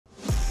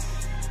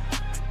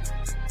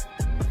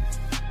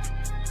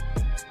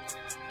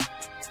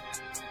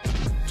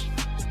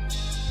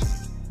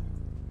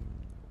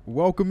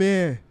Welcome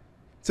in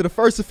to the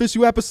first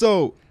official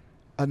episode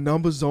of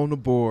Numbers on the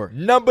Board.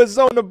 Numbers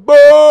on the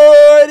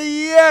board.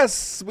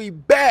 Yes, we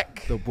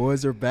back. The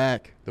boys are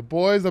back. The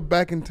boys are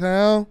back in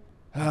town.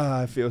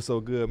 I feel so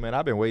good, man.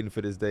 I've been waiting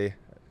for this day.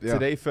 Yeah.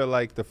 Today felt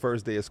like the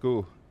first day of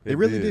school. It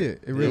really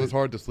did. It was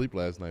hard to sleep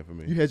last night for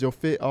me. You had your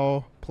fit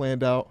all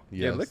planned out.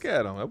 Yes. Yeah, look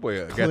at him. That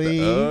boy got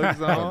Clean. the Uggs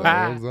Got on. the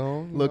Uggs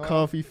on. Look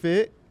comfy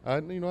fit. I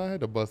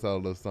had to bust out a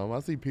little something. I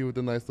see P with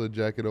the nice little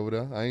jacket over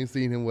there. I ain't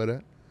seen him with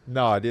that.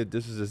 No, I did.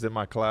 This is just in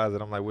my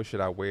closet. I'm like, what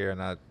should I wear?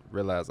 And I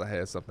realized I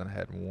had something I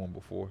hadn't worn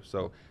before.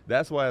 So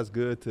that's why it's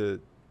good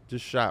to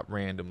just shop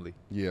randomly.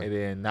 Yeah. And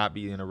then not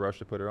be in a rush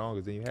to put it on,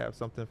 because then you have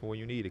something for when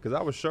you need it. Because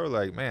I was sure,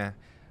 like, man,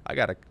 I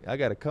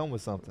gotta come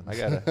with something. I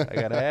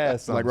gotta have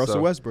something. Like Russell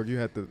So, Westbrook, you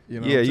had to, you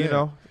know. yeah, what I'm you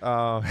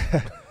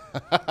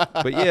saying?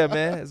 know. But yeah,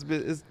 man, it's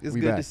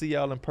good back. to see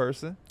y'all in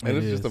person. And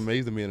it's It just is.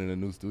 amazing being in a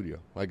new studio.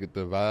 Like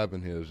the vibe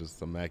in here is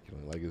just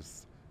immaculate. Like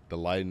the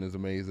lighting is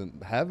amazing.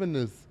 Having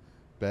this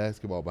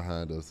basketball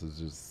behind us is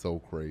just so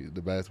crazy.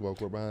 The basketball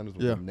court behind us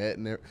with Yeah. the net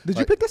in there. Did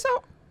you Like, pick this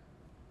out?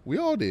 We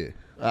all did.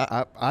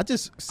 I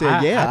just said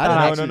I yeah. I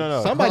thought- didn't no, actually.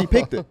 no. Somebody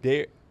picked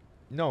it.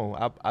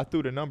 I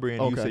threw the number in.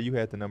 Okay. You said you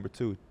had the number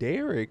 2.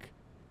 Darrick,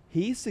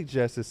 he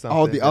suggested something.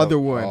 Oh, the other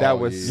one. That Oh,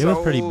 was yeah. so, It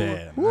was pretty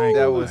bad.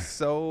 That was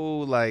so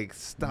like You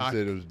stock.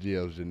 said it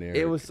was generic.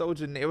 It was so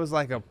generic. It was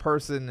like a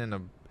person in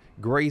a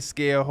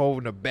grayscale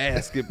holding a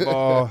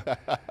basketball.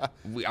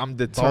 I'm Ball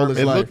determined is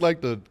It life. looked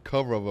like the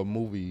cover of a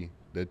movie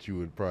that you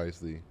would probably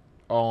see.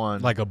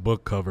 on Like a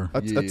book cover.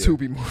 A Yeah.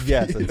 Tubi movie.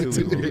 Yes, a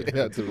Tubi movie.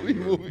 Yeah, Tubi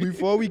movie.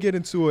 Before we get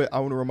into it, I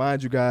want to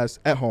remind you guys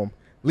at home,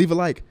 leave a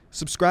like,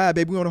 subscribe,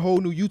 baby. We're on a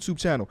whole new YouTube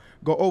channel.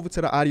 Go over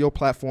to the audio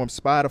platform,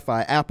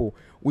 Spotify, Apple.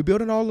 We're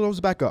building all of those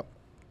back up.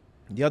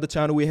 The other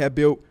channel we have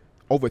built,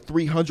 over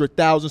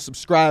 300,000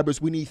 subscribers.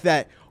 We need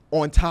that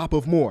on top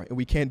of more, and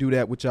we can't do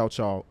that without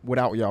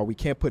y'all. We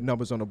can't put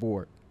numbers on the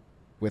board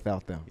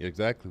without them.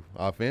 Exactly.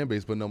 Our fan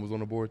base put numbers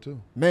on the board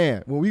too.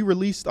 Man, when we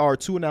released our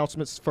 2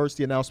 announcements, first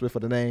the announcement for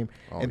the name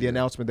and the yeah.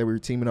 announcement that we were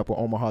teaming up with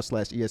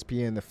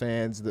Omaha/ESPN, the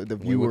fans, the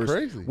We went viewers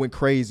crazy. went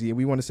crazy. And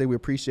we want to say we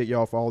appreciate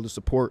y'all for all the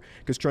support,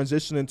 because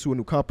transitioning to a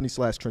new company /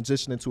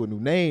 transitioning to a new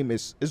name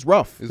is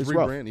rough. It's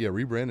rough. rebrand. Yeah,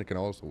 rebranding can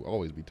also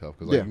always be tough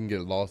because Yeah. you can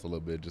get lost a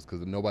little bit just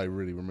because nobody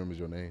really remembers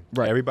your name.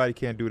 Right. Everybody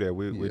can't do that.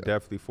 We're Yeah.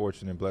 definitely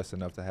fortunate and blessed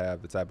enough to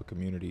have the type of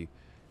community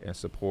and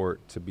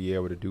support to be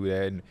able to do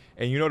that.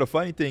 And you know, the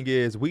funny thing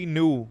is, we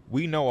know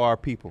our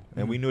people,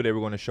 and we knew they were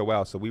going to show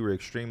out. So we were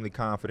extremely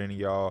confident in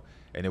y'all,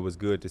 and it was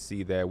good to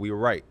see that we were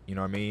right. You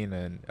know what I mean?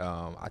 And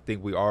I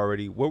think we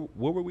already, what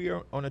were we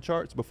on the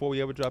charts before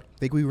we ever dropped? I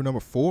think we were number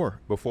 4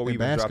 Before we in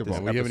even dropped basketball. this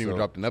And we haven't even episode.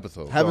 dropped an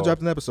episode. Haven't So-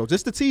 dropped an episode.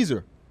 Just the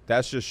teaser.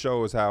 That just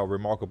shows how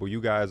remarkable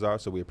you guys are,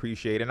 so we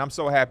appreciate it. And I'm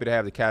so happy to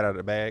have the cat out of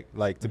the bag,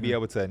 like to be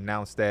able to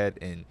announce that,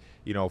 and,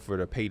 you know, for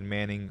the Peyton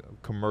Manning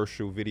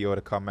commercial video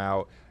to come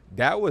out.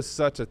 That was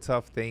such a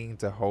tough thing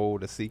to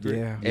hold a secret.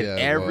 Yeah. And Yeah, it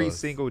every was.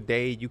 single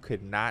day you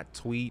could not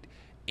tweet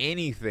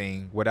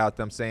anything without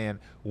them saying,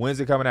 when's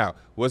it coming out?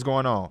 What's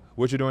going on?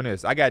 What you doing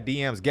this? I got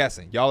DMs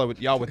guessing. Y'all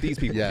with these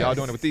people. Yes. Y'all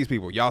doing it with these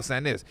people. Y'all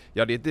saying this.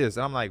 Y'all did this.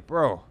 And I'm like,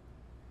 bro,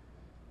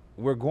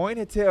 we're going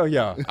to tell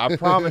y'all. I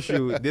promise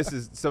you, this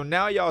is so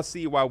now y'all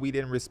see why we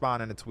didn't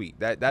respond in a tweet.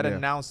 That Yeah.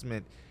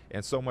 announcement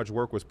and so much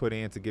work was put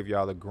in to give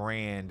y'all a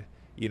grand,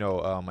 you know,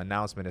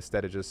 announcement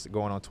instead of just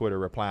going on Twitter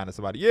replying to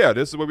somebody, yeah,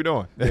 this is what we're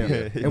doing.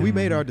 Yeah. And we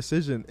made our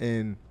decision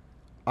in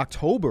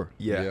October.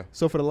 Yeah. Yeah.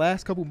 So for the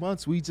last couple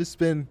months, we just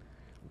been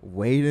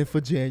waiting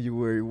for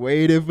January,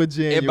 waiting for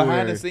January. And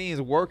behind the scenes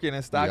working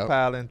and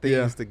stockpiling things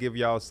Yeah. to give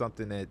y'all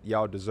something that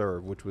y'all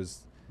deserve, which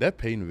was That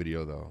Peyton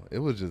video though, it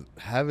was just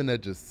having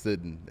that just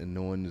sitting and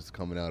knowing it's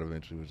coming out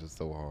eventually was just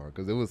so hard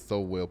because it was so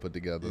well put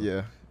together.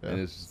 Yeah. And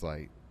it's just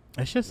like,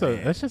 It's just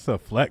a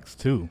flex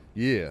too.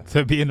 yeah.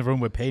 To be in the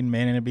room with Peyton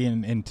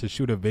Manning and to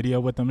shoot a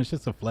video with them, it's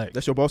just a flex.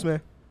 That's your boss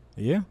man?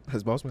 Yeah.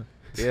 That's boss man.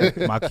 yeah.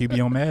 My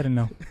QB on Madden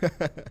though.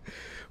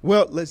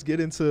 Well, let's get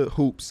into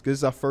hoops, because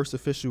it's our first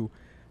official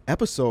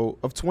episode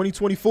of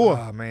 2024.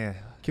 Oh man.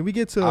 Can we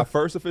get to Our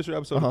first official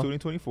episode Uh-huh. of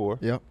 2024.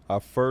 Yep. Our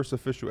first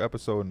official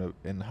episode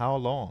in how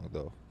long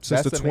though?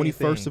 Since That's the main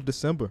 21st thing. of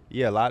December.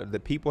 Yeah, a lot of the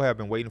people have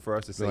been waiting for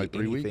us to say like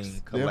 3 anything weeks?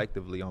 Yeah.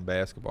 collectively on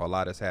basketball. A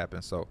lot has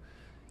happened. So,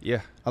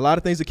 yeah. A lot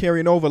of things are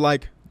carrying over,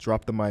 like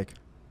drop the mic.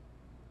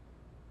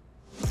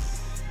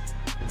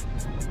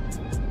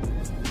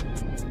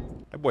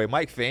 That boy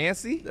Mike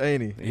Fancy.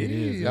 Ain't he? It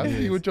is. Yeah, I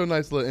see you with your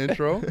nice little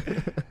intro.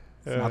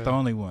 It's not the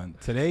only one.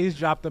 Today's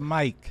Drop the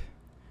Mic.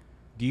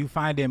 Do you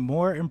find it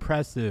more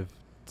impressive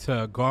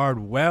to guard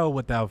well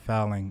without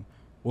fouling,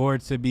 or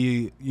to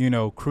be,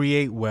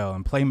 create well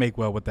and make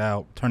well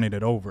without turning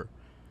it over?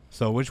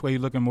 So which way you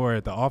looking more,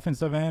 at the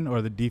offensive end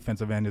or the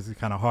defensive end? Is it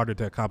kind of harder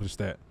to accomplish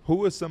that?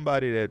 Who is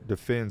somebody that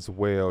defends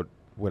well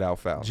without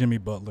foul? Jimmy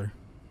Butler.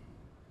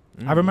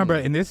 I remember,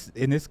 and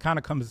this kind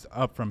of comes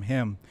up from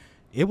him.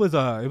 It was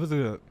a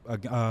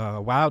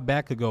while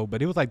back ago,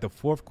 but it was like the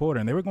fourth quarter,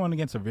 and they were going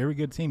against a very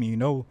good team.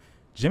 And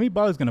Jimmy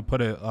Butler's going to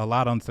put a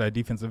lot onto that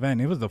defensive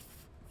end. It was the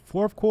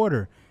fourth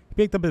quarter. He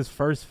picked up his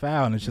first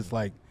foul, and it's just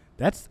like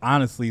That's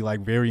honestly like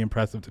very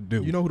impressive to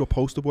do. You know who the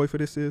poster boy for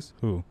this is?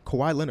 Who?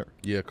 Kawhi Leonard.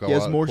 Yeah, He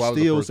has more Kawhi was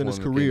the steals first in his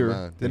one that came to career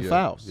mind. than Yeah.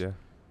 fouls. Yeah.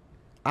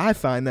 I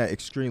find that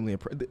extremely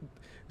impressive,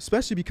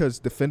 especially because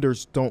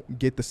defenders don't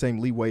get the same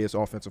leeway as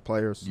offensive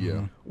players.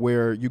 Yeah.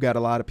 Where you got a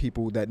lot of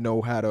people that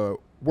know how to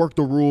work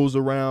the rules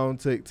around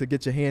to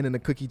get your hand in the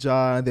cookie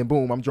jar, and then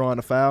boom, I'm drawing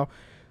a foul.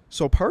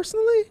 So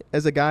personally,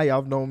 as a guy,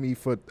 y'all have known me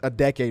for a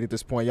decade at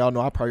this point. Y'all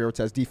know I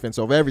prioritize defense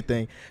over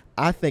everything.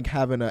 I think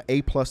having an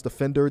A-plus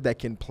defender that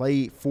can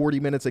play 40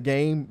 minutes a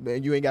game,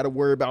 and you ain't got to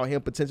worry about him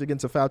potentially getting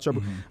into foul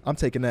trouble, I'm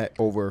taking that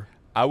over.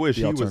 I wish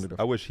the he was. alternative.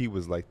 I wish he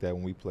was like that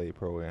when we played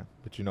pro-am.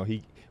 But you know,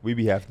 we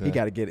be having to. He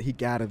got to get it. He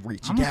got to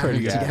reach. He I'm a got to pretty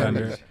reach. good He gotta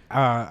defender. reach.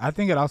 I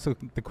think it also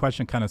the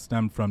question kind of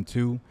stemmed from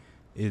too,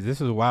 is this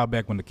was a while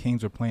back when the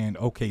Kings were playing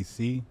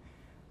OKC.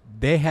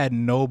 They had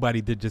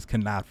nobody that just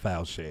could not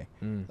foul Shea.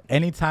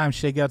 Anytime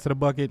Shea got to the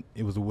bucket,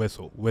 it was a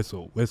whistle,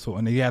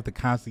 and then you have to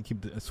constantly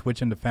keep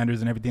switching defenders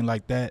and everything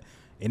like that.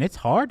 And it's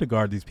hard to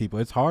guard these people.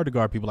 It's hard to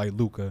guard people like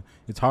Luka.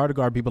 It's hard to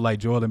guard people like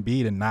Joel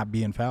Embiid and not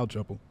be in foul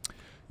trouble.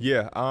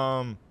 Yeah.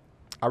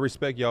 I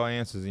respect y'all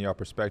answers and y'all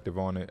perspective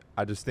on it.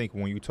 I just think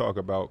when you talk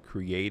about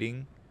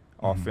creating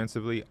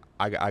offensively,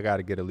 I got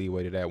to get a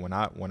leeway to that. When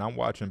I'm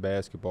watching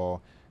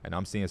basketball and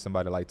I'm seeing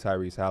somebody like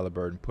Tyrese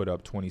Halliburton put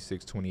up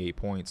 26, 28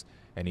 points,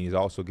 and he's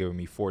also giving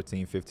me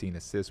 14, 15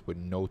 assists with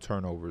no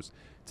turnovers,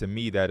 to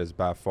me that is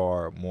by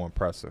far more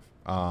impressive.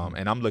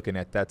 And I'm looking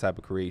at that type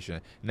of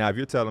creation. Now, if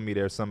you're telling me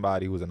there's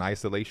somebody who's an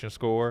isolation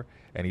scorer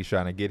and he's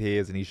trying to get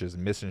his and he's just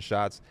missing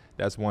shots,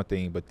 that's one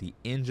thing. But the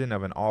engine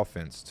of an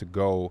offense to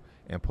go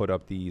and put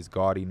up these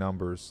gaudy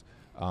numbers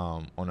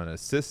on an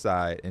assist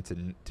side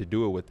and to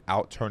do it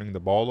without turning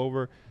the ball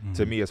over,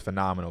 to me is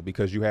phenomenal,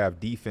 because you have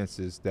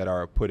defenses that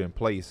are put in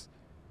place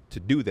to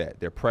do that.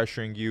 They're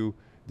pressuring you.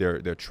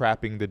 They're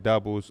trapping the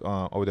doubles,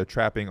 or they're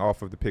trapping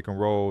off of the pick and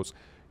rolls.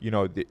 You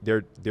know,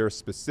 they're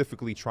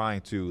specifically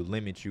trying to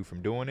limit you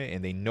from doing it,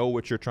 and they know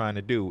what you're trying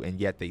to do, and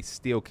yet they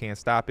still can't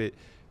stop it.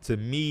 To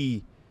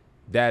me,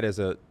 that is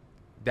a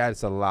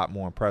lot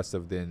more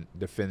impressive than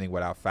defending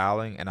without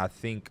fouling, and I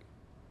think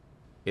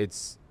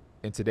it's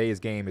in today's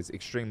game is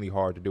extremely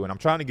hard to do. And I'm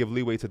trying to give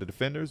leeway to the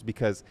defenders,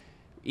 because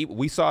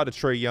we saw the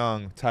Trae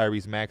Young,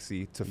 Tyrese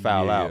Maxey to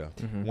foul out.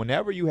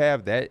 Whenever you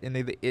have that, and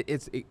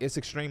it's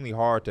extremely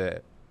hard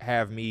to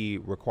have me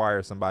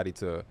require somebody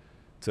to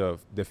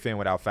defend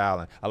without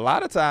fouling. A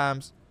lot of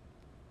times,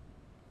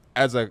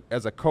 as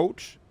a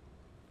coach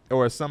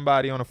or as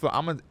somebody on the floor,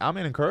 I'm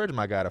gonna encourage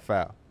my guy to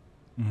foul,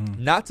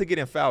 not to get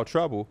in foul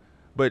trouble,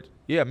 but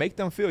yeah, make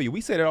them feel you.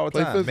 We say that all the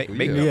Play time. physical,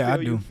 Make yeah. them Yeah, I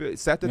feel you. do.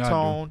 Set the Yeah, I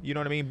tone. You know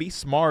what I mean? Be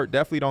smart.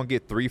 Definitely don't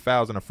get 3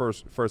 fouls in the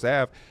first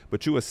half,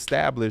 but you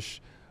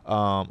establish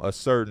a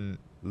certain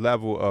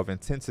level of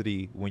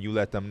intensity when you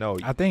let them know.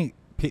 I think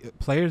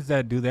players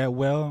that do that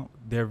well,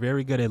 they're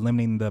very good at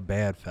limiting the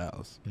bad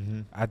fouls.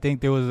 I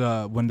think there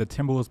was when the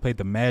Timberwolves played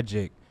the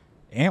Magic,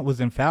 Ant was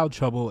in foul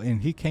trouble,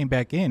 and he came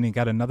back in and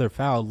got another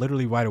foul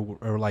literally right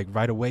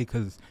away,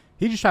 because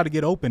he just tried to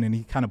get open and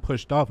he kind of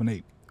pushed off and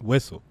they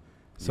whistled.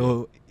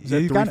 So Is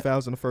that you 3 gotta-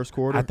 fouls in the first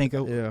quarter? I think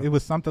it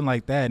was something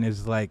like that, and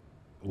it's like,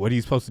 what are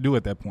you supposed to do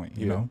at that point?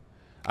 You know?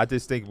 I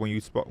just think when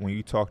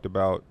you talked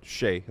about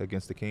Shea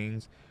against the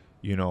Kings,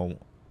 you know,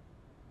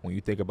 when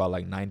you think about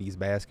like 90s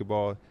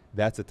basketball,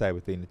 that's the type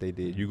of thing that they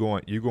did. You go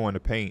in the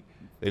paint,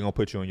 they're going to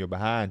put you on your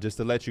behind just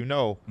to let you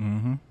know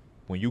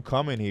when you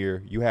come in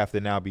here, you have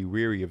to now be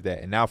weary of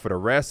that. And now for the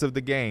rest of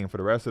the game, for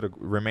the rest of the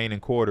remaining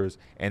quarters,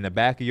 in the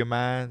back of your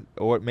mind,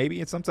 or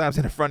maybe sometimes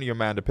in the front of your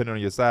mind, depending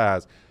on your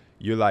size,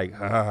 you're like,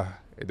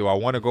 do I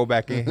want to go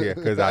back in here?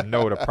 Because I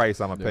know the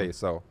price I'm going to pay.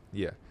 So,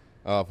 yeah.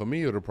 For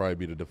me, it'll probably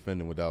be the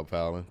defending without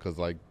fouling, because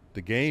like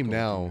the game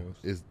now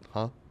is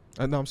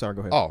no, I'm sorry.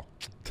 Go ahead. Oh,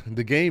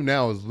 the game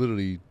now is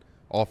literally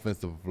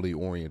offensively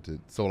oriented.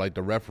 So like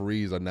the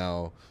referees are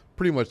now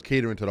pretty much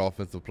catering to the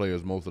offensive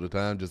players most of the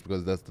time, just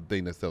because that's the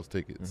thing that sells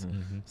tickets.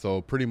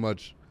 So pretty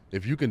much,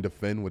 if you can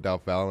defend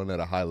without fouling at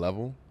a high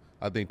level,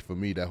 I think for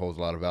me that holds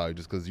a lot of value,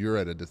 just because you're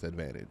at a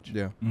disadvantage.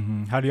 Yeah.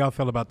 How do y'all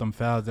feel about them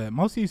fouls that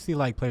mostly you see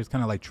like players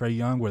kind of like Trae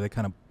Young, where they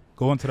kind of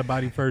go into the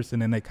body first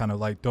and then they kind of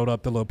like throw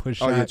up the little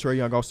push Oh shot? yeah, Trae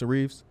Young, Austin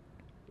Reeves.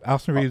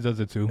 Austin Reeves does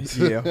it too.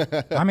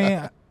 Yeah. I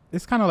mean,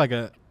 it's kind of like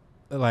a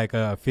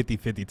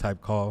 50-50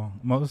 type call.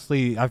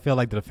 Mostly, I feel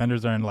like the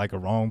defenders are in like a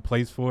wrong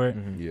place for it,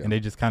 Yeah. and they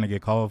just kind of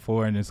get called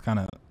for, and it's kind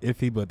of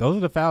iffy. But those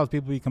are the fouls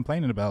people be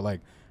complaining about.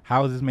 Like,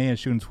 how is this man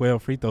shooting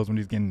 12 free throws when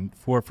he's getting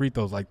 4 free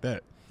throws like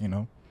that? You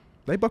know,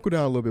 They buckle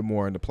down a little bit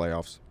more in the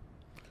playoffs.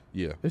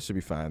 Yeah. It should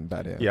be fine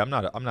by then. Yeah,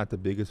 I'm not the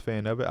biggest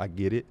fan of it. I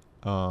get it.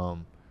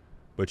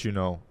 But you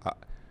know,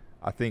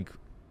 I think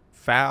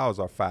fouls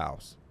are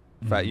fouls.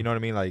 You know what I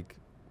mean? Like,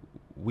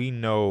 we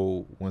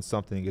know when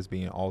something is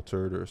being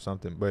altered or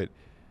something, but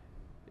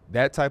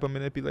that type of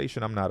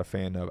manipulation, I'm not a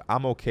fan of.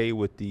 I'm okay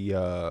with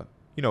the,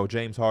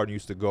 James Harden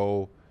used to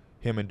go,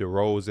 him and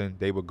DeRozan,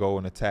 they would go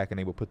and attack and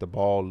they would put the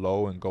ball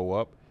low and go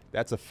up.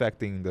 That's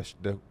affecting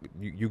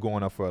you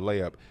going up for a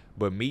layup.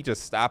 But me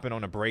just stopping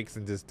on the brakes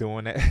and just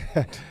doing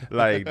that,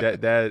 like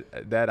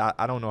that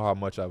I don't know how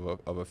much of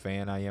a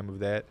fan I am of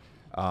that.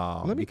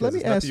 Let me there's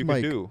ask nothing you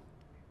Mike. can do.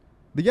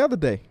 The other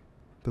day,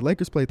 the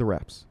Lakers played the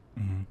Raps.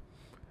 Mm-hmm.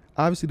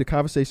 Obviously, the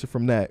conversation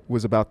from that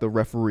was about the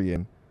referee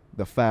and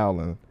the foul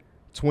and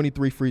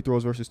 23 free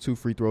throws versus 2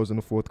 free throws in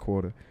the fourth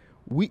quarter.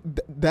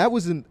 That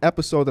was an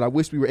episode that I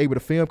wish we were able to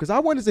film because I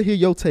wanted to hear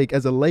your take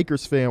as a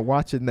Lakers fan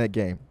watching that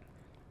game.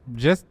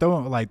 Just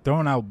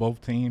throwing out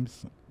both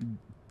teams,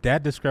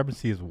 that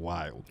discrepancy is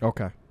wild.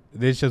 Okay.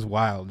 It's just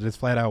wild, just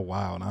flat out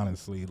wild,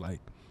 honestly. Like,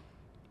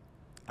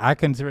 I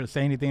couldn't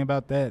say anything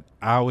about that.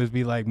 I always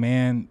be like,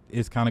 man,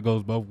 it kind of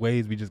goes both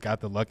ways. We just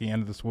got the lucky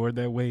end of the sword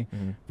that way.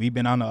 Mm-hmm. We've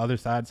been on the other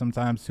side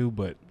sometimes too,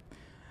 but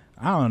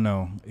I don't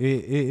know.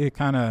 It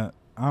kind of,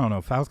 I don't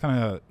know. Fouls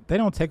kind of, they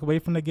don't take away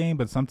from the game,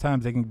 but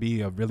sometimes they can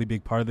be a really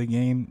big part of the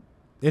game.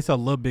 It's a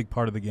little big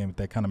part of the game, if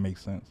that kind of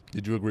makes sense.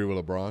 Did you agree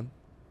with LeBron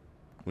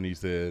when he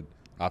said,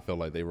 I felt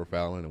like they were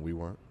fouling and we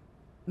weren't?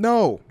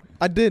 No,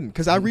 I didn't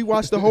because I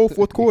rewatched the whole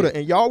fourth quarter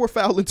and y'all were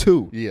fouling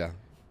too. Yeah.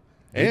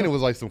 And it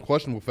was like some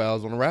questionable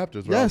fouls on the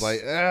Raptors where I was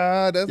like,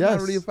 that's not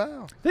really a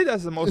foul. I think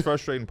that's the most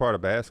frustrating part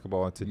of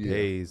basketball in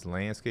today's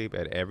landscape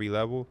at every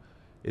level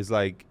is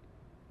like,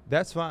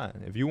 that's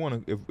fine. If you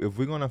want to, if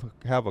we're going to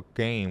have a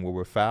game where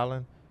we're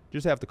fouling,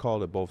 just have to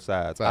call it both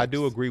sides. Facts. I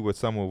do agree with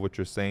some of what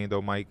you're saying,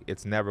 though, Mike.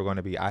 It's never going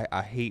to be.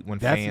 I hate when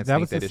fans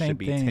think that it should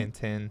be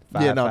 10-10,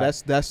 5-5. Yeah, no,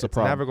 that's the it's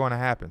problem. It's never going to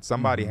happen.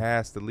 Somebody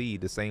has to lead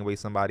the same way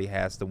somebody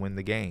has to win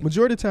the game.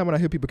 Majority of the time when I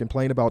hear people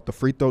complain about the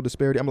free throw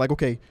disparity, I'm like,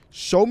 okay,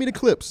 show me the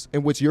clips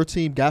in which your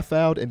team got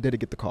fouled and didn't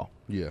get the call.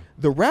 Yeah.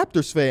 The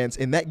Raptors fans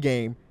in that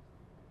game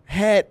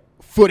had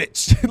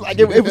footage. Like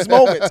it was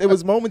moments. It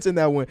was moments in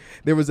that one.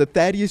 There was a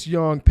Thaddeus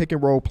Young pick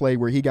and roll play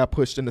where he got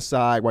pushed in the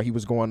side while he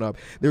was going up.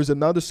 There was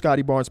another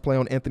Scotty Barnes play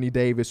on Anthony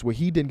Davis where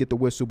he didn't get the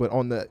whistle, but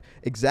on the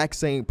exact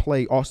same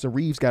play, Austin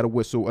Reeves got a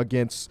whistle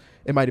against,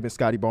 it might have been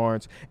Scotty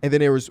Barnes. And then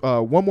there was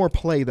one more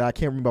play that I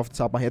can't remember off the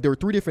top of my head. There were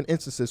 3 different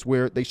instances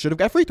where they should have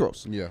got free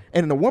throws. Yeah.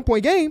 And in a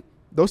 1-point game,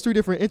 those 3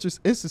 different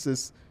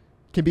instances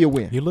can be a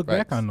win. You look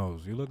Facts. back on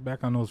those. You look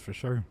back on those for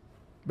sure.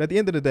 But at the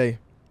end of the day,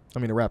 I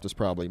mean, the Raptors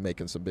probably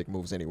making some big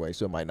moves anyway,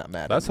 so it might not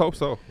matter. Let's hope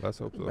so. Let's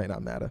hope so. It might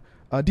not matter.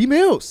 D.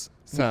 Mills.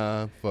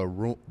 Time for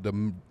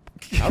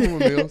I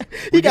remember Mills.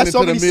 He got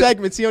so many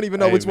segments, he don't even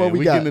know which one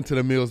we got. We're getting into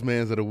the Mills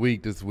Mans of the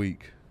Week this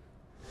week.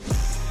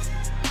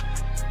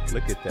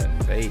 Look at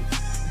that face.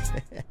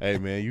 Hey,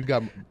 man, you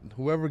got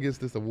whoever gets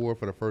this award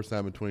for the first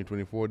time in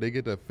 2024, they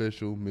get the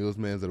official Mills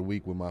Mans of the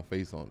Week with my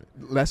face on it.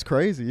 That's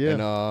crazy, yeah.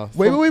 And,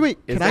 wait.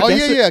 Can I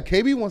guess it? Yeah.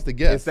 KB wants to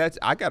guess. Is that,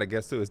 I got to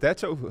guess, too. Is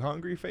that your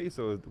hungry face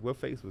or what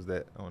face was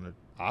that on it?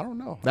 I don't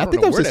know. I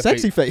think that was a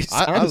sexy face.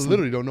 I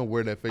literally don't know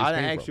where that face I came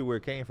didn't from. ask you where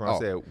it came from. I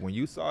said, when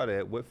you saw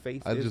that, what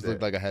face I is just that?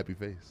 looked like a happy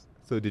face.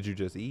 So did you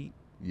just eat?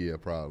 Yeah,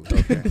 probably.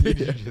 Okay. You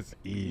just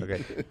eat.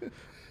 Okay.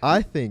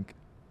 I think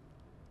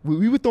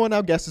we were throwing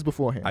out guesses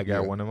beforehand. I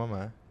got one in my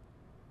mind.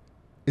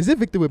 Is it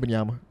Victor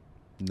Wembanyama?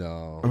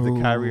 No. Is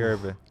it Kyrie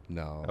Irving?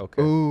 No.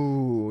 Okay.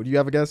 Ooh, do you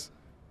have a guess?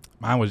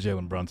 Mine was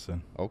Jalen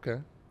Brunson. Okay.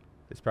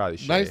 It's probably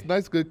Shea.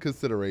 Nice, good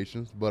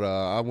considerations. But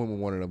I went with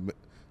one of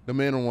the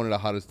man on one of the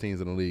hottest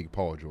teams in the league,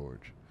 Paul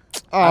George.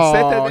 I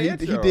said that Oh, in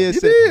the he intro. did.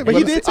 You Say, did, but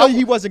he but did tell you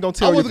he wasn't going to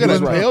tell I you. wasn't if he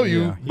going was to right. tell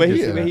you. Yeah. But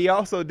yeah. he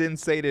also didn't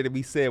say that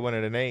we said one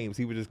of the names.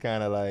 He was just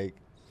kind of like,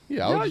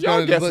 Yeah,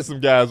 y'all guessing some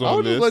guys I on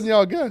was this. just letting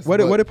y'all guess. What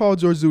did Paul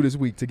George do this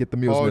week to get the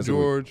Mills? Paul Mans of the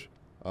week? George,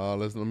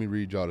 let me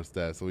read y'all the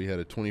stats. So he had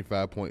a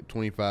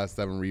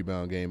 25-7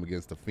 rebound game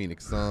against the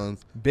Phoenix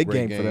Suns. Big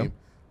Great game for them.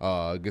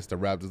 Against the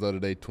Raptors the other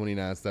day,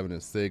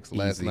 29-7-6.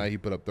 Last Easy. night he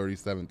put up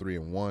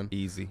 37-3-1.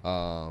 Easy.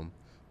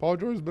 Paul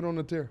George has been on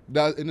the tear,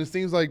 and it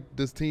seems like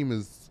this team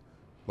is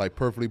like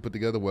perfectly put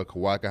together. Where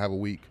Kawhi can have a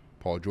week,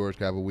 Paul George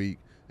can have a week,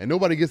 and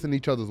nobody gets in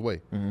each other's way.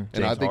 And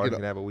James Harden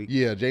can have a week.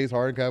 Yeah, James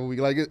Harden can have a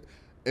week. Like it,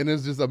 and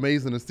it's just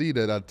amazing to see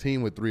that a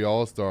team with 3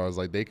 All-Stars,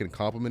 like they can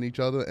complement each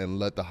other and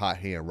let the hot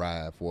hand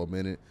ride for a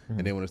minute, and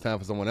then when it's time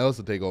for someone else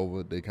to take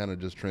over, they kind of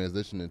just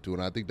transition into it.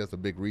 And I think that's a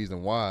big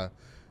reason why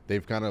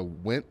they've kind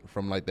of went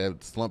from like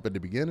that slump at the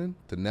beginning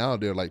to now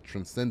they're like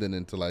transcending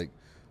into like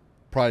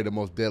probably the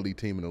most deadly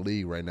team in the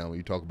league right now when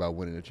you talk about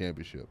winning a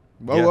championship.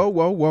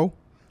 Whoa.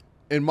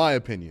 In my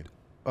opinion.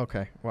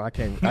 Okay. Well, I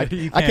can't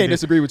You I can't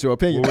disagree with your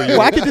opinion. What were you-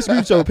 Well, I can disagree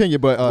with your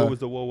opinion, but What was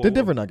the whoa, whoa, the whoa?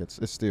 Denver Nuggets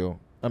is still,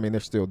 I mean,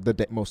 they're still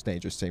the most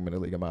dangerous team in the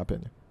league, in my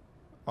opinion.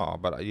 Oh,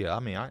 but yeah,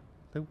 I mean,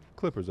 the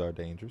Clippers are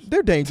dangerous.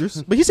 They're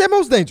dangerous, but he said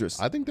most dangerous.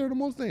 I think they're the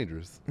most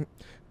dangerous.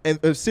 And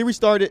if series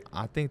started,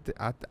 I think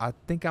I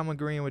think I'm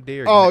agreeing with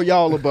Derek. oh,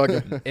 y'all are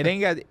bugging. It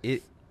ain't got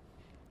it.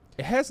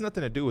 It has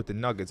nothing to do with the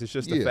Nuggets. It's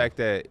just the fact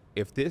that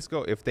if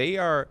they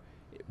are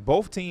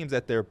both teams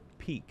at their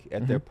peak,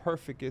 at their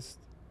perfectest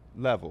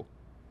level,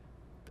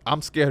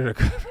 I'm scared of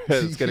the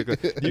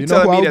Clippers. You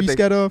know who I would be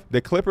scared of?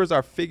 The Clippers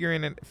are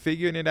figuring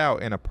it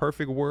out in a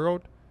perfect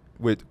world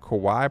with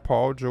Kawhi,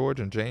 Paul George,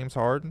 and James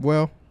Harden.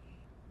 Well,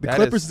 the That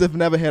Clippers is- have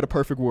never had a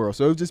perfect world,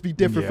 so it would just be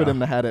different for Yeah. them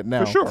to have it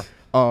now. For sure.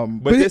 But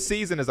But this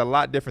season is a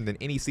lot different than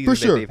any season For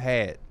sure. that they've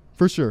had.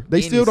 for sure, they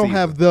any still don't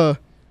have the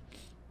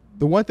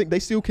The one thing, they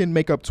still can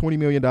make up $20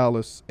 million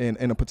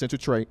in a potential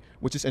trade,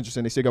 which is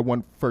interesting. They still got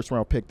one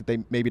first-round pick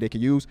that maybe they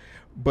could use.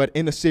 But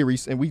in the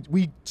series, and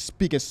we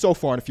speaking so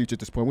far in the future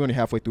at this point, we're only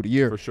halfway through the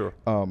year. For sure.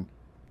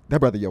 That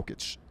brother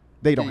Jokic,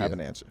 they don't have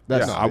an answer.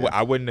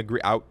 I wouldn't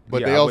agree.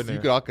 But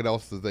I could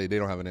also say they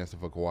don't have an answer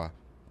for Kawhi.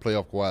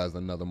 Playoff Kawhi is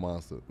another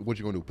monster. What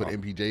you gonna do? Put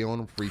MPJ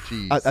on him? Free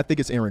cheese? I think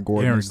it's Aaron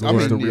Gordon. Aaron The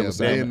Gordon. real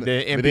assassin.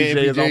 Then MPJ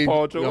is on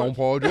Paul George. On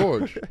Paul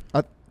George.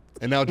 And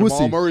now We'll Jamal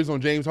see. Murray's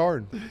on James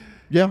Harden.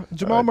 Yeah,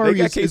 Jamal Murray they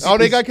got is.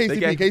 They got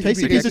KCP.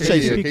 KCP's a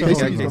chaser.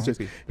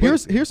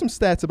 KCP. Here's some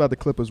stats about the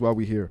Clippers while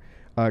we're here.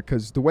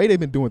 Because the way they've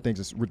been doing things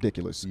is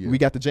ridiculous. Yeah. We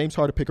got the James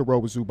Harden pick and roll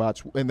with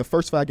Zubac. In the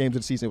first 5 games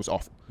of the season, it was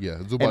awful. Yeah,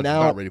 Zubac is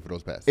now not ready for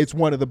those passes. It's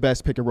one of the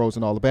best pick and rolls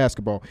in all of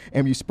basketball.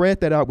 And you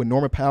spread that out with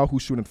Norman Powell,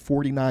 who's shooting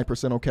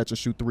 49% on catch and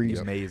shoot threes.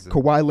 Amazing.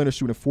 Kawhi Leonard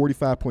shooting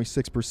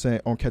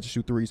 45.6% on catch and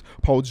shoot threes.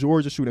 Paul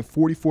George is shooting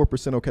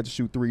 44% on catch and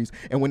shoot threes.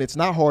 And when it's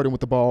not Harden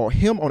with the ball,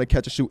 him on a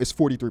catch and shoot is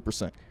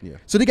 43%. Yeah.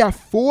 So they got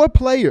 4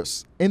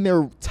 players in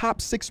their top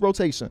 6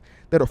 rotation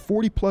that are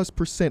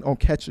 40+% on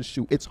catch and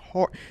shoot. It's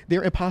hard.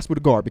 They're impossible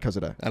to guard because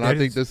of that. And I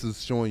think this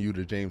is showing you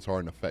the James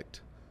Harden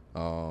effect.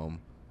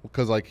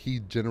 Because, like, he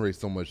generates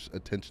so much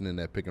attention in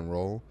that pick and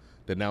roll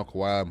that now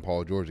Kawhi and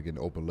Paul George are getting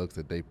open looks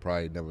that they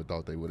probably never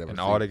thought they would ever see. And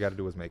all they got to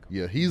do is make them.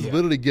 Yeah, he's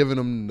literally giving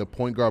them the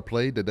point guard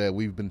play that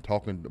we've been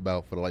talking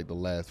about for, like, the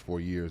last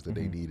 4 years that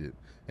they needed.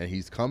 And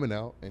he's coming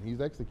out, and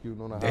he's executing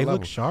on a high level. They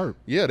look sharp.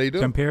 Yeah, they do.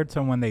 Compared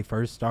to when they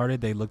first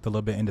started, they looked a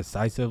little bit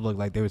indecisive, looked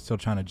like they were still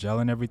trying to gel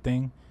and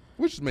everything.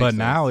 Which makes but sense.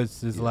 now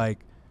it's just like,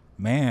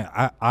 man,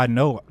 I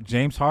know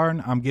James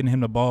Harden, I'm getting him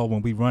the ball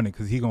when we run it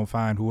because he's going to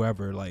find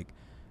whoever. Like,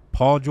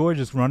 Paul George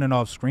is running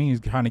off screens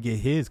trying to get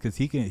his because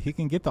he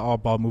can get the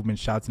all-ball movement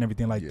shots and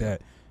everything like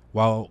that,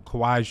 while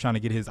Kawhi is trying to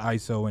get his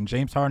ISO. And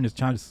James Harden is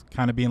trying to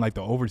kind of being like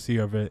the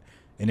overseer of it,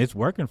 and it's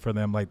working for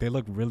them. Like, they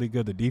look really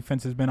good. The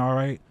defense has been all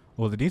right.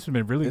 Well, the defense has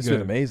been really good. It's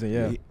been amazing,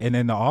 yeah. And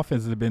then the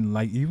offense has been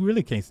like, you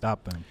really can't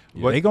stop them.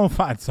 Yeah. They're going to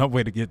find some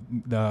way to get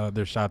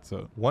their shots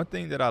up. One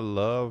thing that I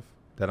love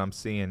that I'm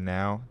seeing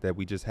now that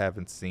we just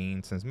haven't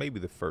seen since maybe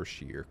the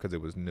first year because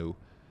it was new,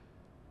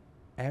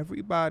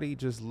 everybody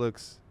just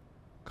looks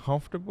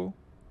comfortable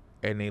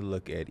and they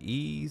look at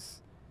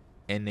ease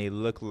and they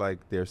look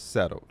like they're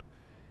settled.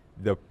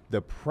 The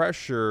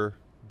pressure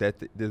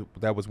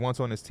that was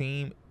once on this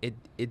team,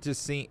 it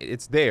just seems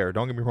it's there.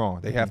 Don't get me wrong.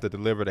 They have to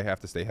deliver. They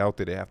have to stay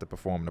healthy. They have to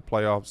perform in the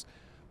playoffs.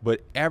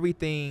 But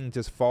everything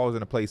just falls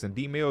into place. And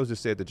D. Mills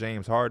just said the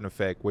James Harden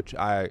effect, which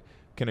I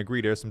can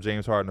agree there's some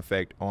James Harden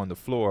effect on the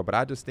floor. But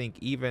I just think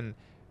even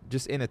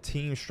just in a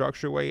team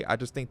structure way, I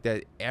just think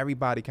that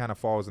everybody kind of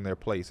falls in their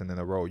place and in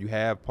the role. You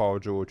have Paul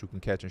George who can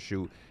catch and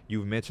shoot.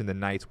 You've mentioned the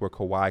nights where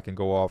Kawhi can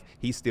go off.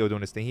 He's still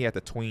doing this thing. He had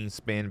the tween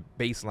spin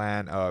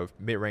baseline of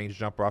mid-range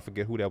jumper. I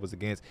forget who that was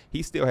against.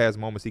 He still has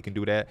moments he can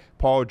do that.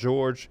 Paul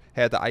George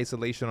had the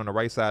isolation on the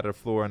right side of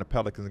the floor in the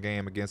Pelicans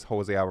game against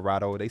Jose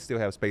Alvarado. They still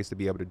have space to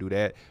be able to do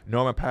that.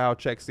 Norman Powell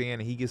checks in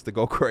and he gets to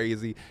go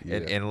crazy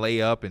and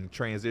lay up and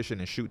transition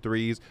and shoot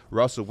threes.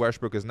 Russell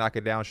Westbrook is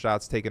knocking down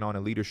shots, taking on a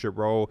leadership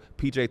role.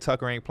 PJ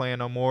Tucker ain't playing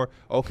no more.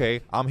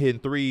 Okay, I'm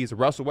hitting threes.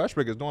 Russell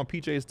Westbrook is doing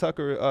PJ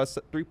Tucker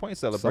three-point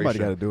celebration. Somebody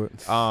got to do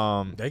it.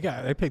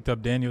 They picked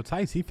up Daniel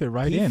Tice. He fit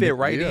right in. He fit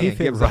right in. He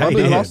fit Gives right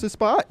Probably in. lost his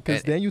spot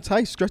because Daniel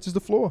Tice stretches the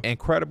floor.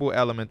 Incredible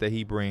element that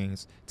he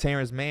brings.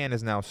 Terrence Mann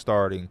is now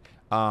starting.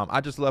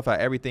 I just love how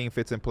everything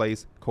fits in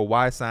place.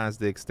 Kawhi signs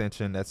the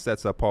extension. That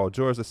sets up Paul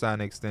George to sign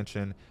the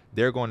extension.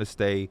 They're going to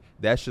stay.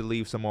 That should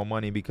leave some more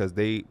money because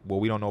we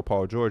don't know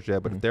Paul George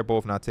yet, but if they're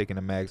both not taking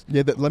the max.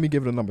 Yeah, let me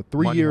give it a number.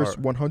 3 Money years,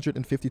 hard.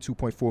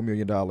 $152.4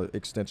 million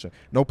extension.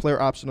 No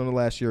player option on the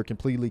last year,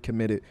 completely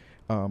committed.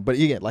 But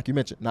again, like you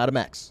mentioned, not a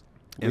max.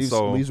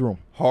 Leaves room.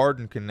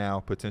 Harden can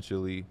now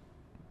potentially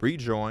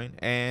rejoin,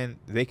 and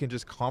they can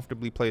just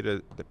comfortably play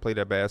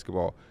their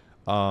basketball.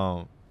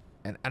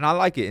 And I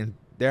like it. And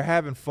they're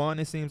having fun,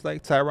 it seems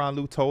like. Tyronn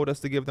Lue told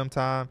us to give them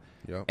time.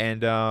 Yep.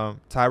 And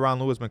Tyronn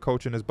Lue has been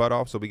coaching his butt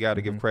off, so we got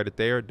to give credit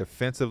there.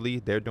 Defensively,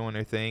 they're doing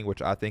their thing,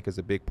 which I think is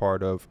a big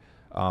part of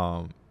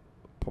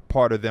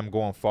them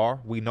going far.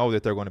 We know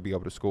that they're going to be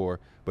able to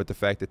score, but the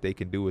fact that they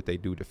can do what they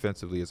do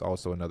defensively is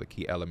also another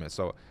key element.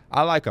 So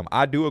I like them.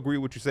 I do agree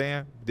with what you're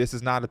saying. This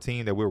is not a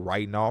team that we're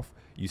writing off.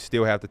 You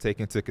still have to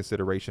take into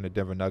consideration the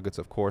Denver Nuggets.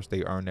 Of course,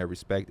 they earn their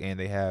respect, and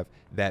they have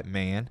that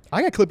man.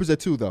 I got Clippers at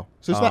 2, though.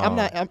 So it's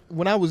not.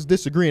 When I was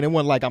disagreeing, it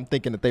wasn't like I'm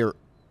thinking that they're,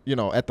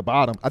 at the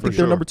bottom. I think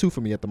they're number 2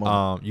 for me at the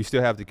moment. You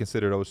still have to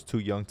consider those 2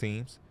 young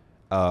teams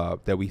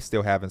that we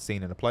still haven't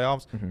seen in the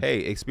playoffs. Hey,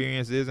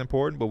 experience is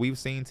important, but we've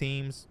seen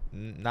teams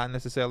not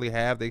necessarily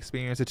have the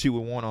experience that you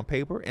would want on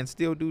paper and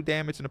still do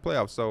damage in the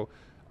playoffs. So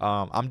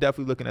I'm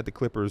definitely looking at the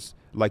Clippers,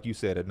 like you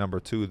said, at number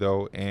 2,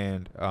 though,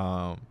 and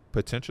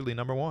potentially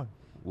number 1.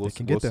 We'll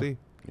see.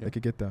 They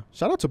could get there.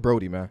 Shout out to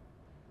Brody, man.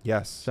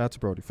 Yes. Shout out to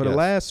Brody. For the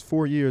last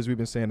 4 years, we've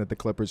been saying that the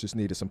Clippers just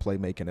needed some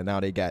playmaking, and now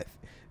they got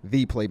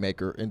the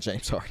playmaker in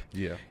James Harden.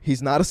 Yeah.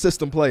 He's not a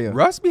system player.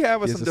 Russ be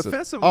having some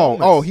defensive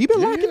moments. Oh, he been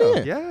locking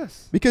in.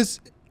 Yes.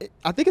 Because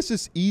I think it's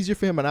just easier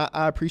for him, and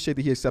I appreciate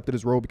that he accepted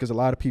his role, because a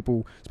lot of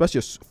people, especially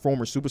a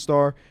former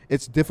superstar,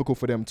 it's difficult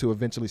for them to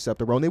eventually accept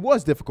the role. And it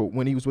was difficult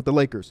when he was with the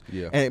Lakers.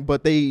 Yeah.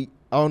 But I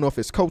don't know if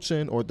it's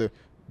coaching or the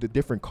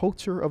different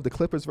culture of the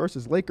Clippers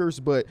versus Lakers,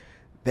 but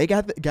they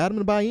got him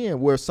to buy in,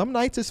 where some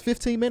nights it's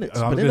 15 minutes.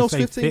 But in those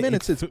 15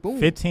 minutes, it's boom.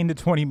 15 to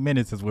 20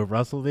 minutes is what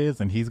Russell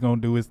is, and he's going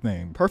to do his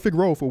thing. Perfect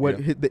role for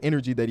the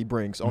energy that he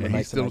brings on the night.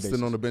 He's still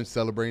sitting on the bench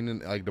celebrating.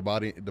 Like the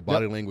body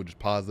language is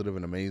positive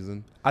and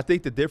amazing. I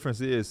think the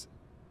difference is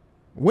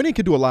winning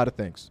can do a lot of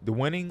things. the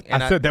winning.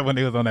 I said that when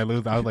he was on that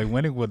lose. I was like,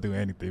 winning will do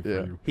anything for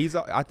you.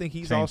 I think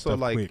he's Change also stuff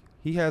like quick.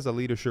 he has a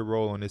leadership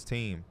role on this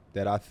team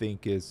that I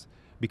think is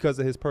because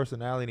of his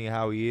personality and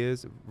how he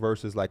is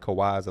versus like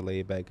Kawhi's a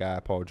laid back guy,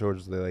 Paul George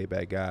is a laid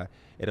back guy.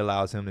 It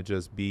allows him to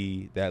just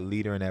be that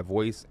leader and that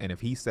voice. And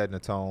if he's setting the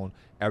tone,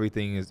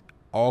 everything is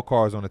all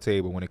cards on the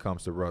table when it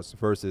comes to Russ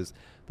versus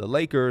the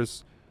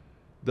Lakers.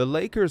 The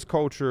Lakers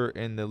culture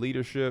and the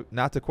leadership,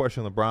 not to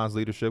question LeBron's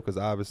leadership, because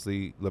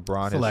obviously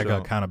LeBron It's has like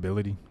shown,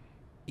 accountability.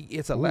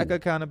 it's a lack of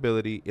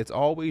accountability. It's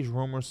always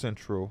rumor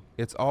central.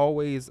 It's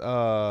always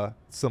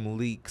some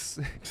leaks.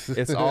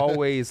 It's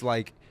always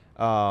like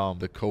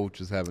The coach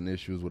is having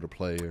issues with a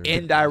player.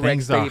 indirect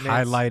Things statements.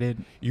 are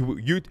highlighted.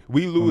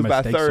 We lose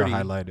by Mistakes 30.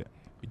 are highlighted.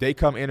 They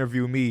come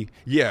interview me.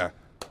 Yeah,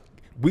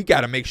 we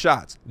got to make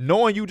shots.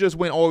 Knowing you just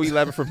went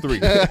 0-11 from 3.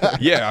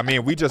 Yeah, I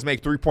mean, we just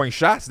make 3-point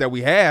shots that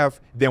we have,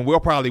 then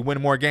we'll probably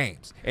win more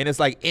games. And it's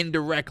like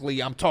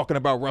indirectly, I'm talking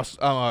about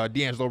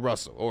D'Angelo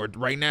Russell. Or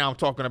right now I'm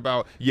talking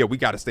about, we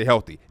got to stay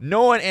healthy.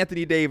 Knowing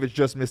Anthony Davis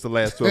just missed the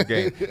last 12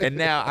 games. And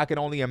now I can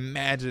only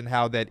imagine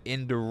how that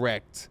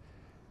indirect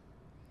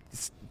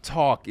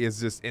talk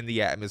is just in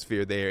the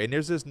atmosphere there, and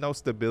there's just no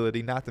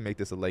stability. Not to make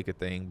this a Laker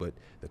thing, but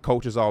the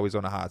coach is always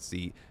on the hot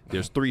seat.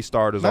 There's 3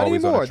 starters Not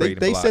always anymore. on the trading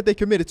They block. said they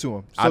committed to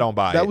him. I don't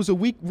buy it. That was a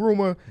weak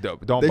rumor.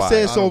 Don't They buy said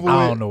it. it's over I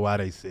with. don't know why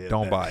they said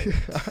Don't that. buy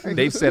it.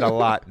 They've said a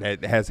lot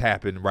that has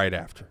happened right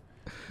after.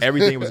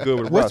 Everything was good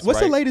with What's Russ,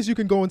 the right? latest you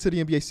can go into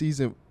the NBA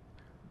season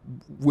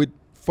with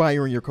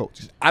firing your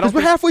coach? I don't Because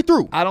we're think- halfway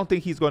through. I don't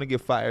think he's going to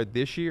get fired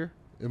this year.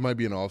 It might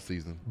be an off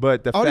season.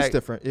 But the Oh, that's fact,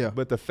 different. Yeah.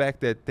 But the fact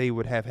that they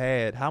would have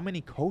had how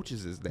many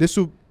coaches is that? This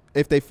will,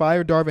 if they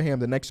fire Darvin Ham,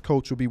 the next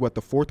coach will be what,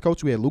 the 4th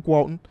coach? We had Luke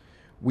Walton,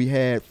 we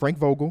had Frank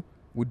Vogel,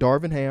 with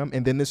Darvin Ham,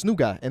 and then this new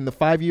guy, and the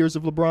 5 years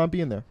of LeBron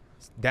being there.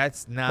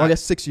 That's not. Well,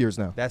 that's 6 years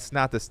now. That's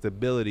not the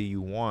stability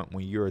you want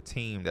when you're a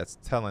team that's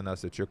telling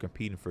us that you're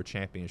competing for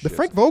championships. The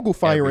Frank Vogel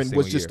firing single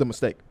was just year. a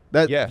mistake.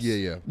 That Yes.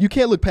 Yeah. You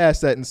can't look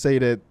past that and say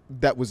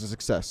that was a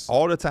success.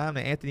 All the time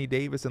that Anthony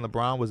Davis and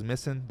LeBron was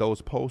missing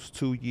those post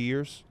 2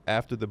 years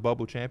after the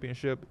bubble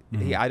championship,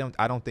 I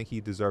don't think he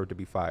deserved to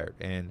be fired.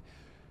 And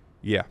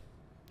Yeah,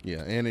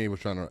 and they was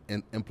trying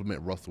to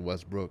implement Russell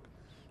Westbrook.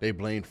 They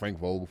blamed Frank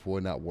Vogel for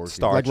it not working.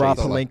 Star like Rob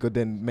chaser. Pelinka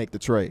didn't make the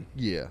trade.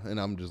 Yeah, and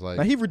I'm just like,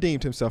 Now, he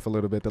redeemed himself a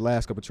little bit. The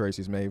last couple trades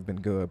he's made have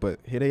been good, but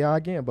here they are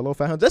again, below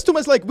 500. That's too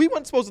much. Like, we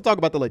weren't supposed to talk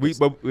about the Lakers.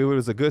 but it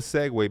was a good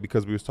segue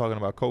because we was talking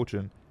about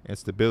coaching and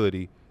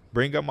stability.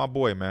 Bring up my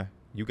boy, man.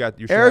 You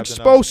should Eric have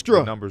Spoelstra.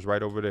 the numbers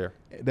right over there.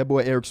 That boy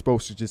Erik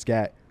Spoelstra just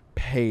got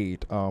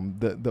paid.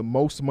 The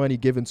most money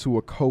given to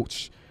a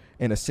coach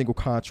in a single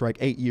contract,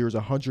 8 years,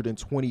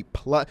 120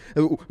 plus.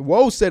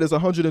 Woj said it's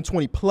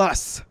 120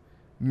 plus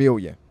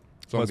million.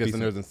 so I'm must be guessing some-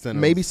 there's incentives.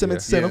 Maybe some Yeah,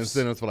 incentives.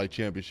 incentives for like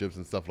championships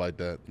and stuff like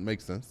that.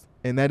 Makes sense.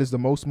 And that is the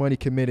most money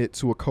committed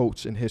to a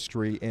coach in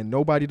history, and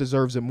nobody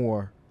deserves it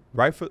more.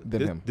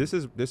 Than him. This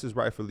is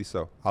rightfully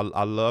so.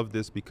 I love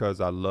this because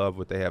I love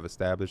what they have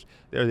established.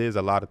 There is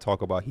a lot of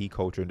talk about heat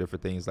culture and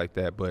different things like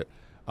that, but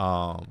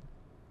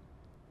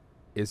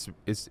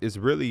it's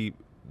really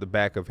the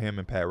back of him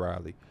and Pat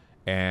Riley.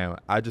 And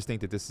I just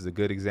think that this is a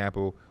good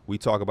example. We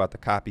talk about the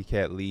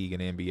copycat league in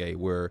the NBA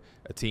where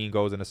a team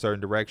goes in a certain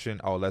direction.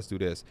 Oh, let's do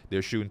this.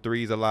 They're shooting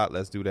threes a lot.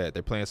 Let's do that.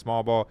 They're playing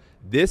small ball.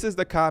 This is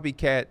the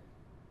copycat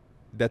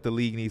that the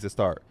league needs to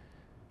start.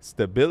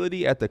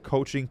 Stability at the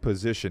coaching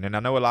position. And I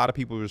know a lot of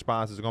people's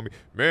responses are going to be,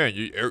 man,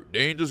 they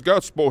ain't just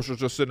got Spoelstra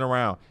just sitting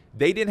around.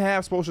 They didn't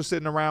have Spoelstra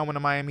sitting around when the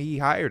Miami Heat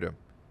hired him.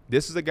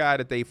 This is a guy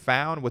that they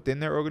found within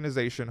their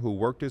organization who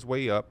worked his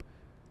way up,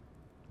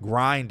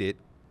 grinded.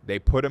 They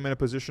put him in a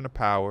position of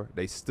power.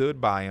 They stood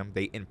by him.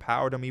 They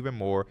empowered him even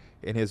more.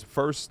 In his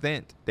first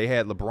stint, they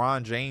had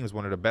LeBron James,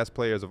 one of the best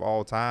players of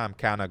all time,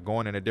 kind of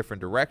going in a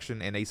different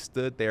direction, and they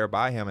stood there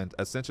by him and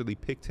essentially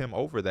picked him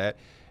over that.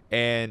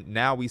 And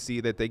now we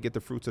see that they get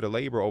the fruits of the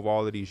labor over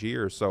all of these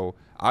years. So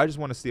I just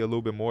want to see a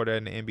little bit more of that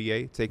in the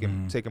NBA,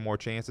 taking more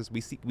chances.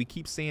 We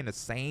keep seeing the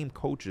same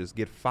coaches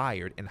get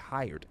fired and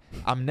hired.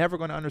 I'm never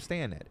going to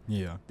understand that.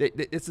 Yeah.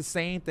 It's the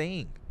same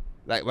thing.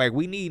 Like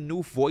we need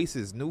new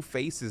voices, new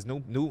faces, new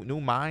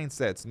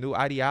mindsets, new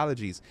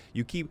ideologies.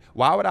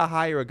 Why would I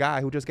hire a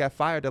guy who just got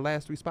fired the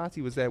last 3 spots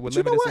he was at with But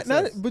you know limited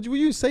what? success? But when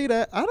you say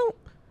that,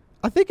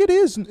 I think it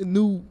is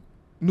new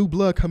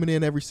blood coming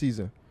in every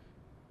season.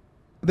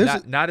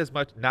 Not as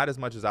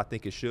much as I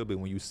think it should be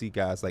when you see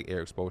guys like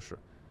Erik Spoelstra.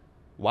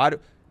 And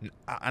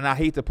I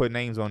hate to put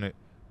names on it,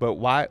 but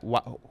why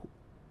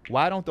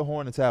don't the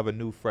Hornets have a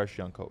new fresh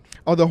young coach?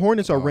 Oh, the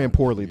Hornets are ran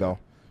poorly though.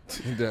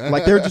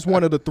 Like they're just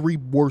one of the 3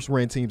 worst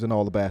ran teams in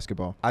all of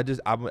basketball. I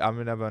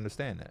would never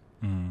understand that.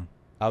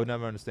 I would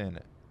never understand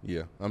that.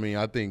 Yeah, I mean,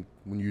 I think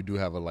when you do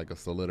have a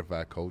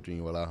solidified coach and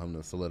you allow him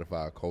to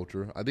solidify a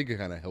culture, I think it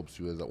kind of helps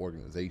you as an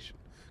organization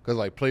because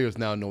like players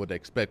now know what they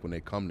expect when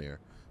they come there.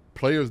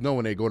 Players know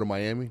when they go to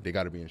Miami, they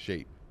got to be in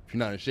shape. If you're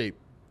not in shape,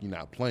 you're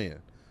not playing.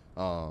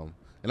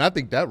 And I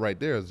think that right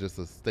there is just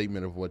a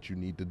statement of what you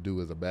need to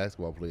do as a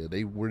basketball player.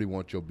 They really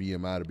want your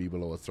BMI to be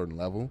below a certain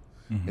level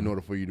in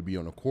order for you to be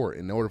on the court,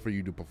 in order for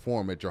you to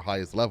perform at your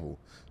highest level.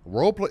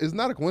 It's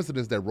not a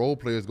coincidence that role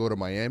players go to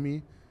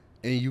Miami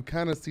and you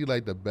kind of see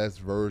like the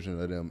best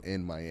version of them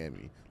in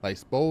Miami. Like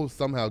Spoelstra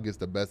somehow gets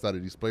the best out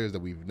of these players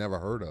that we've never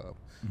heard of.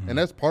 And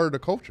that's part of the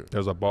culture.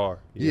 There's a bar.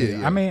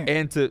 Yeah. I mean,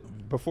 And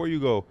before you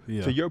go,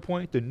 to your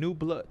point, the new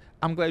blood,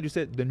 I'm glad you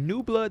said the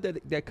new blood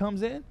that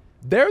comes in,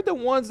 they're the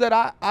ones that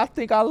I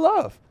think I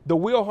love. The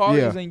Will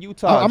Hardys in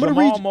Utah. I'm going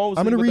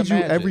to read you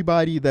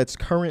everybody that's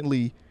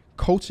currently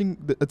coaching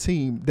a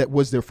team that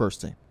was their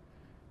first team.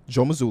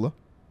 Joe Mazzulla,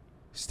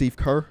 Steve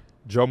Kerr.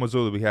 Joe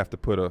Mazzulla, we have to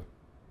put a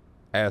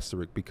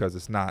asterisk because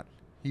it's not.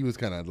 He was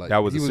kind of like that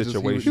was a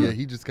situation.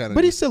 He just kind of.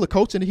 But he's still a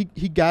coach, and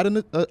he got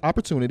an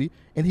opportunity,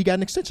 and he got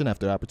an extension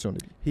after the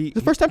opportunity. He's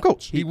the first-time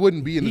coach. He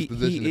wouldn't be in this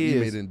position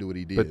if he didn't do what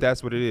he did. But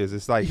that's what it is.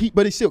 It's like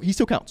but he still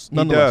counts.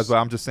 He does, but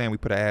I'm just saying we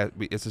put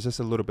it's just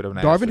a little bit of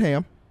an Darvin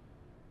Ham,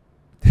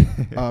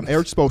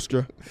 Erik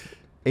Spoelstra,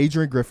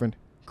 Adrian Griffin,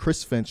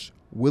 Chris Finch,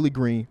 Willie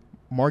Green,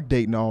 Mark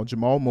Dayton,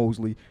 Jamal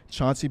Mosley,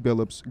 Chauncey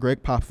Billups,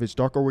 Greg Popovich,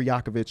 Darko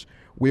Rajakovic,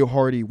 Will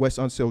Hardy, Wes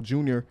Unseld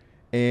Jr.,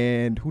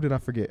 and who did I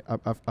forget?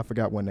 I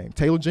forgot one name.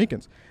 Taylor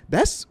Jenkins.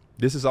 This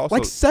is also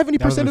like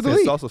 70% of the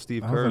league. It's also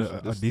Steve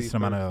Kerr. A decent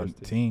amount of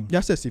team. Yeah,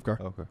 I said Steve Kerr.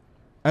 Okay.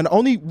 And the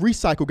only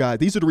recycle guys,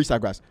 these are the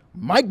recycle guys.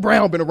 Mike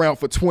Brown been around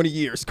for 20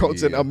 years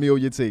coaching a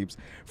million teams.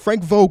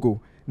 Frank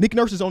Vogel. Nick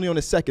Nurse is only on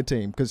his second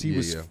team because he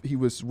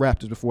was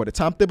Raptors before that.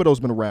 Tom Thibodeau's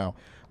been around.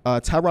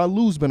 Tyronn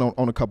Lue's been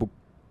on a couple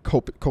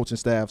coaching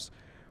staffs.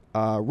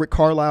 Rick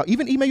Carlisle,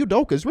 even Ime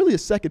Udoka is really a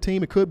second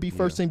team. It could be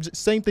first team.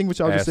 Same thing which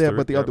y'all just said,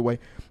 but the other way.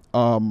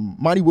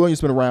 Monty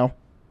Williams been around.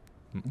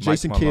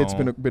 Jason Kidd's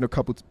been a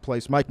couple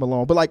places. Mike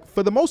Malone, but like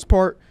for the most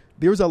part,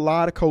 there's a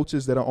lot of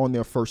coaches that are on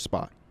their first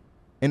spot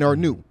and are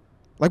new.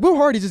 Like Will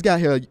Hardy just got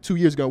here 2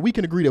 years ago. We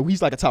can agree that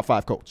he's like a top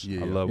 5 coach.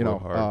 Yeah, I love Will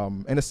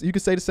Hardy. And you can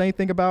say the same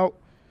thing about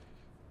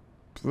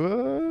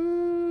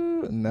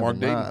Mark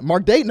Dayton.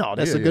 Mark Dayton. Oh,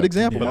 that's a good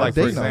example. But Mark like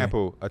Dayton. for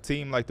example, a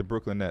team like the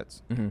Brooklyn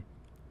Nets,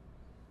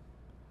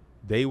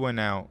 they went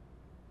out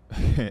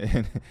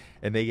and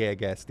they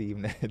got Steve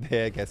Nash. They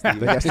had got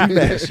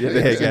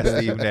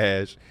Steve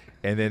Nash,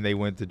 and then they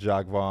went to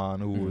Jacques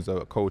Vaughn, who was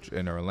a coach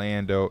in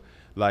Orlando.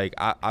 Like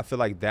I feel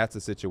like that's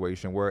a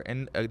situation where,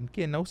 and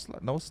again, no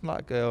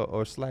slack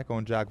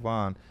on Jacques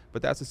Vaughn,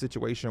 but that's a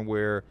situation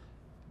where,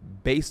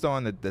 based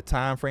on the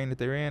time frame that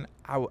they're in,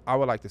 I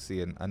would like to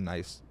see a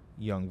nice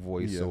young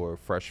voice or a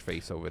fresh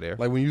face over there.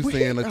 Like when you're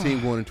saying a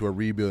team going into a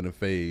rebuilding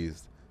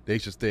phase, they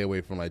should stay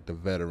away from like the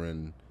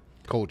veteran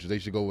coaches. They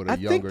should go with a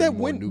younger, think that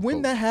more new when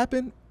coach. that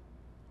happened,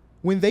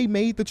 when they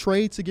made the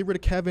trade to get rid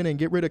of Kevin and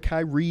get rid of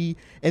Kyrie,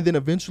 and then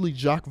eventually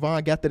Jacques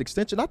Vaughn got that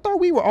extension, I thought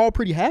we were all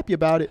pretty happy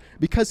about it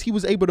because he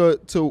was able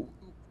to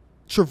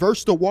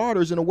traverse the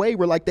waters in a way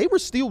where like they were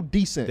still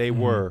decent. They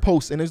were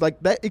posts, and it's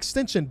like that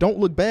extension don't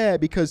look bad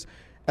because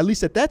at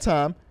least at that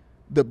time,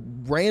 the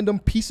random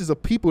pieces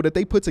of people that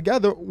they put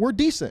together were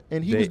decent,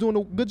 and he was doing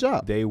a good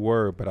job. They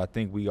were, but I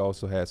think we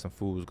also had some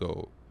fool's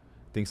gold.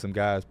 I think some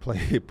guys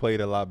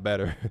played a lot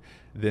better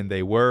than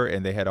they were,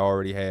 and they had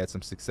already had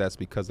some success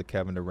because of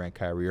Kevin Durant,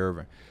 Kyrie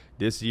Irving.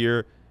 This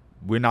year,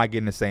 we're not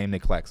getting the same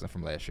Nick Claxton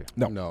from last year.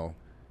 No.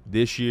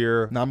 This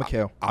year, not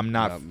Mikal. I'm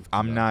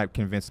not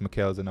convinced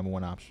Mikal is the number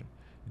one option.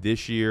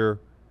 This year,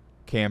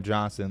 Cam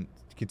Johnson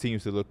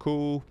continues to look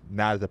cool,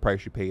 not at the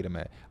price you paid him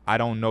at. I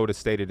don't know the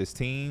state of this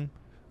team.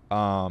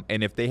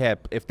 And if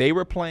they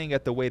were playing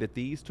at the way that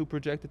these two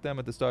projected them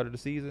at the start of the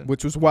season,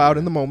 which was wild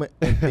in the moment,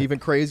 and even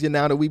crazier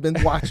now that we've been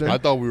watching. I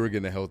thought we were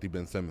getting a healthy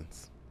Ben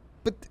Simmons.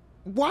 But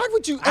why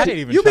would you? I didn't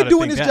even You've try been to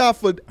doing think this that. job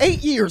for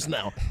 8 years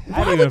now. I Why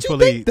didn't would even you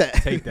fully think that?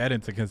 take that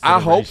into consideration. I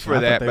hope for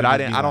that, but I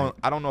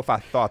don't know if I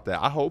thought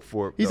that. I hope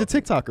for it. He's a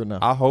TikToker now.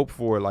 I hope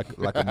for like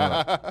a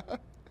month.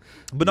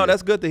 But no,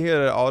 that's good to hear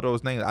that all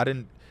those names. I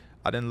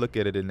didn't look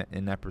at it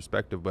in that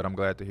perspective, but I'm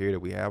glad to hear that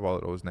we have all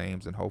of those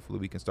names, and hopefully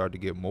we can start to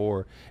get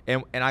more.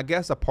 And I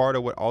guess a part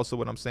of what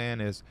I'm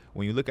saying is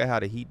when you look at how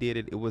the Heat did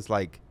it, it was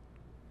like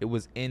it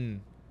was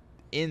in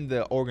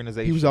the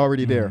organization. He was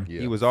already there.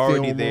 Yeah. He was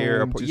already Film there.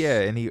 room,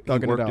 And he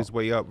worked his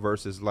way up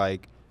versus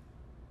like,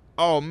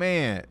 oh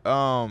man,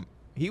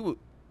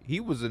 he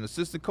was an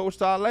assistant coach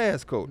to our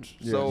last coach.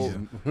 Yeah.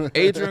 So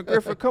Adrian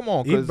Griffin, come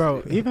on,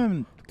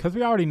 even because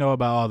we already know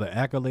about all the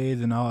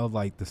accolades and all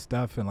like the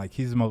stuff, and like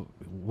he's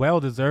well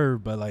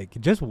deserved. But like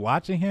just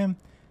watching him,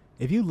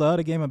 if you love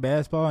the game of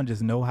basketball and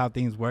just know how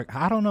things work,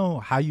 I don't know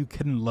how you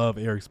couldn't love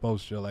Erik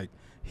Spoelstra. Like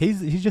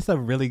he's just a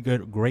really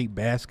great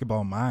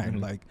basketball mind.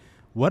 Mm-hmm. Like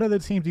what other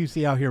teams do you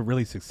see out here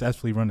really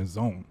successfully run a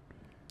zone?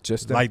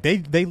 Just like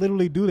they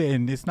literally do that,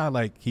 and it's not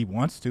like he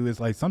wants to. It's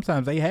like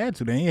sometimes they had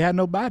to. They ain't had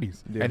no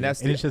bodies, and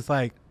it's just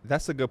like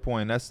that's a good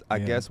point. That's I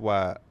guess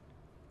why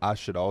I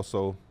should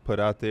also put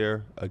out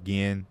there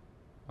again.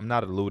 I'm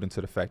not alluding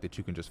to the fact that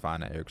you can just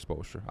find that Erik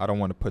Spoelstra. I don't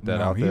want to put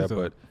that out there,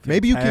 but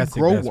maybe you can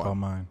grow one.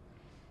 Mind.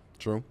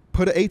 True.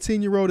 Put an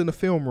 18-year-old in the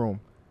film room.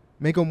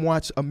 Make him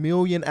watch 1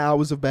 million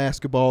hours of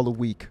basketball a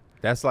week.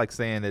 That's like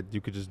saying that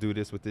you could just do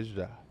this with this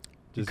job.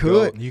 You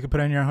could. You could put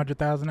in your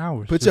 100,000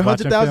 hours. Put your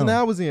 100,000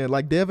 hours in,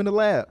 like Dev in the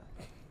Lab.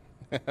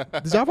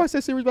 Did y'all watch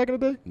that series back in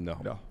the day?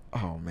 No.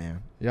 Oh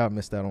man, y'all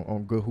missed out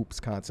on Good Hoops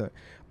content.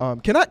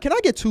 Can I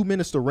get 2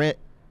 minutes to rant?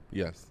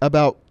 Yes.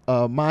 About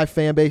my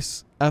fan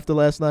base after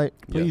last night?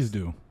 Please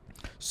do.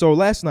 So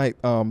last night,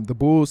 the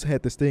Bulls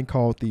had this thing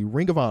called the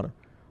Ring of Honor,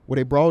 where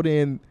they brought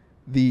in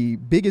the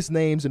biggest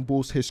names in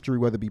Bulls history,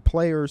 whether it be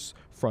players,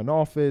 front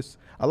office.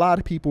 A lot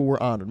of people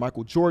were honored.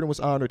 Michael Jordan was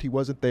honored. He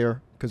wasn't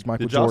there because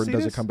Michael Jordan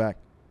doesn't come back.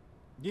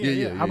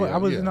 Yeah. I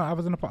was in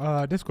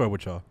the Discord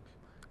with y'all.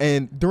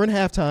 And during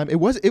halftime,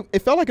 it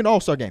felt like an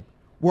all-star game,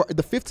 where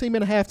the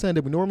 15-minute halftime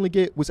that we normally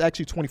get was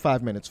actually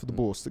 25 minutes for the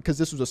Bulls, because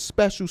this was a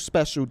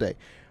special day.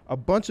 A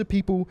bunch of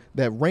people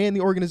that ran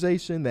the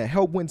organization, that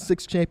helped win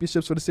 6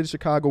 championships for the city of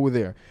Chicago, were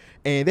there.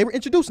 And they were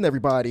introducing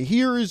everybody.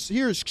 Here's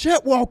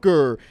Chet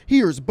Walker.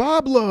 Here's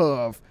Bob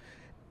Love.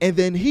 And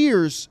then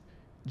here's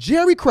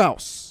Jerry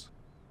Krause.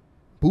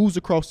 Boos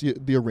across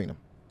the arena.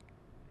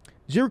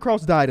 Jerry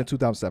Krause died in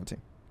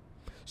 2017.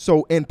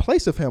 So in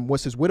place of him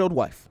was his widowed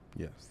wife.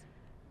 Yes.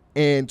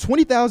 And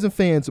 20,000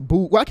 fans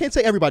booed. Well, I can't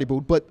say everybody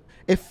booed, but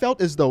it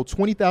felt as though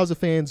 20,000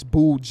 fans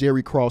booed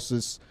Jerry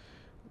Krause's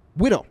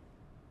widow.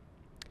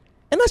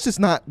 And that's just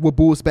not what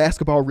Bulls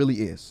basketball really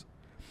is.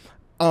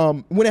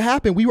 When it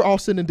happened, we were all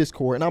sitting in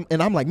Discord,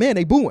 and I'm like, man,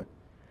 they booing.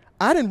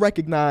 I didn't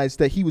recognize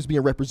that he was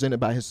being represented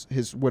by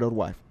his widowed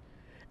wife.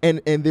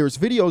 And there's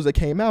videos that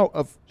came out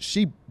of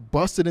she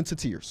busted into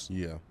tears.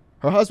 Yeah.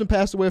 Her husband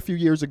passed away a few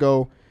years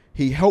ago.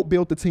 He helped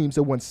build the teams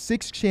that won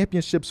 6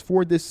 championships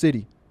for this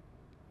city.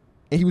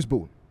 And he was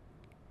booed.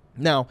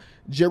 Now,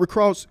 Jerry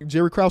Krause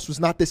was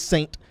not this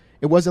saint.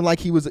 It wasn't like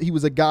he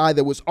was a guy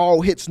that was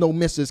all hits, no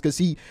misses, because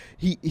he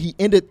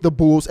ended the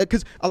Bulls.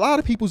 Because a lot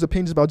of people's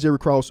opinions about Jerry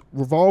Krause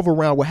revolve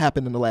around what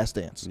happened in The Last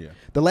Dance. Yeah.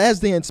 The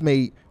Last Dance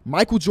made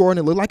Michael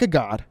Jordan look like a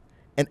god,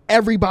 and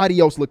everybody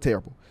else looked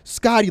terrible.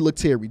 Scotty looked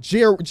terrible.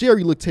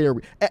 Jerry looked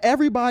terrible.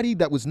 Everybody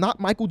that was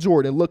not Michael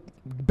Jordan looked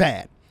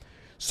bad.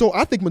 So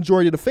I think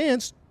majority of the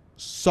fans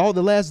saw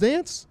The Last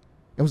Dance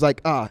and was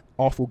like,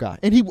 awful guy.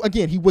 And he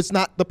was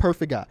not the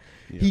perfect guy.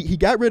 Yeah. He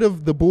got rid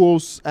of the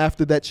Bulls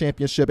after that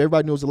championship.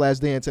 Everybody knows The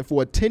Last Dance. And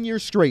for 10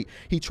 years straight,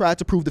 he tried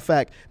to prove the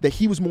fact that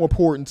he was more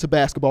important to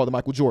basketball than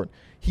Michael Jordan.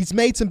 He's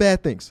made some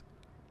bad things.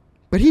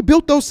 But he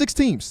built those 6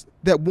 teams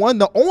that won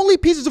the only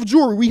pieces of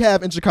jewelry we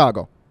have in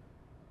Chicago.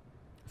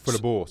 For the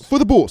Bulls. For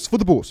the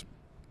Bulls.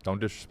 Don't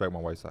disrespect my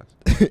White Sox.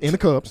 And the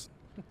Cubs.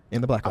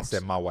 And the Blackhawks. I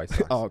said my White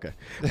Sox. Oh, okay.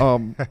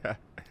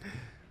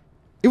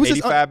 It was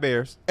 85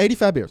 Bears.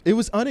 85 Bears. It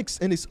was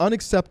and it's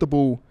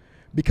unacceptable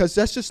because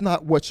that's just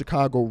not what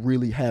Chicago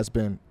really has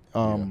been.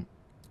 And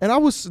I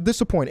was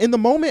disappointed. In the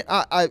moment,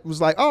 I was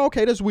like, oh,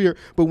 okay, that's weird.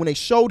 But when they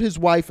showed his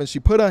wife and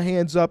she put her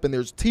hands up and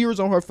there's tears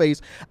on her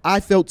face, I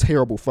felt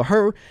terrible for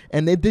her.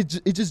 And it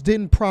just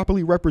didn't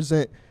properly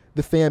represent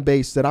the fan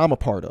base that I'm a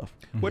part of.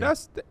 Well,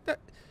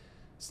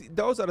 see,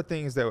 those are the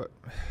things that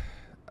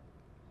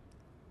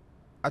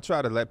I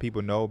try to let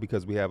people know,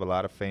 because we have a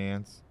lot of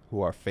fans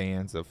who are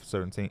fans of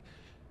certain teams.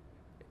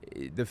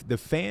 The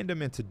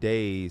fandom in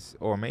today's,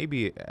 or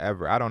maybe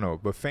ever, I don't know,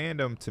 but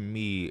fandom to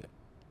me,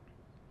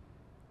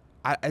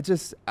 I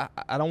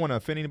don't want to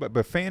offend anybody,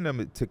 but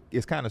fandom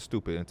is kind of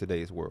stupid in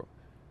today's world.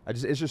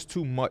 It's just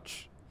too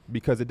much,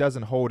 because it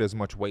doesn't hold as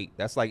much weight.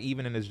 That's like,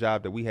 even in this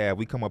job that we have,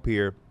 we come up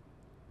here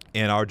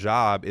and our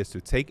job is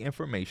to take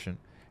information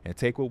and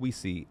take what we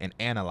see and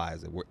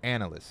analyze it. We're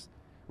analysts,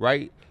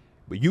 right?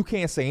 But you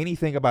can't say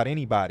anything about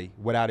anybody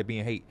without it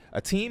being hate.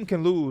 A team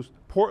can lose.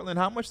 Portland,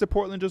 how much did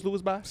Portland just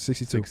lose by?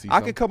 62.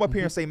 I could come up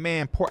here and say,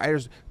 man,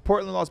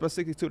 Portland lost by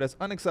 62. That's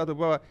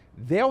unacceptable.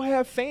 They'll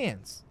have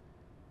fans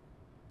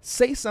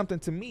say something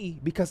to me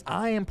because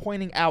I am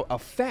pointing out a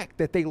fact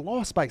that they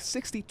lost by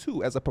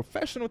 62. As a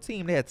professional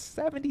team, they had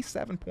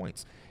 77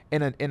 points.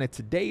 In a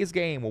today's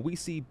game, when we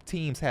see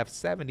teams have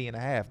 70 and a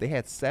half, they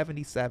had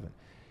 77.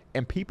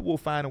 And people will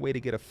find a way to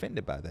get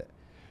offended by that.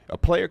 A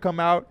player come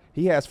out,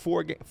 he has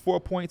 4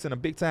 points in a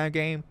big-time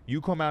game.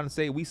 You come out and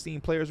say, we seen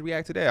players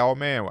react to that. Oh,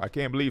 man, I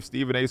can't believe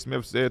Stephen A.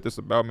 Smith said this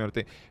about me.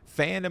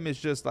 Fandom is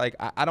just like,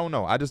 I don't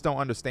know. I just don't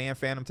understand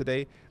fandom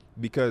today,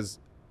 because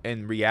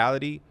in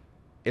reality,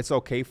 it's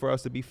okay for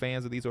us to be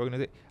fans of these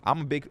organizations.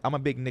 I'm a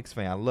big Knicks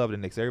fan. I love the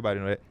Knicks. Everybody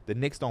know that. The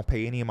Knicks don't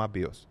pay any of my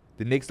bills.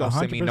 The Knicks don't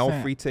send me no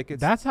free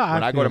tickets. That's how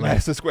when I go to like.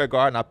 Madison Square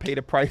Garden, I pay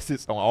the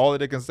prices on all of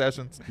the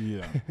concessions.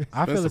 Yeah,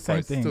 I feel the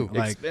same thing. Too.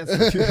 Like,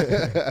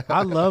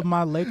 I love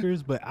my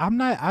Lakers, but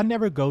I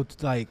never go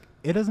to, like,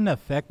 it doesn't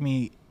affect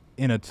me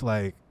in a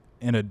like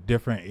in a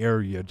different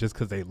area just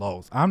because they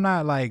lost. I'm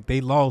not like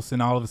they lost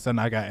and all of a sudden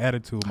I got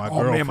attitude. My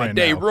girlfriend, man, my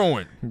day now.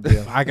 ruined.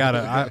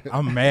 Yeah.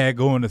 I'm mad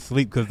going to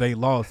sleep because they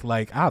lost.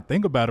 Like, I'll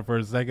think about it for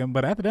a second,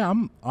 but after that,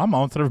 I'm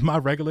on to my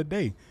regular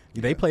day.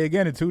 They play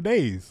again in 2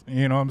 days.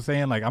 You know what I'm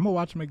saying? Like, I'm gonna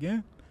watch them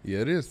again. Yeah,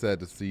 it is sad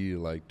to see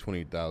like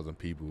 20,000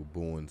 people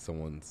booing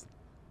someone's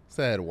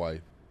sad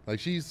wife. Like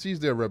she's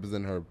there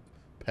representing her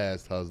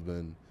past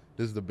husband.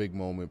 This is the big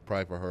moment,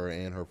 probably for her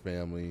and her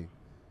family.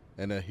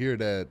 And to hear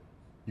that,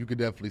 you could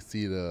definitely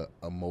see the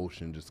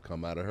emotion just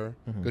come out of her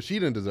because she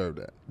didn't deserve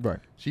that. Right.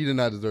 She did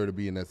not deserve to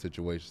be in that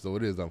situation. So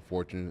it is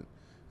unfortunate.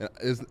 And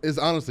it's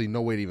honestly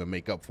no way to even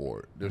make up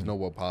for it. There's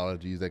no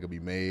apologies that could be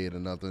made or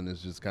nothing.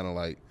 It's just kind of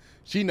like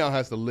she now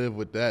has to live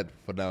with that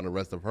for down the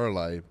rest of her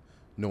life,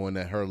 knowing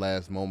that her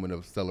last moment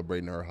of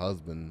celebrating her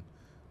husband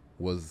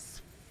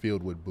was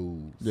filled with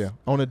booze. Yeah.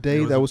 On a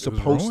day was- that was it was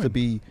supposed to ruined.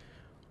 be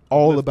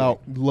all about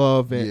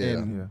love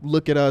and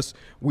look at us.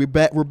 We're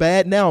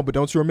bad now, but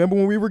don't you remember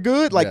when we were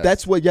good? Like, Yes.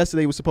 that's what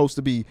yesterday was supposed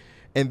to be.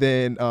 And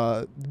then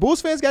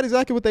Bulls fans got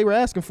exactly what they were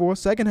asking for.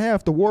 Second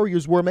half, the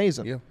Warriors were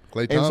amazing. Yeah.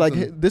 Klay And it's like,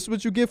 Thompson. hey, this is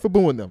what you get for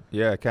booing them.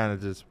 Yeah, it kind of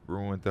just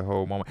ruined the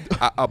whole moment.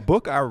 A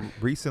book I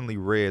recently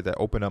read that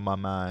opened up my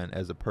mind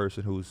as a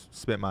person who's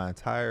spent my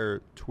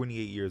entire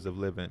 28 years of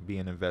living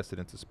being invested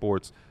into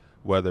sports,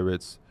 whether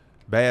it's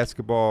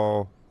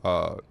basketball,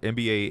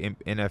 NBA,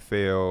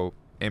 NFL,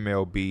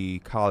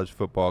 MLB, college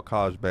football,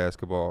 college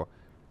basketball,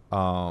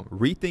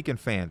 Rethinking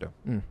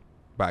Fandom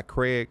by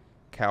Craig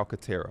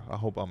Calcaterra. I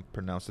hope I'm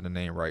pronouncing the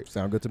name right.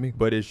 Sound good to me.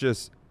 But it's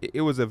just,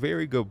 it was a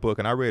very good book,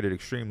 and I read it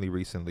extremely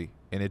recently,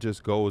 and it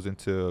just goes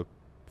into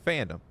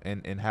fandom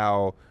and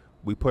how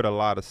we put a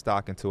lot of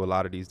stock into a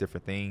lot of these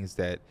different things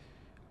that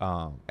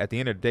at the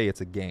end of the day,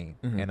 it's a game.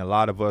 And a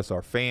lot of us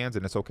are fans,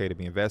 and it's okay to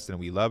be invested, and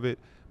we love it.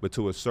 But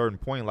to a certain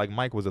point, like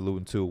Mike was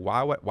alluding to,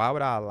 why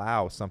would I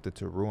allow something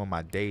to ruin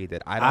my day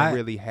that I don't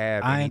really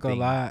have I ain't gonna anything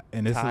lie,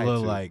 and it's a tied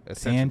little to, like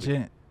essentially?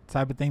 tangent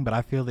type of thing, but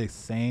I feel the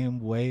same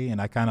way,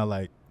 and I kind of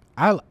like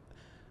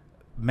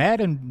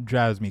Madden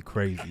drives me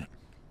crazy,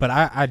 but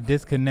I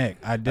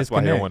disconnect. That's why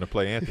I don't want to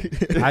play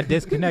Anthony. I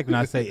disconnect and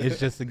I say it's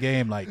just a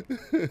game. Like,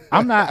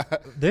 I'm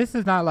not. This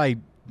is not like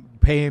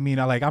paying me.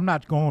 Like, I'm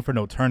not going for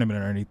no tournament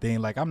or anything.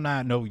 Like, I'm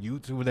not no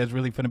YouTuber that's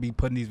really gonna be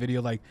putting these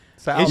videos. Like,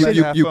 So It I'll should- let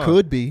you have You fun.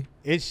 could be.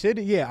 it should.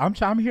 Yeah,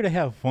 I'm here to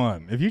have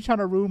fun. If you're trying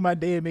to ruin my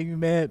day and make me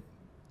mad,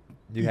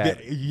 You have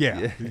it.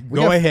 yeah, We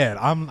go got- ahead.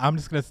 I'm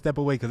just gonna step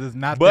away because it's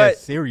not But- that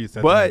serious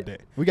at the end of the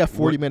day. We got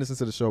 40 minutes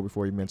into the show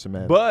before you mention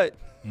Madden. But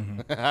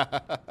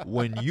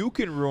when you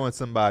can ruin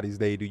somebody's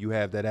day, do you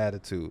have that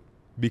attitude?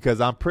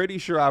 Because I'm pretty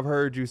sure I've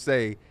heard you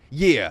say,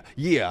 yeah,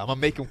 I'm gonna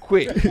make him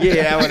quit.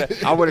 Yeah,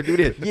 I wanna do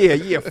this.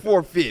 Yeah,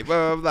 forfeit.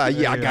 Blah, blah, blah.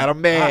 Yeah, I got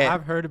him mad.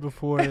 I've heard it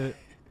before.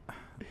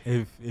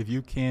 If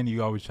you can,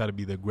 you always try to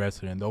be the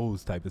aggressor in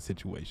those type of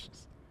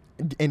situations.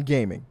 in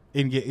gaming.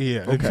 In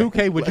Okay.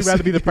 2K, would you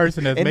rather be the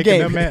person that's In making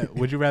game. them mad?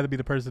 Would you rather be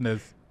the person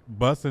that's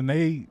busting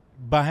they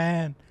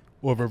behind,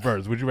 or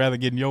reverse? Would you rather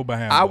get in your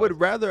behind? I bust? would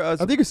rather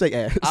us. I think you say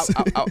ass.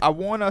 I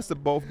want us to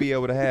both be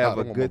able to have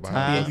a good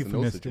time. you in those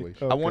euphemistic.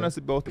 situations. I want us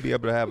to both to be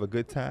able to have a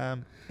good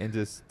time and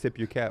just tip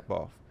your cap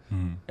off.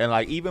 And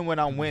like even when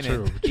I'm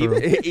winning, True.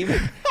 even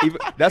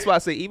that's why I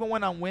say even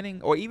when I'm winning,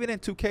 or even in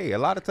 2K, a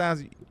lot of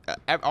times,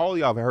 all of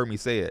y'all have heard me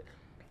say it.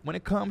 When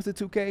it comes to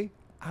 2K,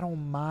 I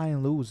don't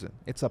mind losing.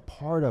 It's a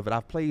part of it.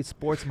 I've played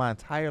sports my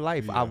entire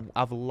life. Yeah.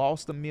 I've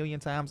lost a million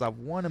times. I've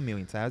won a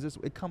million times.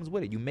 It comes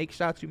with it. You make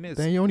shots, you miss.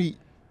 Then you only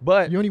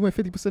But win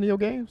 50% of your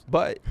games.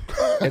 but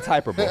it's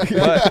hyperbole.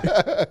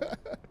 But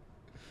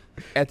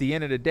at the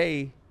end of the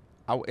day,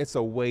 it's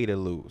a way to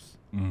lose.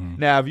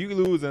 Now, if you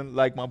losing,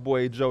 like my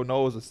boy Joe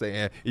Knowles is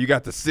saying, you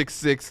got the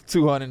 6'6",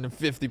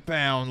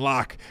 250-pound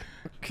lock.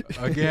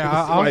 Again,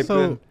 I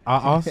also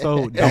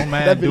don't That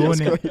mind video's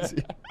doing it.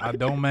 crazy. I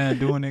don't mind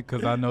doing it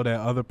because I know that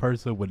other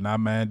person would not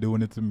mind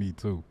doing it to me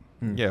too.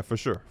 Yeah, for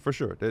sure.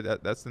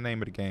 That's the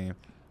name of the game.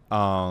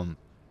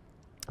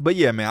 But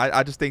yeah, man,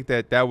 I just think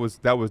that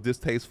was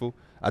distasteful.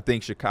 I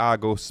think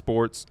Chicago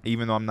sports,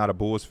 even though I'm not a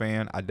Bulls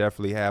fan, I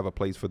definitely have a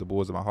place for the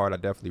Bulls in my heart. I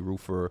definitely root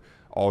for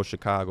all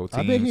Chicago teams.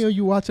 I've been hearing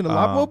you watching a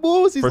lot more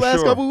Bulls these For last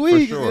sure, couple for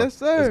weeks. sure. Yes,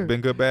 sir. It's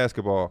been good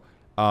basketball.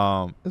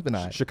 It's been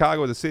all right.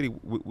 Chicago as a city,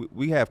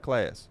 we have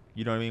class.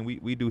 You know what I mean?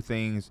 We do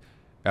things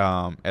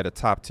at a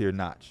top tier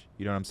notch.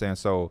 You know what I'm saying?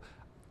 So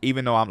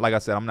even though like I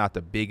said, I'm not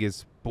the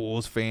biggest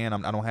Bulls fan.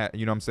 I don't have,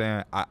 you know what I'm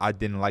saying? I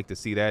didn't like to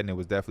see that, and it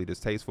was definitely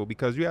distasteful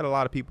because you had a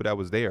lot of people that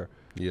was there.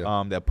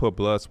 Yeah. That put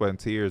blood, sweat, and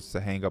tears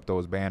to hang up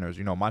those banners.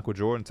 You know, Michael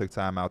Jordan took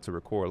time out to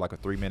record like a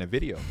 3-minute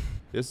video.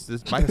 It's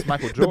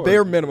Michael Jordan. The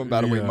bare minimum,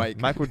 by the way, Yeah.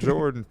 Mike. Michael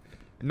Jordan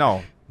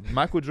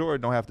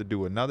don't have to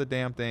do another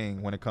damn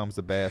thing when it comes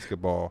to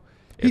basketball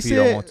if he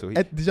don't want to.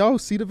 Did y'all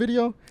see the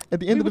video? At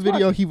the end of the was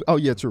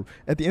video, true.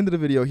 At the end of the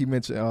video, he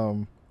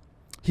mentioned,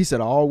 he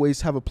said, I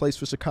always have a place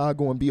for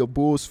Chicago and be a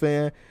Bulls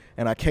fan,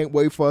 and I can't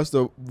wait for us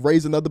to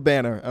raise another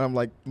banner. And I'm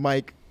like,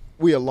 Mike,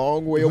 we a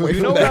long way away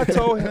You from know what I that.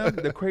 told him?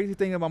 The crazy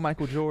thing about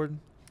Michael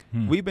Jordan,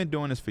 we've been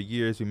doing this for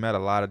years. We met a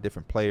lot of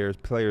different players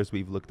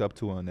we've looked up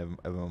to and have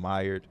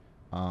admired.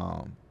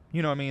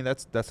 You know what I mean?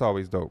 That's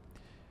always dope.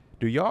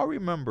 Do y'all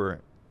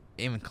remember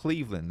in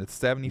Cleveland, the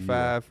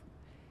 75?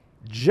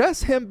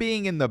 Just him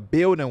being in the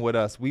building with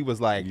us, we was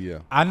like,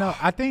 I know.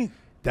 I think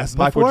that's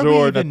Michael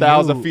Jordan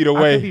 1,000 feet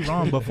away. I could be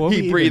wrong. Before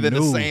he breathing the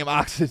knew. same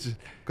oxygen.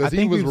 Because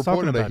he was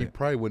reporting that about he it.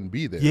 probably wouldn't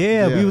be there.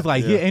 Yeah, we was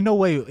like, yeah. ain't no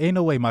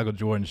way Michael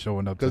Jordan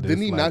showing up. Because Because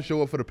didn't he not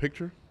show up for the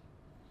picture?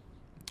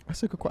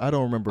 That's a good question. I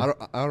don't remember.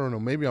 I don't know.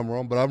 Maybe I'm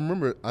wrong, but I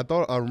remember. I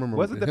thought I remember.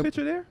 Wasn't the him-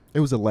 picture there? It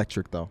was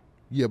electric though.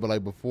 Yeah, but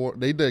like before,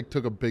 they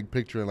took a big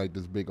picture in like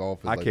this big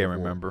office. I like, can't before.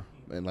 remember.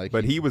 And like,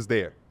 But he was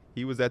there.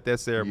 He was at that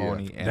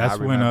ceremony. Yeah. And That's I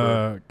when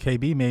remember,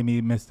 KB made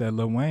me miss that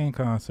Lil Wayne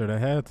concert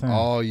at halftime.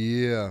 Oh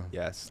yeah.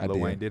 yes, I Lil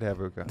did. Wayne did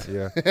have a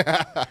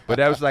yeah. But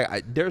that was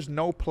like, there's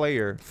no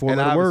player. and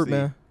Four-letter word, obviously,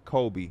 man.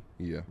 Kobe,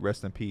 Yeah.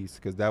 rest in peace,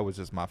 because that was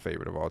just my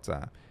favorite of all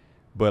time.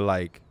 But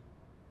like,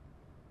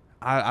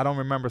 I don't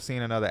remember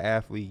seeing another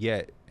athlete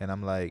yet. And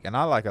I'm like, and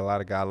I like a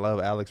lot of guys. I love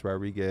Alex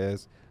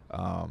Rodriguez. You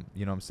know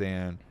what I'm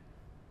saying?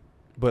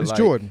 But It's like,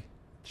 Jordan.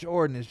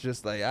 Jordan is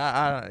just like,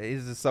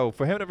 it's just so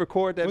for him to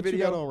record that What you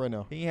video. got on right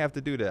now? He didn't have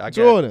to do that. I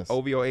Jordans. got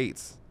OVO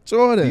 8s.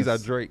 Jordan. These are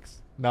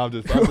Drake's. No, I'm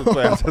just playing.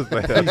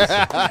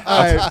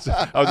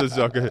 I was just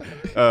joking.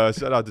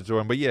 Shout out to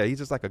Jordan. But yeah, he's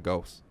just like a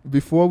ghost.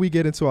 Before we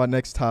get into our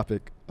next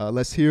topic,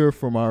 let's hear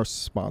from our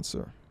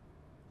sponsor.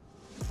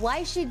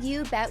 Why should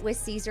you bet with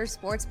Caesars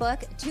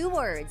Sportsbook? 2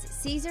 words,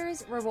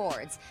 Caesars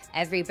Rewards.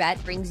 Every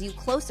bet brings you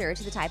closer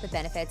to the type of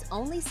benefits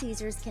only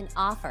Caesars can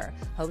offer.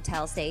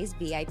 Hotel stays,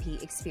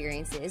 VIP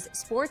experiences,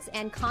 sports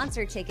and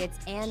concert tickets,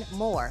 and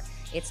more.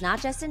 It's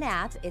not just an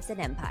app, it's an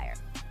empire.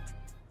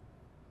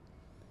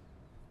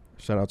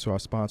 Shout out to our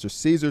sponsor,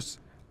 Caesars.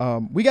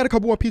 We got a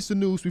couple more pieces of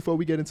news before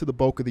we get into the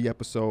bulk of the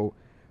episode.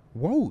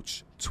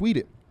 Woj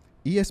tweeted,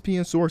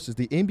 ESPN sources,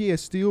 the NBA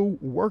is still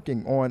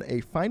working on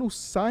a final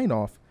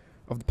sign-off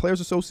of the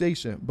Players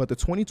Association, but the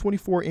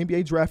 2024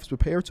 NBA draft is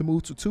prepared to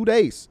move to 2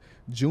 days,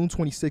 June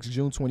 26,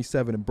 June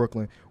 27 in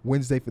Brooklyn,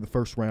 Wednesday for the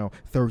first round,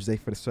 Thursday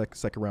for the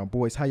second round.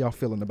 Boys, how y'all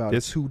feeling about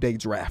This- a 2-day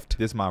draft?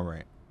 This is my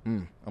rant.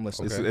 I'm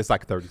listening. It's, it's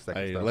like 30 seconds.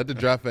 Hey, though. let the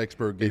draft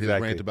expert get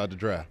Exactly. his rant about the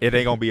draft. It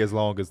ain't gonna be as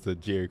long as the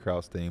Jerry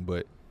Krause thing,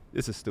 but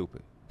this is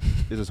stupid.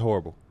 This is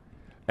horrible.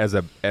 As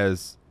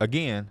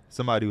again,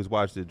 somebody who's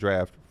watched the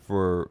draft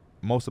for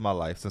most of my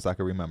life since I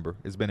can remember,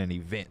 it's been an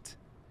event.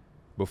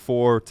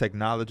 Before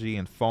technology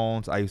and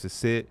phones, I used to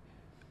sit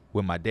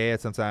with my dad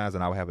sometimes,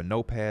 and I would have a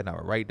notepad, and I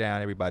would write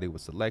down everybody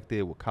was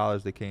selected, what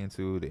college they came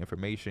to, the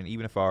information,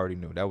 even if I already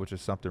knew. That was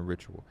just something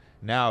ritual.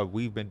 Now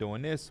we've been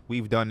doing this.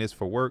 We've done this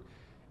for work.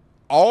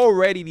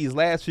 Already these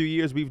last few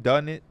years we've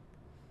done it.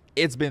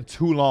 It's been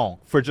too long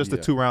for just the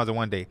 2 rounds in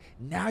one day.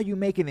 Now you're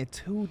making it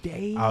 2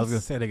 days. I was gonna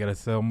say they gotta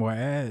sell more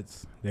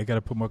ads. They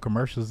gotta put more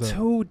commercials up.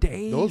 2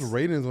 days. Those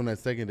ratings on that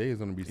second day is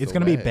going to be. It's so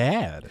gonna be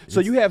bad. bad.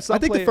 So you have some. I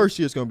think the players- first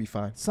year is going to be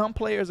fine. Some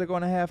players are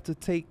going to have to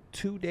take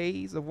 2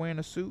 days of wearing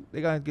a suit.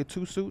 They're going to get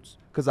 2 suits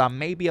because I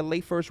may be a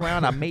late first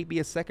round. I may be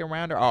a second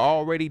rounder. I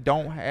already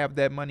don't have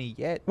that money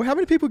yet. Well, how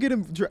many people get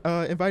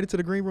invited to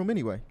the green room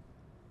anyway?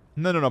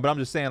 No. But I'm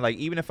just saying, like,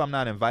 even if I'm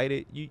not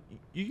invited, you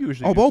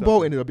usually. Oh, do Bobo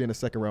something. ended up being a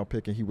second round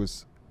pick, and he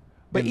was.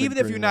 But in the even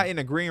if green you're not room. in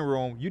the green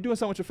room, you're doing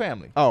something with your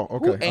family. Oh,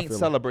 okay. Who I ain't feel it.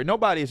 celebrating?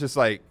 Nobody is just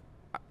like.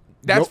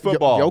 That's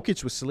football.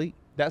 Jokic was asleep.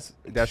 That's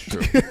true. That's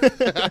true.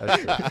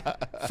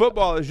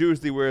 Football is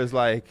usually where it's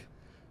like,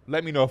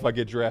 let me know if I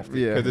get drafted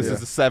Yeah, because this yeah. is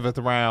the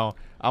 7th round.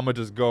 I'm gonna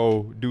just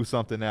go do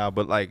something now.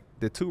 But like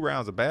the 2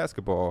 rounds of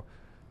basketball,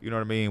 you know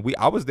what I mean?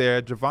 I was there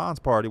at Javon's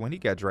party when he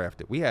got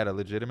drafted. We had a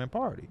legitimate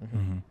party.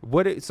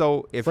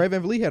 So if Fred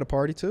VanVleet had a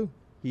party too,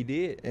 he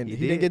did, and he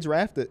didn't get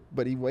drafted,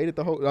 but he waited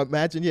the whole.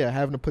 Imagine,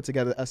 having to put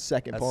together a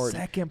second party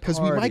because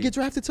we might get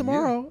drafted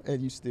tomorrow,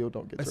 and you still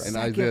don't get drafted. And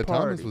second Isaiah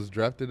party. Thomas was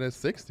drafted at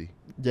 60.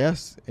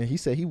 Yes, and he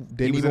said he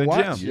didn't was even in the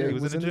watch. gym. Yeah, He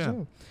was in the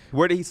gym.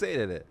 Where did he say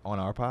that at? On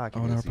our podcast.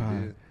 On our Yes, he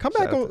pod.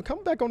 did.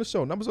 Come back on the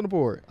show. Numbers on the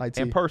board. IT.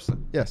 In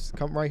person. Yes,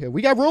 come right here.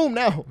 We got room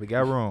now. We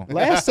got room.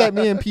 Last set,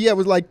 me and Pierre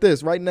was like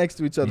this, right next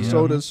to each other, Yeah.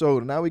 shoulder to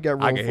shoulder. Now we got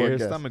room I can for hear a his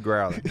guest. stomach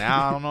growling.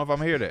 Now I don't know if I'm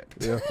gonna hear that.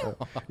 Yeah,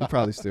 you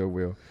probably still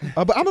will.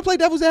 But I'm gonna play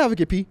devil's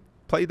advocate, P.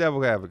 Play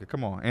devil advocate.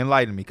 Come on,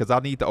 enlighten me, because I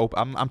need to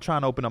open. I'm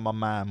trying to open up my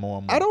mind more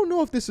and more. I don't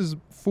know if this is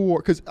for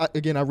because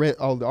again I read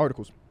all the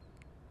articles.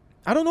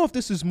 I don't know if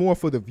this is more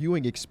for the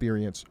viewing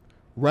experience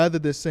rather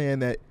than saying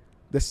that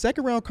the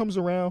second round comes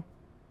around.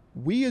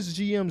 We as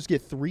GMs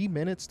get 3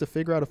 minutes to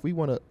figure out if we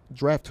want to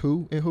draft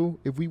who and who,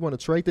 if we want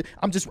to trade it.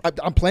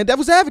 I'm playing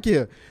devil's advocate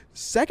here.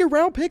 Second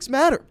round picks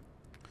matter,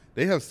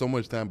 They have so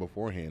much time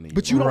beforehand.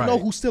 but you don't know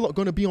Right. who's still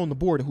going to be on the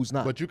board and who's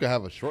not. But you can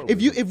have a short.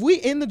 If we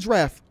in the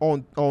draft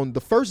on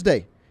the first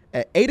day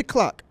at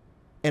 8:00,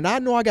 and I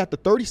know I got the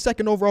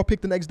 32nd overall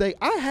pick the next day,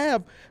 I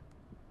have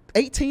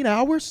 18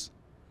 hours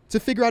to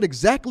figure out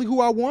exactly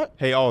who I want.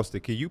 Hey Austin,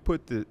 can you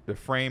put the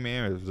frame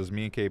in? Or is it just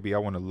me and KB? I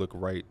want to look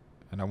right,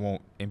 and I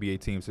want NBA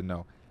teams to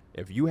know.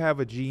 If you have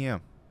a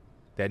GM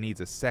that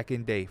needs a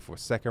second day for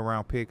second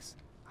round picks,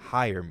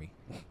 hire me.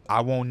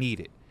 I won't need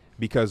it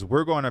because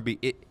we're going to be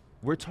it.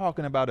 We're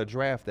talking about a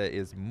draft that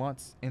is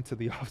months into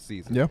the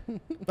offseason.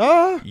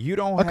 Yeah. You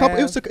don't a couple.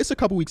 have It's a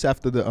couple weeks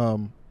after the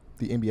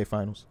NBA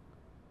finals.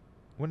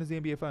 When is the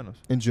NBA Finals?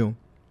 In June.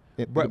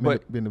 But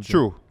Beginning of June.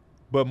 true.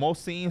 But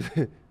most teams,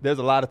 there's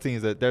a lot of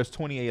teams there's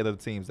 28 other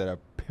teams that are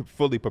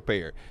fully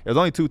prepared. There's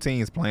only 2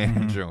 teams playing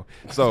in June.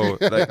 So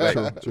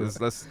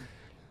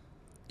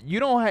you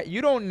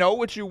don't know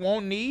what you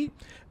won't need.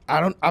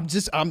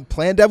 I'm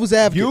playing devil's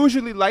advocate.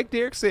 Usually, like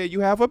Derek said, you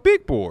have a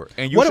big board,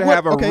 and you should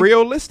have a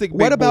realistic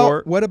big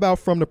board. What about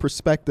from the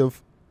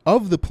perspective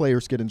of the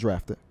players getting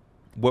drafted?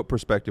 What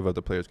perspective of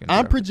the players getting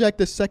I'm drafted?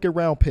 projected 2nd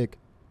round pick.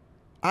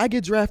 I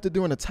get drafted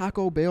during a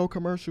Taco Bell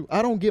commercial.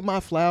 I don't get my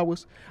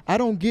flowers. I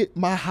don't get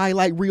my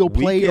highlight reel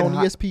played on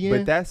ESPN.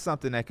 But that's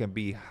something that can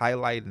be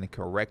highlighted and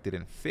corrected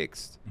and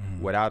fixed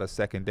without a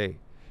second day.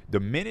 The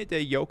minute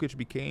that Jokic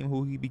became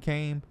who he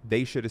became,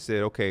 they should have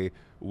said, okay,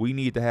 we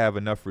need to have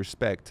enough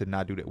respect to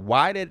not do that.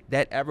 Why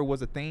that ever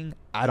was a thing,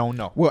 I don't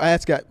know. Well,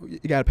 you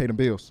got to pay them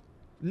bills.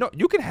 No,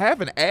 you can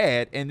have an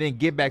ad and then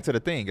get back to the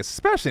thing,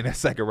 especially in the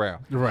 2nd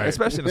round. Right.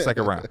 Especially in the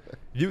 2nd round.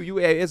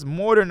 It's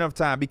more than enough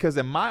time, because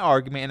in my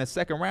argument, in the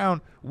 2nd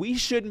round, we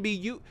shouldn't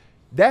be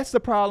That's the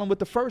problem with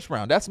the 1st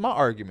round. That's my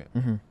argument.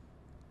 Mm-hmm.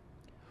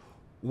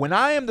 When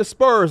I am the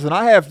Spurs and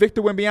I have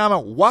Victor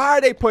Wembanyama, why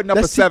are they putting up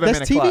a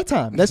 7-minute clock? That's TV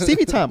time. That's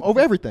TV time over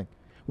everything.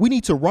 We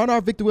need to run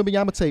our Victor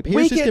Wembanyama tape.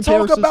 We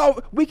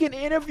can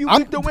interview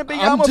Victor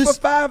Wembanyama for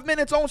 5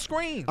 minutes on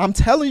screen. I'm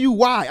telling you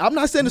why. I'm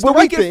not saying it's the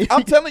right thing.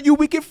 I'm telling you,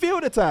 we can feel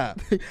the time.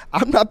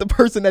 I'm not the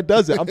person that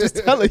does it. I'm just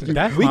telling you.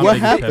 That's what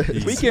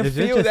happens. We can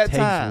feel that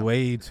time. It takes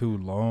way too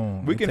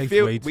long. We can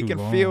feel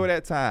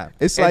that time.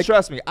 It's and like,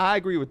 trust me, I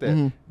agree with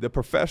that. The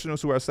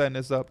professionals who are setting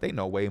this up, they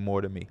know way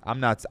more than me. I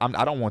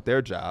don't want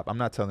their job. I'm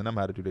not telling them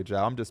how to do their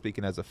job. I'm just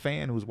speaking as a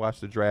fan who's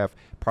watched the draft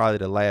probably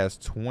the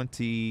last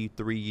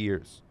 23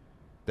 years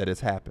that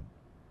has happened.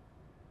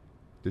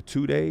 The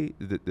 2 day,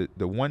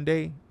 the 1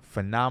 day,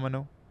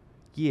 phenomenal.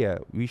 Yeah,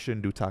 we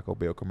shouldn't do Taco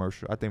Bell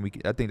commercial. I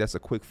think that's a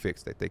quick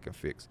fix that they can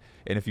fix.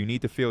 And if you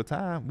need to fill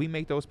time, we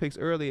make those picks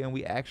early, and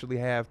we actually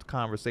have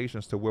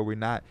conversations to where we're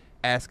not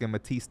asking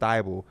Matisse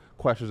Thybulle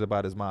questions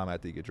about his mom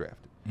after he get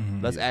drafted.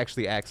 Let's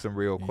actually ask some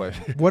real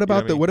questions. What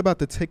about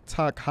the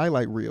TikTok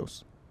highlight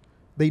reels?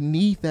 They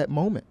need that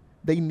moment.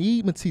 They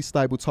need Matisse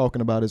Thybulle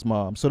talking about his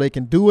mom so they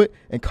can do it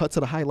and cut to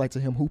the highlights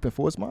of him hooping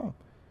for his mom.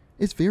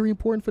 It's very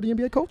important for the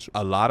NBA culture.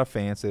 A lot of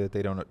fans say that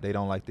they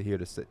don't like to hear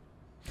this.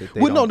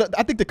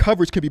 I think the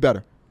coverage could be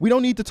better. We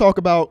don't need to talk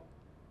about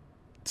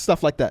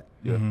stuff like that.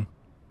 Yeah.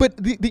 But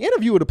the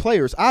interview of the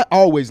players, I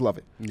always love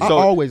it. I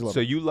always love it. So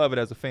you love it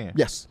as a fan?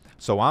 Yes.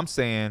 So I'm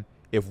saying,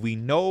 if we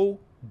know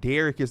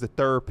Darrick is the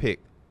 3rd pick,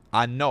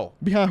 I know.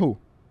 Behind who?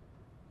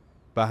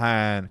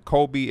 Behind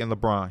Kobe and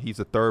LeBron. He's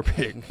the 3rd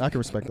pick. I can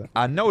respect that.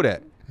 I know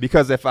that,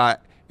 because if I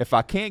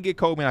can't get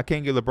Kobe and I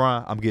can't get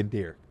LeBron, I'm getting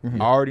Darrick.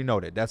 I already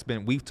know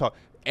that. We've talked.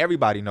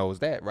 Everybody knows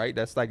that, right?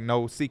 That's like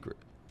no secret.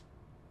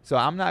 So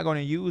I'm not going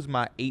to use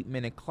my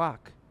 8-minute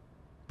clock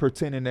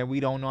pretending that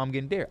we don't know I'm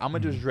getting Darrick. I'm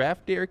going to just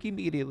draft Darrick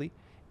immediately,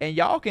 and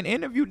y'all can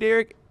interview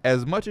Darrick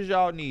as much as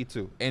y'all need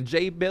to. And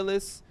Jay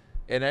Billis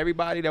and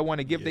everybody that want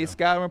to give their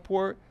scouting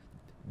report,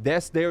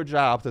 that's their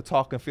job to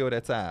talk and fill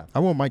that time. I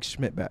want Mike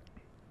Schmidt back.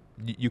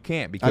 You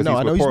can't, because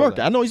I know he's working.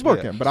 I know he's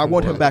working, but I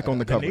want him back on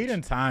the coverage. The need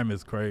and time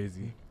is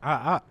crazy.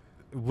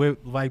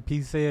 Like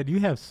P said, you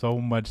have so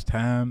much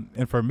time,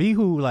 and for me,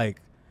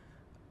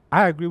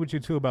 I agree with you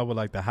too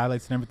about the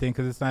highlights and everything,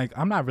 because it's like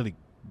I'm not really.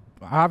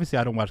 Obviously,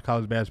 I don't watch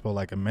college basketball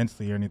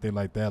immensely or anything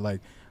like that.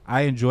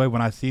 I enjoy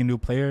when I see a new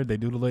player, they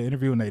do the little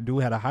interview and they do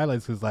have the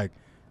highlights, because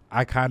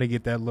I kind of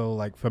get that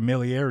little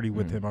familiarity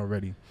with him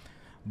already.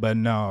 But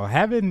no,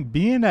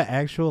 being an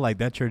actual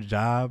that's your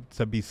job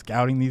to be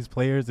scouting these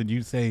players, and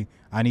you say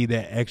I need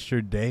that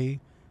extra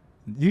day.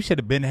 You should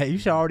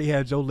already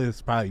have your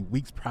list probably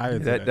weeks prior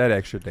to that. That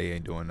extra day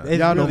ain't doing nothing.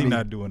 It's really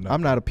not doing nothing.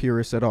 I'm not a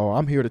purist at all.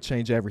 I'm here to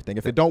change everything.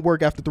 If it don't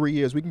work after 3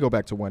 years, we can go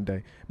back to 1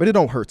 day. But it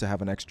don't hurt to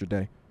have an extra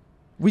day.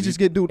 We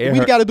just we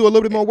got to do a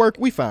little bit more work.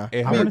 We fine.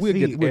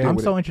 I'm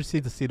so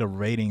interested to see the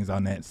ratings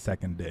on that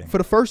 2nd day. For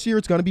the first year,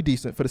 it's going to be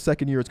decent. For the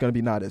 2nd year, it's going to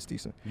be not as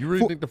decent. You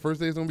really think the first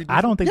day is going to be decent?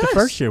 I don't think the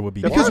first year would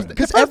be decent.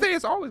 Because the first day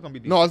is always going to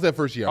be decent. No, it's that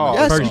first year.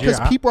 Yes, because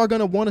people are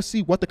going to want to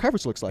see what the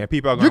coverage looks like. And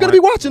people are you're going to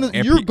be watching.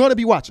 You're going to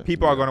be watching.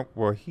 People are going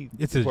to.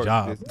 It's his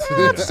job.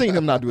 I've seen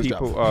him not do his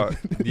job.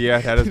 Yeah,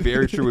 that is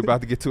very true. We're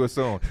about to get to it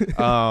soon.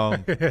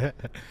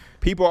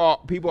 People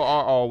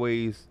are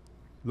always.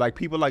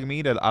 People like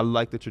me that I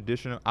like the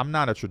traditional. I'm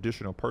not a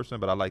traditional person,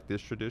 but I like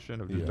this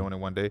tradition of just doing it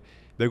 1 day.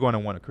 They're going to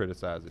want to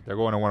criticize it. They're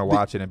going to want to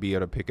watch it and be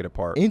able to pick it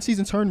apart.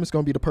 In-season tournament's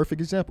going to be the perfect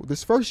example.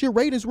 This first year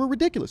ratings were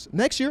ridiculous.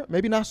 Next year,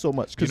 maybe not so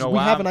much, because we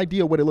have an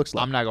idea what it looks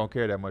like. I'm not going to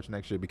care that much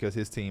next year, because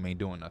his team ain't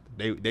doing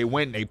nothing. They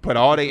went. They put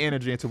all their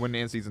energy into winning the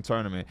in-season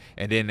tournament,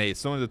 and then as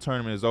soon as the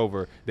tournament is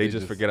over, they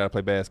just forget how to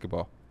play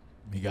basketball.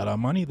 He got our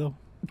money though.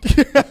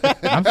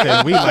 I'm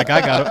saying I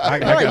got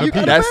a piece.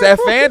 That's that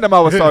fandom I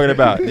was talking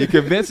about. You're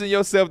convincing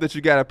yourself that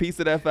you got a piece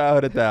of that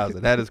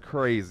 500,000. That is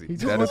crazy.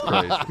 That is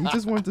crazy. He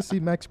just wanted to see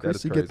Max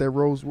Christie get that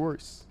Rolls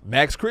Royce.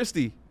 Max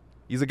Christie,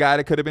 he's a guy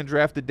that could have been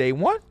drafted day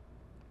 1,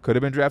 could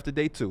have been drafted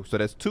day 2. So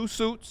that's 2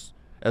 suits,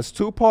 that's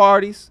 2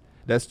 parties,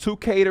 that's 2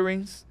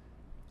 caterings.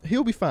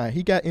 He'll be fine.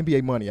 He got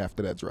NBA money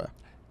after that draft.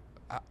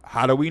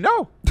 How do we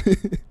know?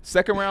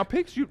 Second round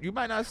picks, you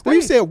might not stay. Well,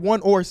 you said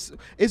one or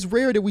it's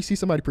rare that we see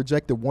somebody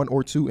projected 1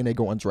 or 2 and they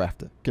go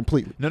undrafted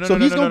completely. No. So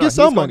he's gonna get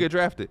some He's gonna money. get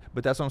drafted,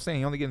 but that's what I'm saying.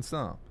 He only getting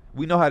some.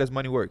 We know how this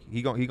money works.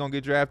 He gonna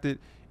get drafted,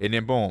 and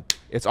then boom,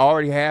 it's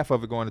already half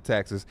of it going to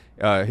taxes.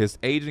 His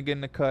agent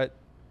getting the cut.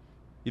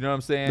 You know what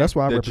I'm saying? That's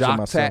why I the represent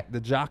myself. The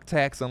jock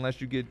tax,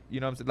 unless you get, you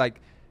know what I'm saying?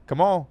 Like,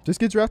 come on, Just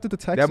get drafted to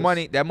Texas.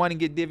 that money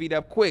get divvied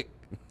up quick.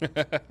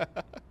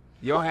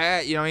 You don't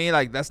have, you know what I mean?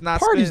 Like, that's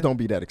not Parties spend. don't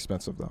be that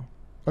expensive though.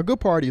 A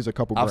good party is a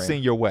couple I've grand.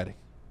 seen your wedding.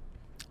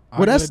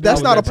 Well, that's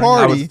not a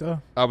party.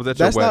 I was at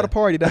That's your wedding. not a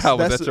party. That's I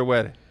was that's at your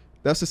wedding.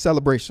 That's a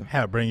celebration.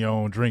 Have to bring your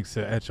own drinks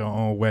at your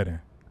own wedding.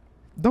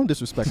 Don't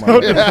disrespect my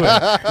wedding.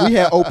 We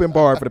had open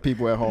bar for the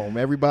people at home.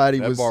 Everybody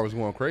That was. bar was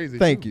going crazy.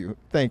 Thank too. you.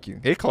 Thank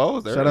you. It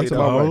closed Shout early. out to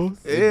my though.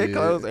 wife. It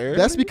closed early.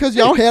 That's because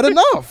y'all had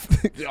enough.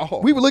 Oh.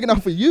 We were looking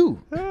out for you.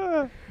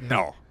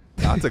 No.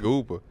 I took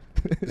Uber.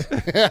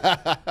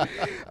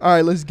 All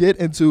right, let's get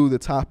into the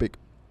topic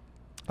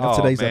of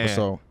Oh, today's man.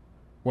 episode.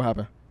 What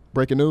happened?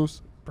 Breaking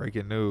news?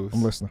 Breaking news.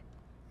 I'm listening.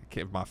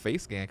 My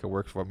face scan could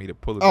work for me to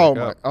pull it Oh,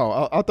 back my. up.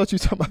 Oh, I thought you were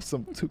talking about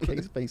some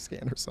 2K face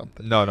scan or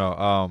something.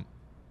 No.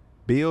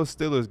 Bills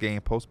Steelers game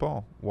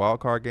postponed. Wild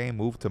card game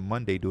moved to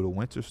Monday due to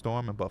winter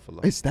storm in Buffalo.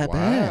 It's that Wow.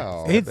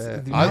 bad. It's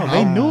bad.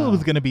 they knew it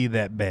was gonna be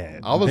that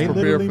bad. I was They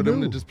prepared literally for them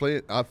knew. to just play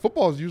it.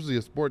 Football is usually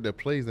a sport that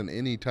plays in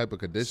any type of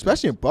condition.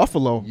 Especially in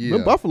Buffalo. Yeah.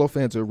 Them Buffalo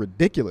fans are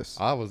ridiculous.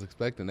 I was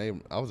expecting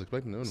them to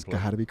It's play.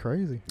 got to be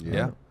crazy.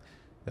 Yeah.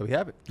 There we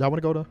have it. Y'all want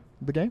to go to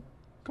the game?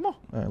 Come on.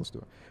 All right, let's do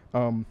it. We're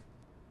a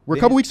Benny-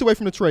 couple weeks away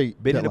from the trade.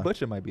 Benny the deadline.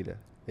 Butcher might be there.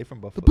 They from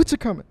The Buffalo. Butcher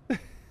coming.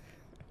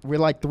 We're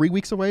like 3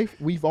 weeks away.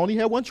 We've only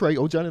had one trade.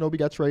 OJ Anunoby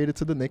got traded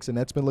to the Knicks, and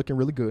that's been looking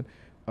really good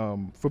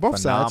for both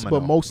sides, but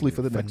Phenomenal. mostly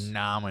for the Knicks.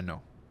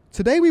 Phenomenal.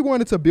 Today we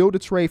wanted to build a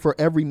trade for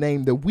every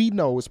name that we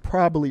know is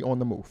probably on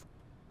the move.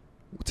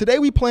 Today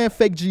we playing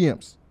fake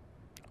GMs,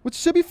 which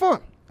should be fun.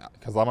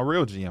 Because I'm a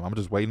real GM. I'm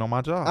just waiting on my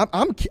job.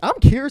 I'm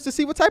curious to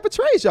see what type of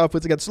trades y'all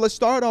put together. So let's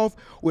start off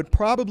with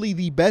probably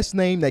the best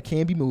name that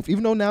can be moved,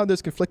 even though now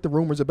there's conflicting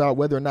rumors about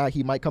whether or not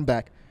he might come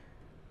back.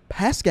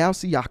 Pascal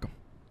Siakam.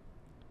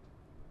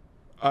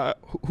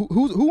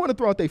 Who want to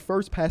throw out their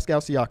first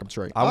Pascal Siakam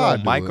trade? I I'll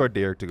want do Mike it. or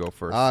Derek to go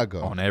first I'll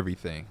go. on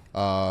everything.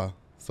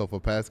 So for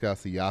Pascal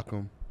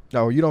Siakam,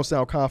 No, you don't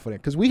sound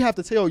confident because we have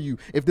to tell you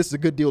if this is a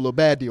good deal or a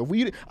bad deal.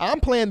 I'm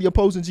playing the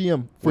opposing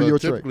GM for well, your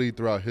trade. typically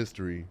throughout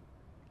history,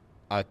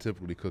 I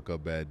typically cook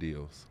up bad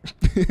deals.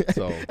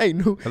 So Hey,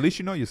 new At least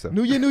you know yourself.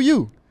 year, new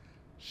you.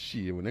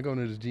 shit, when they're going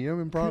to the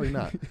GM, and probably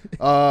not.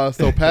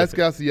 So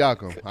Pascal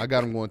Siakam, I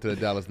got him going to the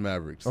Dallas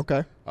Mavericks.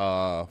 Okay.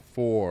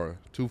 For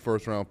 2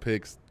 first-round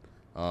picks,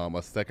 a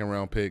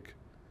second-round pick,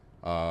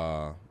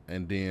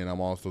 and then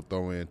I'm also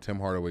throwing Tim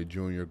Hardaway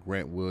Jr.,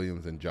 Grant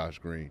Williams, and Josh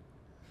Green.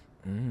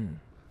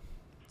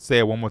 Say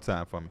it one more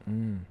time for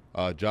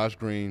me. Josh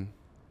Green,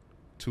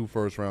 2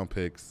 first-round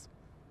picks.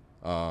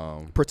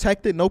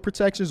 Protected, no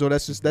protections, or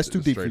that's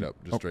too deep. for Straight you? up,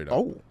 just straight up.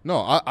 Oh,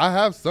 No, I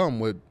have some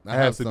with. I There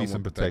have has to some be with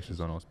some protections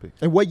on those picks.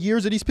 and what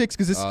years are these picks?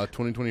 Because this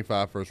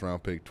 2025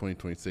 first-round pick,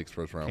 2026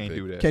 first-round Can't pick.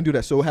 do that. can't do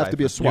that. So it'll have to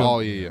be a Siphon. swap. Oh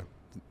yeah.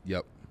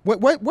 Yep. What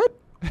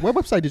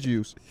website did you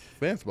use?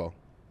 Fanspo.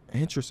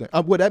 Interesting.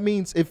 Well, that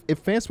means if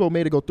Fanspo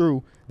made it go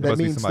through, It that must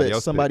be means somebody that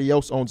else's somebody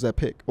else owns that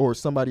pick or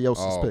somebody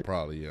else's Oh, pick.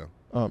 probably yeah.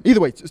 Either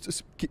way,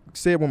 just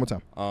say it one more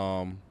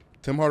time.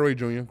 Tim Hardaway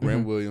Jr., Grant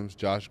Mm-hmm. Williams,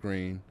 Josh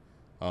Green,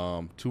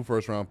 2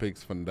 first-round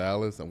picks from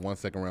Dallas and 1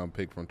 second-round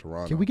pick from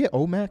Toronto. Can we get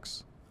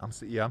Omax? I'm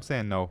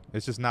saying no.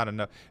 It's just not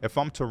enough. If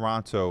I'm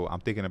Toronto, I'm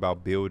thinking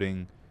about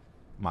building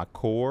my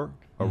core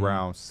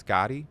around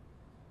Scotty.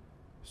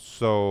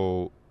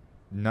 So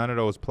none of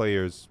those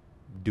players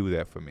do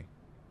that for me.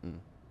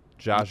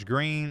 Josh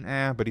Green,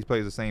 but he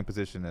plays the same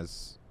position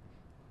as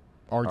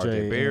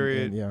RJ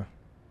Barrett. and yeah.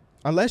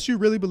 Unless you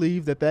really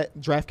believe that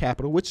draft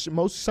capital, which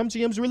some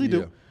GMs really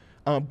do.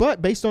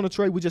 But based on the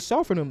trade we just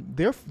saw from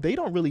them, they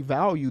don't really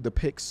value the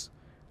picks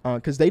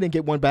because they didn't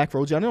get one back for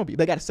OG Anunoby.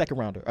 They got a second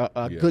rounder,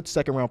 a good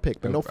second round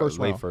pick, but no first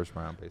late round. first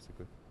round,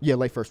 basically. Yeah,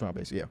 late first round,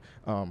 basically.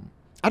 Yeah.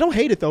 I don't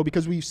hate it though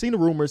because we've seen the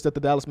rumors that the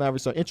Dallas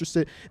Mavericks are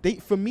interested.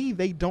 For me,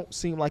 they don't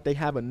seem like they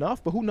have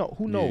enough. But who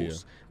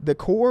knows? The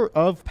core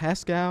of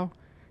Pascal,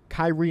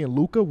 Kyrie, and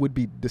Luka would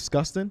be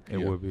disgusting. It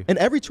would be. And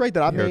every trade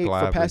that I Eric made for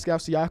Lively. Pascal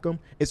Siakam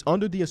is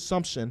under the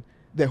assumption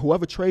that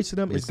whoever trades to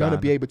them is going to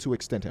Resign be him. able to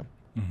extend him.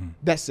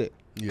 That's it.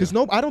 Because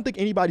I don't think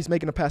anybody's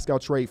making a Pascal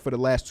trade for the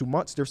last 2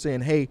 months. They're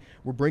saying, hey,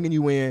 we're bringing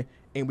you in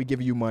and we're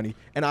giving you money.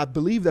 And I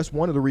believe that's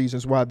one of the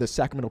reasons why the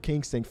Sacramento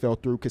Kings thing fell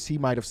through because he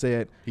might have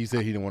said, He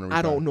said he didn't want to I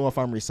resign. don't know if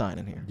I'm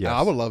resigning here. Yes.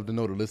 I would love to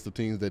know the list of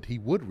teams that he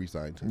would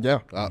resign to. Yeah.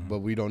 But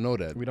we don't know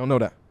that. We don't know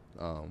that.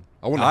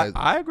 I wonder.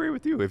 I agree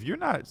with you. If you're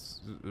not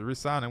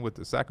resigning with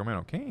the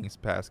Sacramento Kings,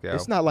 Pascal,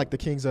 It's not like the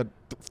Kings are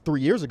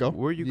 3 years ago.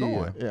 where are you Yeah.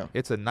 going? Yeah.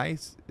 It's a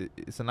nice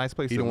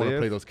place he to don't want to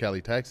live. pay those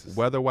Cali taxes.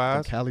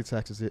 Weather-wise, Cali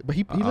tax is it. But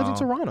he lives in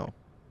Toronto.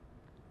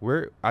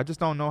 I just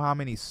don't know how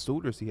many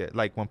suitors he had.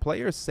 Like when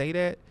players say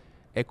that,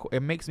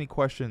 it makes me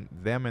question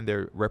them and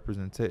their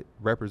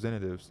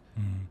representatives.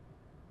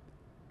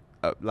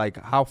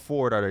 like how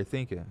forward are they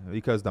thinking?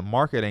 Because the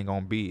market ain't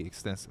gonna be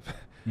extensive.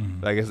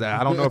 Like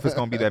I don't know if it's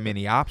gonna be that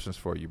many options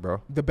for you,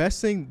 bro. The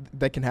best thing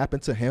that can happen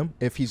to him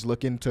if he's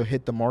looking to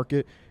hit the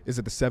market is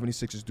that the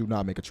 76ers do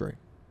not make a trade.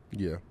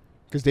 Yeah.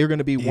 Because they're going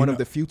to be one of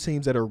the few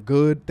teams that are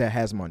good that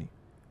has money.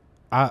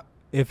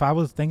 If I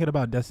was thinking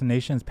about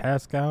destinations,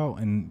 Pascal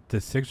and the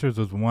Sixers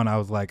was one, I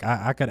was like,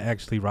 I could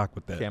actually rock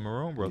with that.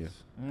 Cameroon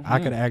brothers. Yeah. I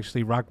could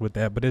actually rock with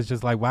that. But it's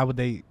just like, why would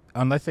they,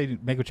 unless they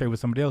make a trade with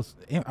somebody else?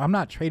 I'm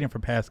not trading for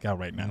Pascal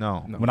right now.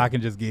 No. When I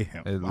can just get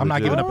him. It's I'm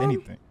not legit. giving up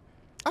anything.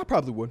 I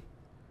probably would.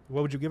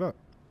 What would you give up?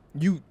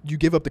 You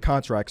give up the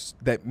contracts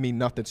that mean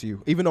nothing to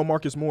you. Even though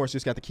Marcus Morris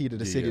just got the key to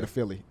the city to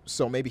Philly.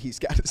 So maybe he's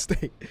got to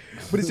stay.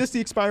 But it's just the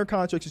expiring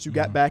contracts that you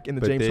got back in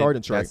the James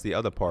Harden trade. That's the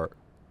other part.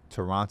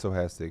 Toronto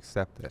has to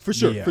accept that. For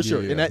sure, Yeah. for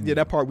sure. Yeah, And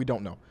that part we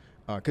don't know.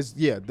 Because,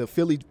 the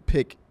Philly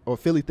pick or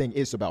Philly thing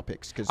is about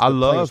picks. Because I the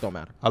players don't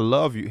matter. I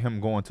love him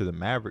going to the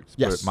Mavericks.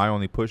 Yes. But my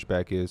only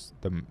pushback is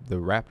the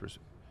Raptors.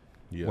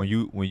 Yeah. When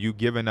you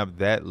giving up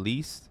that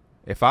least,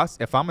 if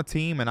I'm a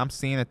team and I'm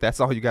seeing that that's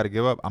all you got to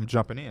give up, I'm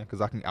jumping in because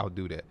I can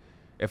outdo that.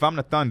 If I'm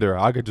the Thunder,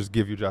 I could just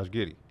give you Josh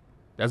Giddey.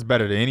 That's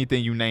better than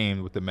anything you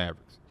named with the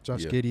Mavericks.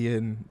 Josh Giddey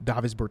and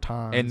Davis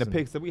Bertans. And the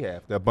picks that we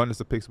have, the abundance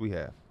of picks we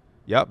have.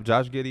 Yep,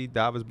 Josh Giddey,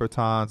 Davis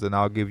Bertans, and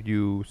I'll give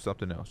you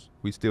something else.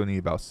 We still need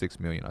about $6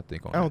 million, I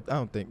think, on I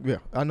don't think. Yeah,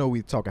 I know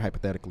we're talking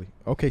hypothetically.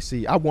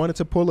 OKC, I wanted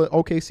to pull an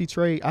OKC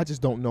trade. I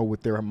just don't know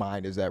what their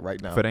mind is at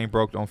right now. If it ain't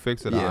broke, don't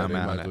fix it. Yeah, I don't they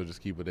mind might as that. well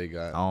just keep what they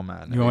got. I don't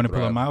mind that. You want to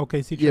pull up my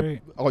OKC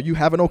trade? Oh, you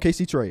have an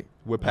OKC trade.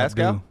 With I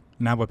Pascal? do.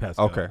 Not with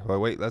Pascal. Okay.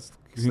 Well, wait. Let's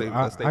stay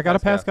I got a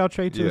Pascal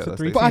trade too. Yeah, It's a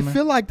let's 3 But I teamer.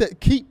 feel like that.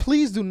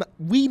 Please do not.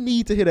 We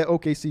need to hit that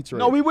OKC trade.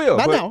 No, we will.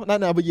 Not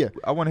now. But yeah,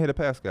 I want to hit a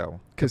Pascal one.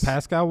 The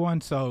Pascal one.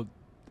 So,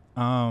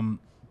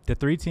 the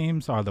 3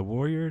 teams are the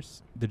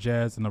Warriors, the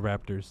Jazz, and the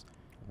Raptors.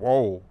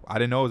 Whoa. I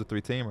didn't know it was a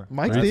 3-teamer.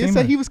 Mike Three did teamer.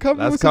 say he was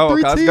coming Let's with some go.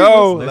 3 Let's teams.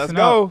 go. Listen Let's up.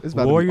 go. It's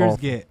about to be Warriors awful.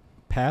 get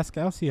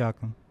Pascal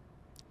Siakam,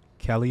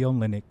 Kelly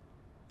Olynyk,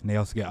 and they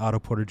also get Otto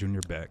Porter Jr.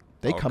 back.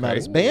 They come out Okay.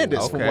 as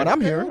bandits from Okay. what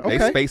I'm hearing. They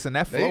Okay. spacing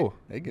that flow.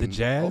 They The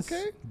Jazz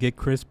Okay. get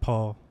Chris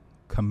Paul,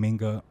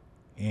 Kuminga,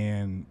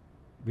 and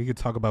we could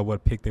talk about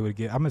what pick they would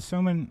get. I'm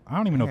assuming I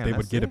don't even know if Man, they would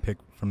that's get a it? pick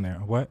from there.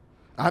 What?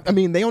 I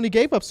mean, they only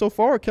gave up so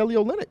far Kelly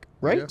Olynyk,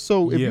 right? Yeah.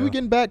 So if Yeah. you're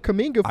getting back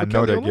Kuminga for I know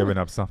Kelly they're Olynyk, giving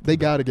up something. they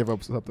got to give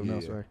up something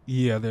else, Yeah. right?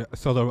 Yeah.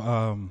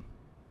 So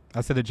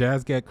I said the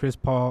Jazz get Chris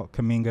Paul,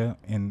 Kuminga,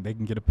 and they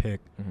can get a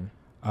pick.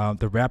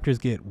 The Raptors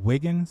get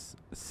Wiggins,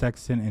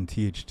 Sexton, and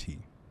THT.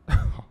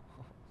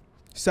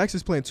 Sex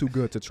is playing too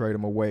good to trade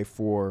him away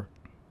for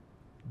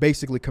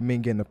basically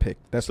Kuminga in the pick.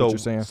 That's what you're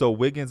saying. So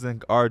Wiggins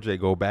and RJ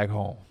go back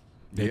home.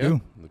 They Yeah.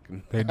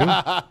 do. They do.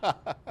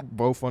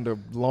 Both under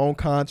long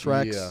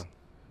contracts. Yeah.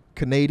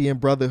 Canadian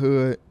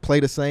brotherhood, play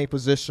the same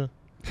position.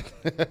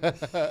 They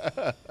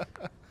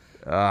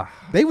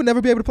would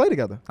never be able to play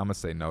together. I'm going to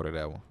say no to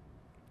that one.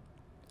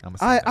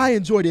 I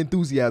enjoy the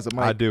enthusiasm,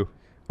 Mike. I do.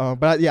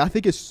 But I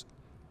think it's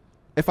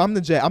if I'm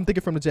the Jazz, I'm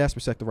thinking from the Jazz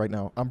perspective right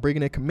now. I'm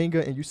bringing in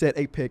Kuminga, and you said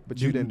a pick, but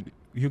you didn't.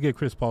 You get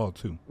Chris Paul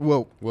too.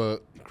 Well,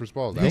 Chris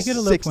Paul's They he's get a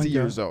little 60 point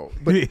years guard. old.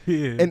 But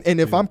Yeah. and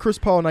if I'm Chris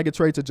Paul and I get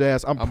traded to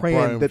Jazz, I'm praying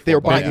praying that for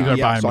they're buying buying out.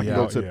 me out so I Buying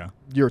can me go to out,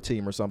 your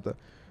team or something.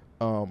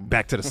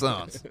 Back to the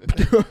Suns.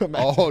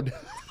 Oh,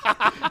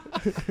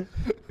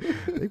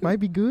 They might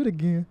be good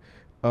again.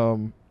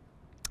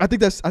 I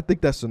think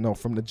that's a no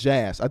from the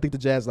Jazz. I think the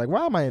Jazz like,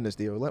 why am I in this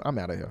deal? I'm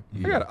out of here.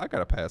 I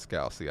got a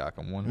Pascal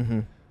Siakam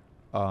one.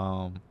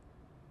 Mm-hmm.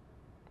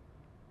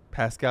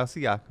 Pascal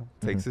Siakam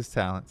takes his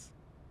talents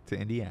to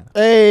Indiana.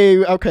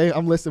 Hey, okay,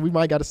 I'm listening. We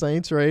might got the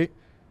same trade.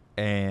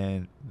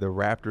 And the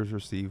Raptors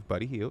receive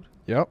Buddy Hield,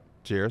 Yep.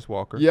 Jarris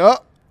Walker,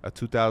 Yep. a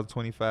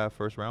 2025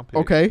 first-round pick,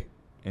 Okay.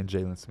 and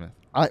Jalen Smith.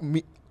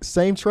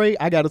 Same trade.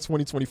 I got a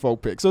 2024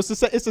 pick. So it's the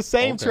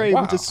same Okay. trade.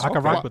 Wow. We just I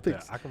can rock with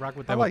picks. that. I can rock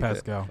with I that like with that.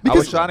 Pascal. I Because-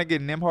 was trying to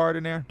get Nimhard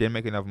in there. Didn't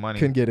make enough money.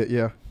 Couldn't get it.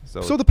 Yeah.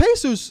 So So the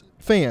Pacers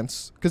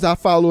fans, because I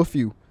follow a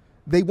few,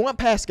 they want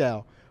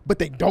Pascal, but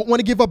they don't want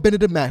to give up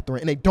Benedict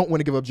Mathurin and they don't want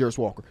to give up Jarris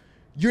Walker.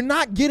 You're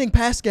not getting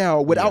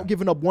Pascal without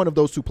giving up one of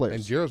those two and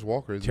players. Jarris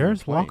Walker is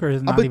Jarris Walker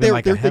is not but even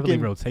like a they're heavily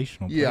thinking-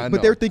 rotational Yeah, player. I but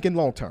know. they're thinking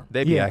long term.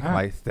 they be Yeah, acting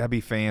alright. like that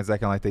be fans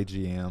acting like they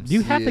GMs.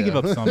 You have to give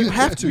up something. You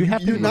have to. You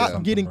have to You're give up not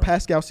something, getting bro.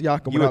 Pascal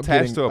Siakam You without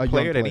attached getting to a young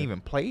player that ain't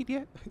even played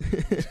yet?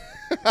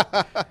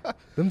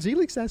 Them G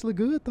League stats look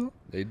good though.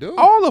 They do.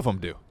 All of them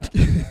do.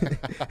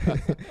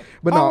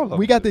 But All no, of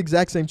we them got the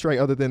exact same trade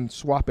other than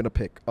swapping a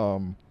pick.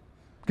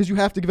 Because you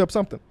have to give up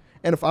something.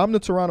 And if I'm the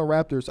Toronto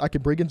Raptors, I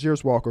can bring in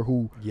Jarris Walker,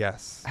 who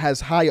Yes.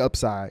 has high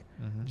upside.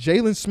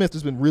 Jalen Smith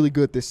has been really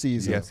good this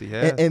season. Yes, he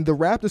has. And the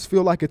Raptors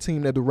feel like a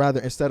team that would rather,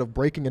 instead of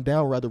breaking it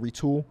down, rather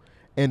retool.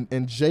 And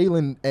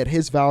Jalen, at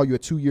his value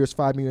at 2 years,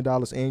 $5 million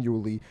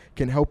annually,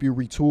 can help you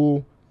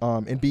retool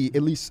and be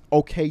at least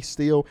okay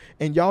still.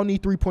 And y'all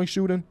need three-point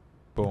shooting.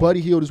 Boom. Buddy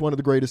Hield is one of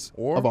the greatest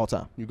Or of all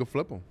time. you can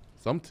flip them.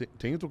 Some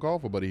teams will call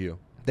for Buddy Hield.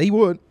 They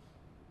would.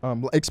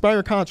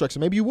 expiring contracts. So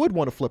maybe you would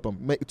want to flip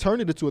him,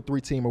 turn it into a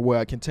 3-team or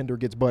where a contender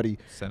gets Buddy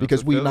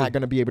because we're not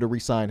going to be able to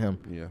re-sign him.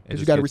 Yeah. Because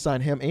you got to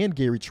re-sign him and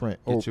Gary Trent.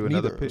 Get you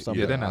another pick. Or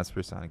Yeah, they're not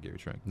re-signing Gary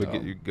Trent. But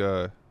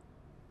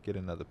get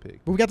another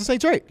pick. But we got the same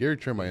trade. Gary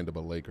Trent might end up a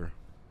Laker.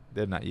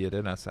 They're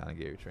not signing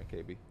Gary Trent,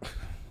 KB.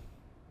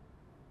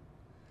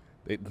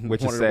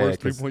 Which is is sad, worst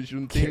 3-point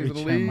shooting teams Gary in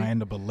the Trent league. might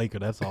end up a Laker.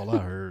 That's all I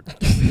heard.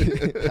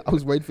 I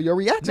was waiting for your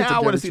reaction. Now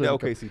I want to see the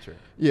Trent. OKC trade.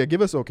 Yeah,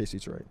 give us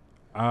OKC trade.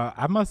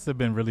 I must have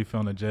been really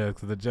feeling the Jazz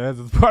because the Jazz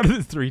is part of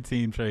this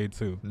 3-team trade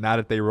too. Now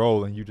that they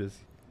roll and you just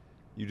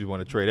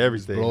want to trade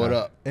everything. Blow it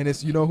up. And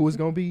it's who it's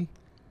going to be?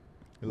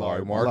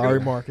 Larry Larry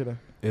Marketer. Marketer.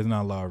 It's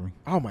not Lowry.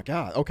 Oh, my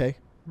God. Okay.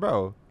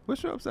 Bro,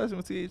 what's your obsession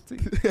with THT?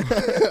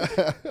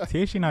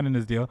 THC not in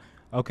this deal.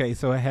 Okay,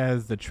 so it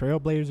has the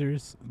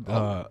Trailblazers,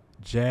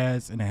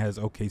 Jazz, and it has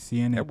OKC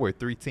in That it. boy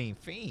 3-team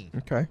fiend.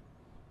 Okay.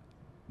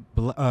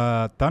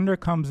 Thunder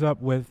comes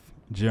up with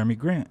Jeremy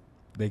Grant.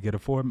 They get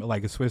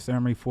a Swiss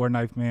Army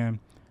 4-knife man.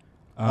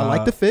 I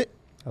like the fit.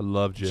 I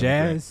love Jazz.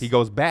 Jazz. He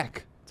goes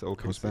back to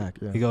OKC. Goes back,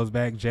 yeah. He goes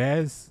back.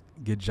 Jazz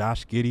get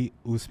Josh Giddey,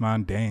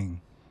 Ousmane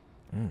Dang.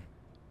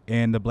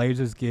 And the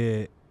Blazers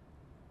get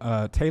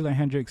Taylor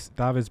Hendricks,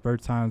 Davis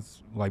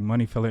Bertans, like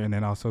money filler, and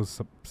then also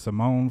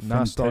Simone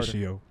Non-starter.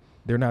 Fontecchio.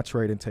 They're not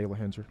trading Taylor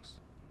Hendricks.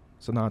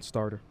 It's a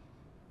non-starter.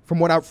 From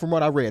what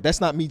I read,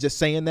 that's not me just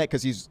saying that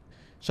because he's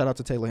shout out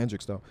to Taylor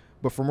Hendricks though.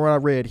 But from what I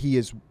read, he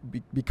is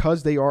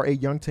because they are a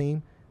young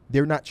team.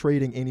 They're not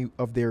trading any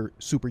of their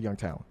super young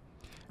talent.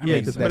 Yeah,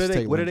 because what that's are they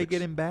Taylor getting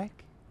Hendricks.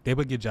 back? They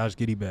would get Josh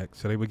Giddey back,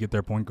 so they would get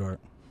their point guard.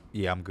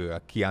 Yeah, I'm good.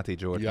 Keontae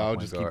George. Yeah, my I'll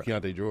point just guard. keep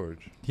Keontae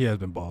George. He has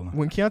been balling.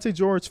 When Keontae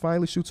George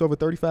finally shoots over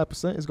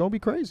 35%, it's gonna be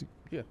crazy.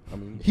 Yeah, I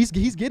mean, He's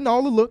getting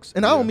all the looks,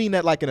 and I Yeah. don't mean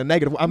that like in a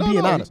negative. I'm No,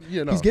 being no, honest.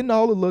 He's getting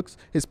all the looks.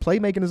 His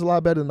playmaking is a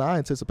lot better than I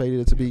anticipated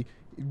it to be.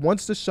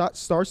 Once the shot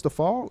starts to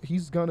fall,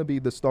 he's gonna be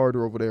the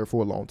starter over there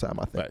for a long time,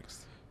 I think.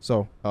 Facts.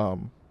 So,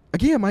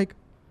 again, Mike,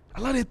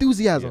 I love the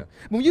enthusiasm. Yeah.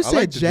 When you I said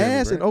like the Jeremy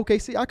Jazz and Grant.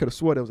 OKC, I could have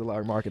swore there was a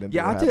Larry Marketer.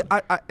 Yeah,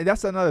 I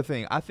that's another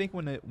thing. I think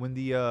when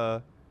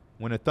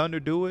the Thunder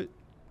do it,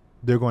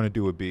 they're going to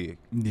do it big.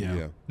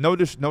 Yeah.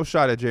 No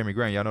shot at Jeremy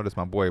Grant. Y'all know that's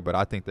my boy, but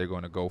I think they're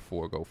going to go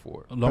for it.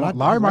 I Larry like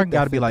Mark that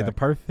got to be fit like back. the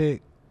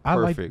perfect. I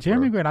like Perfect,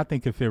 Jeremy bro. Grant. I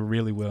think could fit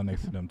really well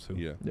next to them too.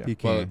 Yeah. Yeah. He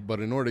can. But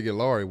in order to get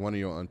Laurie, one of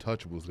your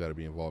untouchables got to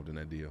be involved in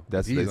that deal.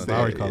 That's He's they untouchable. say,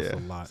 Larry costs yeah.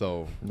 a lot.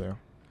 So Yeah.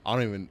 I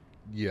don't even.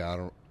 Yeah, I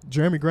don't.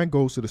 Jeremy Grant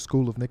goes to the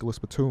school of Nicholas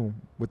Batum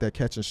with that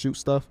catch and shoot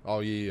stuff, Oh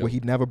yeah. where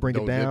he'd never bring it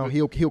Don't down.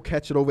 dip it. He'll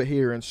catch it over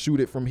here and shoot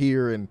it from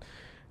here, and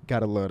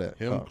gotta love that.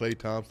 Him, Klay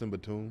Thompson,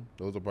 Batum.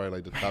 Those are probably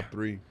like the top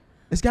three.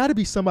 It's got to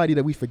be somebody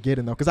that we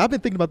forgetting though, because I've been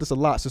thinking about this a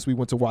lot since we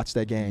went to watch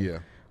that game. Yeah.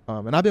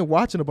 And I've been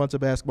watching a bunch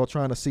of basketball,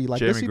 trying to see like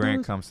does Jeremy he do Grant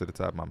this? comes to the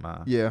top of my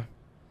mind. Yeah.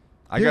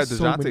 I got There's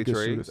so many DeJounte good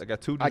trades. shooters. I got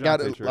two I got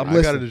DeJounte it. trades. I'm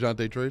I got a listening.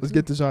 DeJounte trade. Let's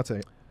get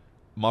DeJounte.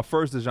 My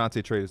first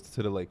DeJounte trade is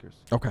to the Lakers.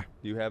 Okay.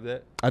 Do you have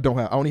that? I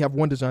only have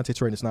one DeJounte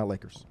trade. And it's not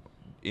Lakers.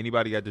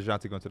 Anybody got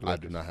DeJounte going to the I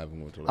Lakers? do not have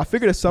him going to. I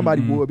figured that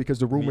somebody Mhm. would because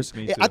the rumors.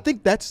 me I too.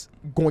 think that's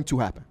going to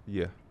happen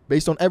Yeah.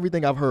 based on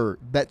everything I've heard.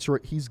 That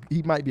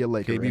he might be a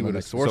Laker. KB in the with the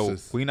next-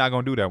 sources. So we not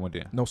going to do that one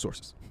then. No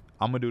sources.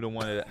 I'm going to do the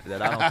one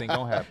that I don't think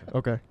going to happen.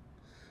 Okay.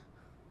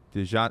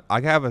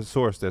 I have a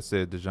source that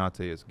said DeJounte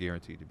is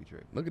guaranteed to be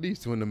traded. Look at these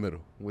two in the middle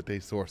with their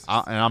sources.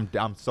 And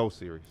I'm so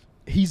serious.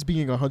 He's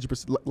being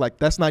 100%. Like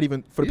that's not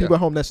even for the Yeah. people at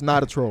home. That's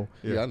not a troll.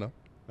 yeah, I know.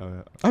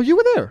 Oh, you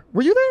were there.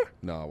 Were you there?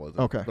 No, I wasn't.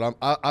 Okay. But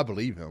I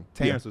believe him.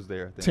 Terrence was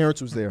there. I think.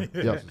 Terrence was there. Yep.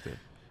 Terrence was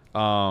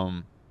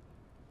there.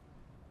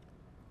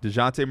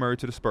 DeJounte Murray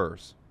to the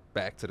Spurs.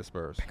 Back to the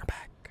Spurs. Bring her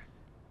back.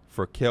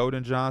 For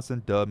Keldon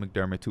Johnson, Doug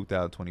McDermott,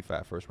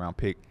 2025 first round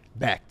pick.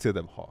 Back to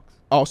the Hawks.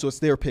 Oh, so it's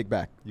their pick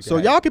back. You So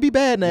can y'all have- could be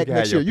bad You can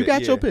next have year. You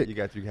got your Yeah,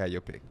 pick. You had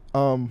your pick.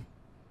 I'm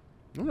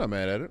not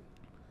mad at it.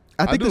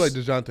 I I think do this,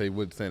 like DeJounte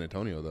with San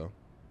Antonio though.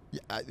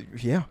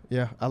 yeah,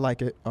 I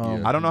like it.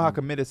 Yeah. I don't know how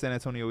committed San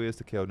Antonio is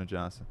to Keldon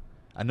Johnson.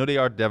 I know they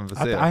are Devin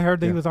Vassell. I heard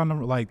that Yeah. he was on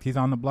the he's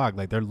on the block.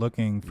 Like they're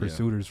looking for Yeah.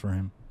 suitors for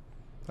him.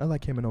 I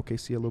like him in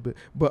OKC a little bit,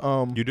 but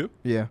You do?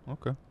 yeah.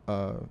 Okay.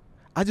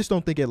 I just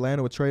don't think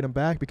Atlanta would trade him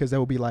back because that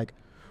would be like,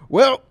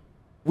 well,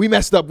 we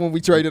messed up when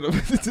we traded him.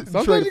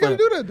 Sometimes you gotta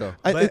do that though.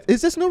 But-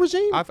 Is this new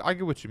regime? I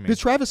get what you mean. Did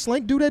Travis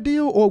Slank do that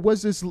deal, or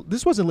was this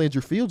wasn't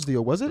Landry Fields'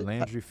 deal? Was it?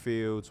 Landry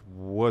Fields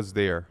was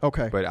there.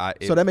 Okay. But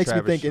So that makes me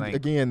Travis think Schlenk,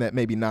 again that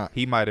maybe not.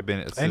 he might have been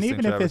assisting And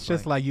even if Travis it's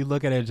just Schlenk. like you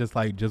look at it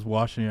just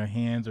washing your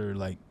hands or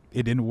like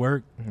it didn't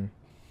work. Mhm.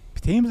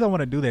 Teams don't want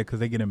to do that because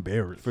they get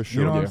embarrassed. For You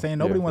sure, know what yeah. I'm saying?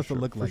 Nobody Yeah, wants for to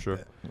sure, look for like sure.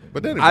 that.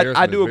 But then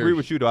I do agree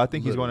with you though. I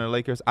think he's little. going to the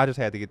Lakers. I just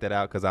had to get that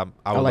out because I would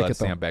like love it, to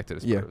see though. him back to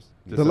the Yeah. Spurs.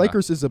 Just The so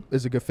Lakers is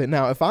a good fit.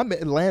 Now, if I'm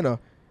in Atlanta,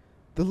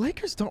 the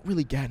Lakers don't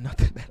really got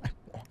nothing that I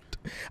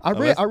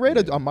want. I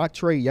read a mock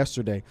trade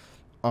yesterday,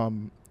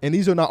 and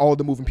these are not all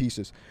the moving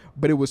pieces,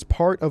 but it was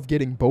part of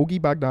getting Bogey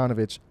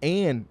Bogdanovic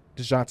and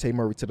DeJounte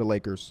Murray to the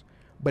Lakers.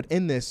 But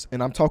in this,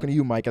 and I'm talking to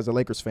you, Mike, as a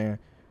Lakers fan,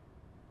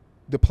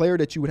 the player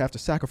that you would have to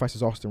sacrifice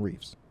is Austin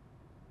Reeves.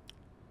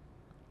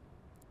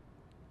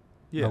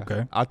 Yeah.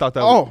 Okay. I thought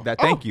that. Oh, that.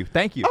 oh.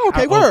 Thank you. Oh,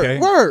 okay, word, okay.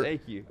 word,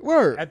 Thank you.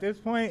 word. At this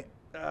point,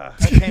 I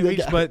can't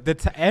reach, but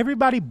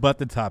everybody but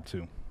the top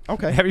two.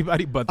 Okay.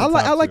 Everybody but the top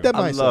I like two. that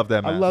mindset. I love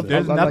that mindset.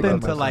 There's I like nothing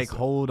that to mindset. like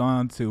hold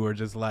on to or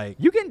just like.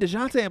 You getting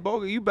Dejounte and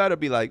Bogut, you better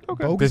be like,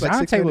 okay. Bogut's like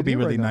 $6 DeJounte would be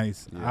million really right now.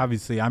 nice. Yeah.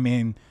 Obviously, I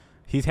mean,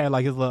 he's had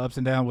like his little ups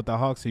and downs with the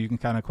Hawks, so you can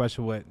kind of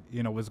question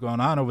what's going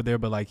on over there.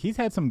 But like, he's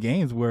had some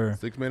games where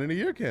 6 man in a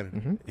year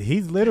candidate.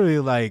 he's literally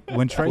like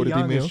when Trae 40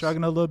 Young is mils.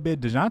 struggling a little bit,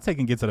 DeJounte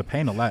can get to the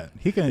paint a lot.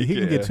 He can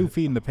get 2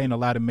 feet in the paint a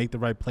lot and make the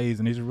right plays,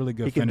 and he's a really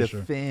good He can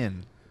finisher.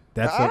 defend.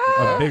 That's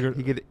a bigger.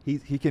 He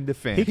can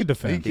defend. He can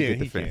defend. He can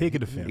defend. He can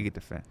defend. He can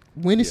defend.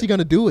 When is he going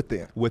to do it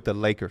then? With the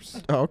Lakers.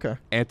 Oh, okay.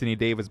 Anthony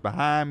Davis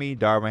behind me,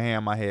 Darvin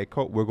Ham, my head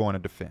coach. We're going to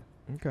defend.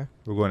 Okay.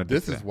 We're going to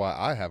This defend. is why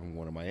I haven't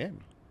won in Miami,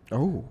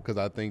 Oh. because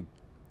I think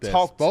that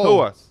Talk to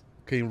Spo us.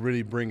 can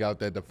really bring out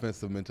that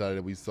defensive mentality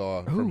that we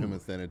saw from him in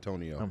San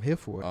Antonio. I'm here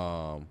for it.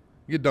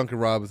 You get Duncan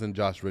Robinson,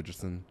 Josh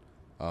Richardson,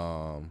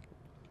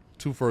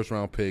 2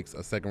 first-round picks, a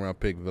 2nd-round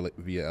pick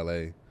via LA.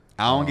 I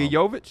don't get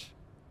Jovic.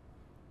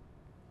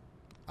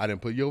 I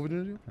didn't put Jovic in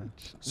the deal.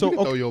 So, You can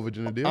okay, throw Jovic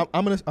in the deal.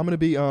 I'm gonna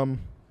be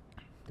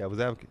That was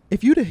advocate.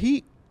 if you the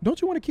Heat, don't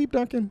you want to keep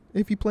Duncan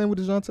if you playing with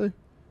DeJounte?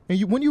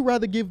 And wouldn't you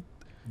rather give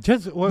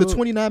Just the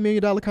 $29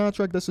 million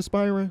contract that's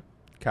expiring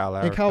Kyle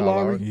Lowry. and Kyle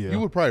Lowry Yeah. You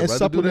would probably and rather do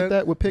supplement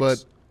that with picks?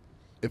 But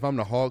if I'm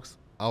the Hawks,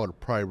 I would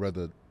probably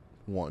rather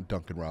want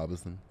Duncan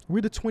Robinson.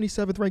 We're the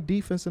 27th ranked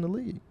defense in the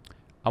league.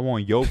 I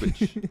want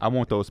Jovic. I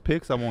want those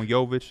picks. I want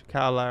Jovic.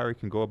 Kyle Lowry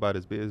can go about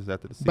his business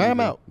after the season. Buy him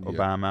out. Or Yeah.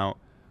 buy him out.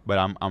 But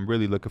I'm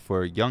really looking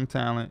for young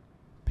talent,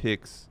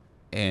 picks,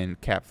 and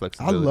cap I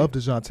flexibility. love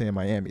DeJounte in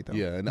Miami though.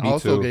 Yeah, and I Me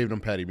also too. gave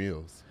them Patty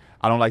Mills.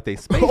 I don't like they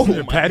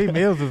spacing. Patty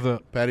Mills is a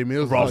Patty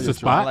Mills is Roster on your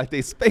spot. I don't like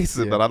they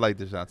spacing, Yeah. but I like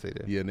DeJounte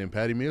there. Yeah, and then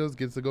Patty Mills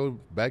gets to go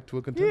back to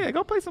a contender. Yeah,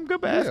 go play some good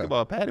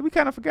basketball, Patty. We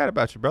kind of forgot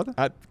about you, brother.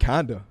 I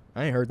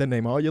ain't heard that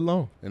name all year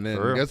long. And then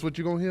For real. guess what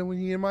you're gonna hear when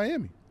he in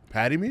Miami?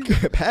 Patty Mills.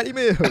 Patty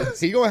Mills.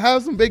 He gonna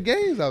have some big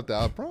games out there.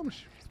 I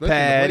promise you.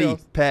 Especially in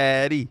the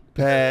Patty.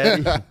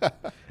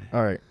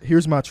 All right,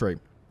 here's my trade.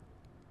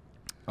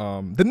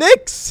 The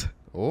Knicks. playoffs.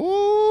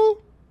 Oh,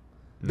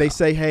 They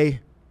say, hey,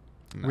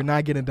 No. we're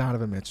not getting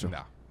Donovan Mitchell. No.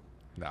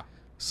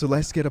 So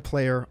let's get a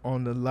player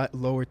on the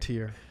lower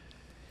tier.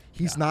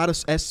 He's not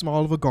as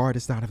small of a guard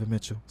as Donovan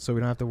Mitchell, so we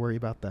don't have to worry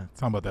about that.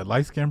 talking about that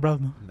light skinned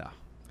brother. No.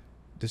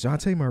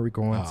 Dejounte Murray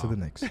going to Oh. the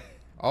Knicks.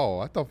 oh,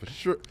 I thought for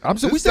sure. So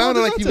This we still on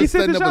sounded like he DeJounte. was He said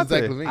setting up a DeJounte.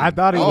 Zach LaVine. I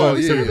thought he Oh,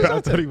 was. yeah, too. yeah. I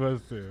thought he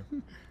was too.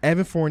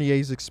 Evan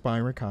Fournier's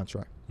expiring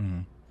contract.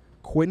 Mhm.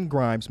 Quentin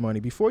Grimes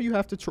money before you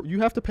have to you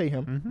have to pay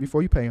him Mhm.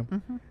 before you pay him.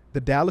 Mhm. The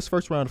Dallas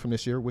first rounder from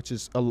this year, which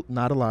is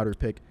not a lottery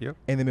pick, Yep.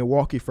 and the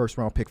Milwaukee first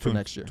round pick for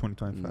next year.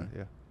 2025,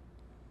 yeah.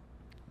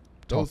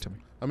 Talk Those- to me.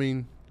 I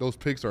mean, those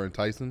picks are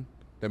enticing.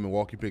 That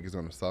Milwaukee pick is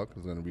gonna suck.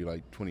 It's gonna be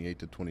like 28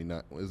 to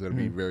 29. It's gonna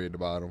be Mhm. very at the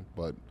bottom.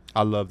 But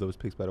I love those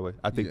picks, by the way.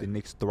 I think Yeah. the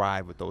Knicks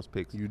thrive with those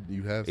picks. you have said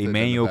that in the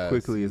Emmanuel past.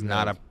 Quickly is You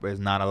not have.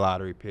 a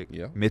lottery pick.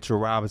 Yeah. Mitchell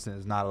Robinson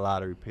is not a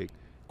lottery pick.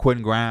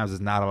 Quentin Grimes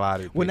is not a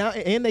lottery pick. Well, now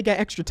and they got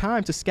extra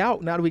time to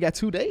scout. Now that we got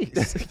 2 days,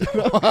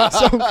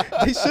 so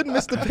they shouldn't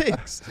miss the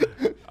picks.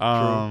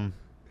 um,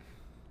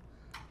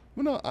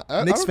 Well, no,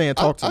 I, Knicks fan,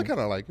 talk to I me. kind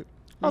of like it.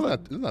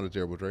 It's not a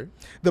terrible trade.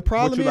 The what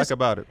problem you is like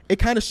about it? it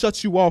kind of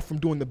shuts you off from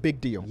doing the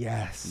big deal.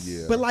 Yes.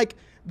 Yeah. But like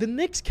the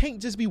Knicks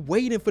can't just be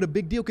waiting for the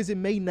big deal because it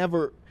may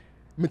never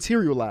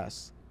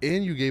materialize.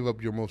 And you gave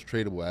up your most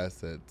tradable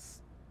assets.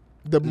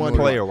 The money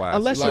Player-wise.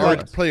 unless Like, you're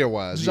like player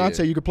wise.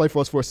 Dejounte, you could play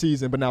for us for a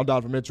season, but now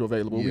Donovan Mitchell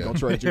available. We're Yeah. gonna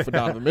trade you for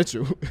Donovan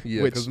Mitchell.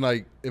 Yeah, which because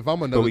like if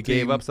I'm another But we team,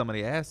 gave up some of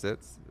the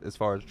assets as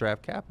far as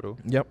draft capital.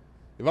 yep.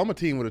 if I'm a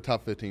team with a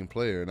top 15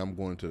 player and I'm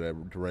going to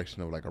that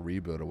direction of like a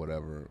rebuild or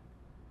whatever,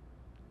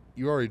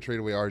 you already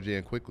traded away RJ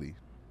and quickly.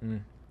 Mm.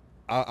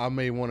 I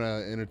may want to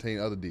entertain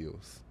other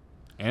deals.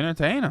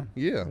 Entertain them.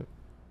 Yeah.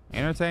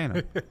 Entertain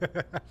them.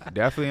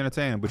 Definitely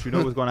entertain them. But you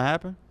know what's going to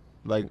happen?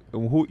 Like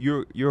who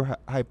you're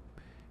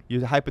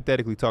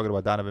hypothetically talking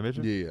about Donovan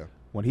Mitchell. Yeah.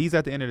 When he's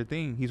at the end of the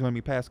thing, he's going to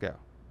be Pascal.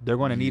 They're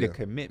going to need a Yeah.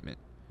 commitment.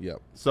 Yep.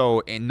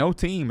 So, and no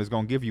team is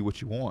going to give you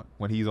what you want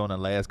when he's on the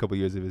last couple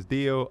years of his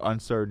deal,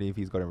 uncertainty if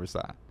he's going to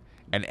resign.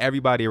 And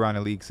everybody around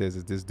the league says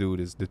that this dude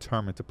is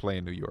determined to play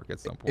in New York at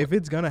some point. If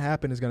it's gonna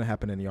happen, it's gonna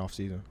happen in the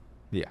offseason.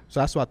 Yeah, So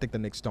that's why I think the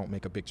Knicks don't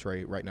make a big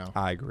trade right now.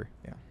 I agree.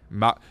 Yeah.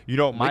 My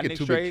Make it Knicks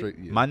two trade, big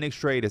yeah. my Knicks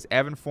trade is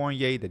Evan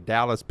Fournier, the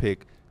Dallas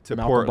pick, to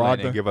Malcolm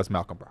Portland Brogdon. and give us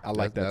Malcolm Brogdon. I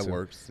like that too.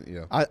 works.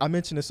 Yeah. I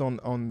mentioned this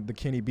on the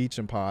Kenny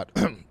Beecham pod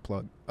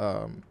plug.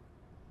 I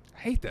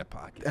hate that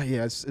pocket.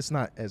 Yeah, it's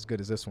not as good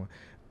as this one.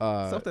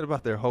 Something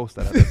about their host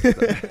that I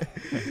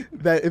think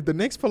That if the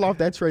Knicks pull off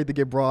that trade to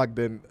get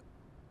Brogdon,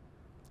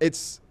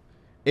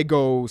 it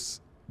goes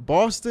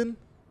Boston,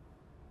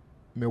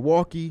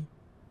 Milwaukee,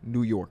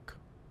 New York.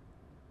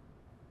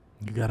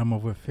 You got him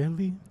over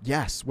Philly?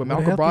 Yes, with With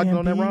a Malcolm healthy Brogdon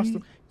on that Embiid? roster.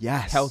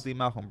 Yes, healthy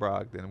Malcolm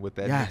Brogdon with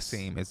that Yes. Knicks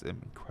team is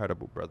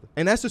incredible, brother.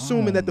 and that's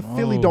assuming Oh, that the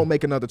Philly no. don't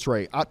make another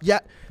trade.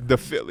 The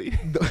Philly.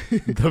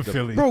 The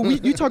Philly. Bro,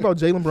 you talk about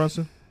Jalen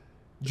Brunson,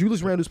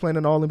 Julius Randle's playing at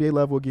an All NBA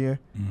level again,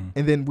 Mhm.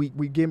 and then we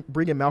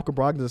bring in Malcolm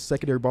Brogdon as a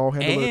secondary ball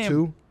handler And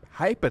too.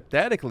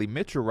 hypothetically,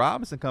 Mitchell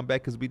Robinson come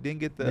back because we didn't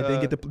get the They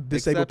didn't get the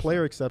disabled exception.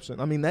 player exception.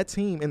 I mean, that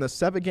team in the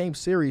 7-game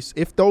series,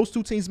 if those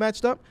two teams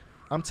matched up,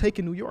 I'm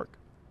taking New York.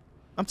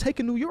 I'm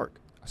taking New York.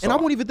 So And I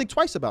won't even think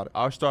twice about it.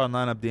 Our starting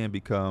lineup then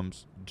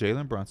becomes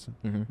Jalen Brunson,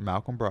 Mhm.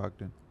 Malcolm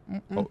Brogdon,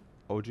 Mm-mm.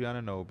 OG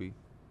Anunoby,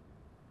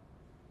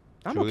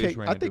 I'm Julius okay.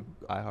 Randle, I think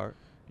Iheart.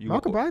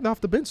 Malcolm Brogdon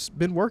off the bench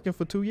been working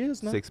for 2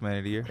 years now. 6 man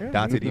of the year. Yeah,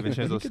 Dante he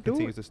DiVincenzo could do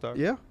continues it. to start.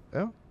 Yeah,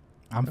 yeah.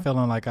 I'm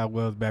feeling like I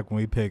was back when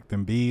we picked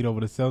Embiid over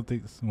the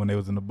Celtics when they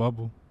was in the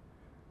bubble.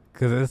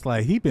 Because it's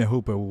like he been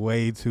hooping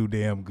way too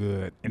damn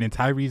good. And then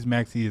Tyrese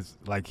Maxey is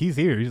like, he's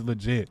here. He's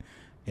legit.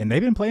 And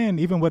they've been playing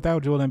even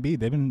without Joel Embiid.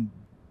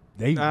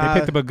 They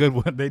picked up a good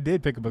one. They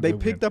did pick up a They good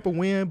picked win. up a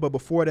win, but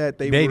before that,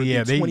 they were the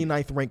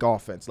 29th ranked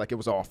offense. Like, it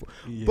was awful.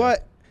 Yeah.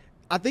 But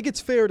I think it's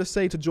fair to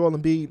say to Joel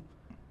Embiid,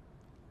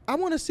 I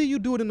want to see you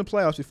do it in the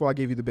playoffs before I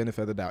give you the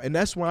benefit of the doubt. And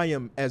that's where I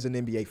am as an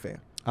NBA fan.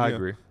 I Yeah.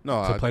 agree.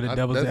 No, To play the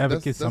devil's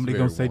advocate, somebody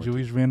going to say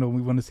Julius. Julius Randle.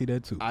 We want to see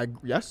that too.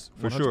 Yes,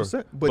 For 100%.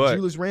 sure. But But-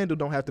 Julius Randle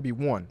don't have to be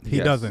one. He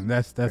Yes. doesn't.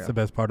 That's Yeah. the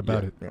best part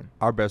about Yeah. it. Yeah.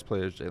 Our best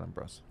player is Jalen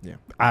Brunson.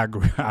 I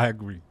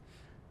agree.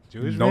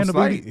 Julius No Randle,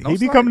 slight. he No be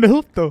slight. coming to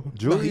hoop though.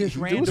 Julius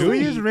Randle.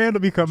 Julius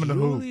Randle be coming to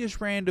hoop. Julius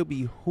Randle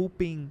be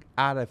hooping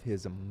out of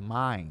his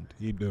mind.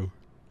 He do.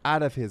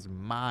 Out of his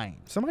mind.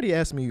 Somebody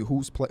asked me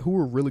who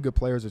are really good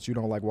players that you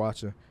don't like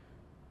watching.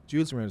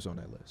 Julius Randle's on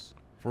that list.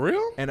 For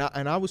real? And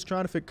I was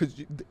trying to figure,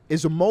 because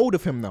it's a mode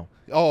of him, though.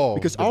 Oh,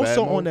 Because the bad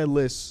also on mode? that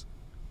list,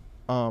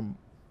 I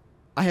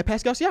had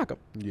Pascal Siakam.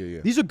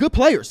 Yeah. These are good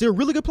players. They're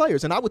really good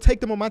players, and I would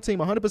take them on my team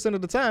 100%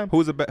 of the time.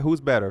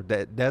 Who's better,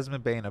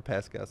 Desmond Bane or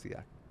Pascal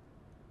Siakam?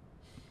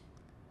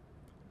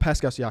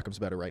 Pascal Siakam's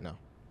better right now.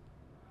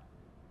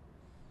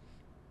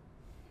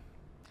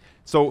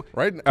 So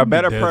Right. a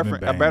better Desmond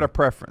preference. A Bane. better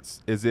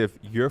preference is if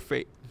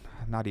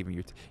not even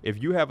your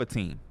if you have a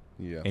team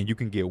Yeah. and you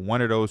can get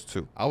one of those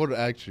two. I would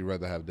actually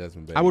rather have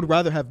Desmond Bane. I would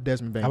rather have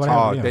Desmond Bane. I would too.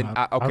 have- Oh, yeah, then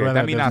I'd okay. rather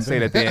Let me have not say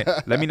that. Desmond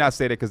Then let me not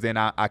say that because then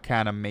I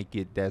kind of make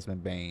it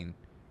Desmond Bane.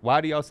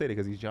 Why do y'all say that?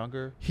 Because he's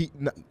younger.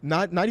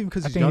 Not even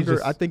because I he's think he's younger.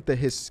 just- I think that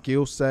his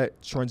skill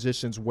set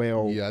transitions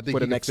well Yeah, I think for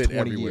the he can next fit 20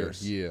 everywhere.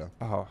 years. Yeah.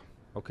 Oh,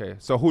 okay.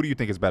 So who do you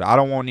think is better? I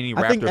don't want any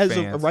I think Raptor as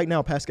fans. of right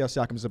now, Pascal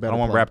Siakam is a I better don't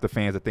want player. Raptor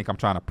fans to think I'm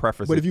trying to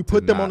preface. But it if you to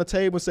put them not. on the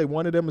table and say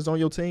one of them is on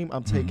your team,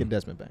 I'm taking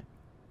Desmond Bane.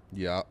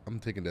 Yeah, I'm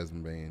taking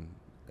Desmond Bane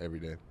every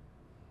day.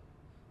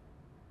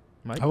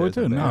 Mike? I would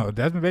too. Desmond Bane. No,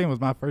 Desmond Bane was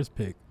my first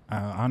pick.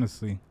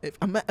 Honestly,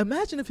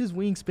 Imagine if his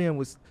wingspan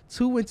was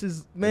 2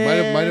 inches,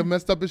 man. Might have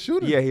messed up his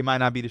shooting. Yeah, he might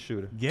not be the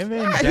shooter.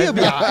 given he'll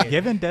be all right.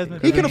 given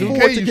Desmond, He can Bane-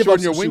 afford Okay, to you give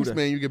shorten up your some shooting.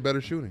 wingspan, you get better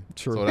shooting.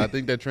 True. So I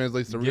think that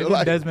translates to real Giving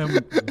life.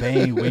 Desmond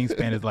Bane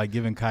wingspan is like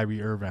giving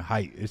Kyrie Irving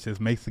height. It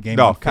just makes the game.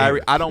 No, unfair.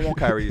 Kyrie. I don't want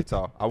Kyrie to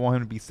talk. I want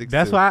him to be 6'2".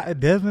 That's why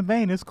Desmond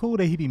Bane. It's cool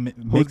that he be Who's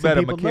mixing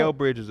better, people Mikal up.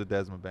 Bridges or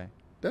Desmond Bane?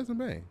 Desmond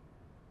Bane.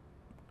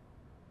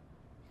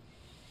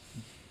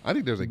 I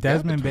think there's a gap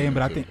Desmond between Bane, but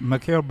the I two. think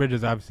Mikal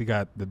Bridges obviously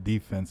got the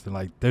defense and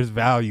like there's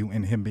value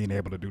in him being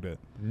able to do that.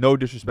 No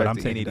But disrespect I'm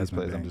to taking any of these Desmond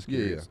players. I'm Bane. just Yeah,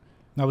 curious.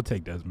 I would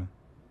take Desmond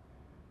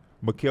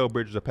Mikal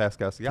Bridges or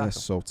Pascal Siakam?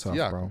 That's so tough,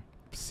 Siakam. bro.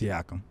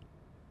 Siakam.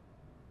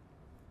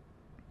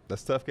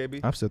 That's tough, KB.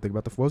 I'm still thinking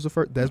about what was the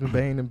first? Desmond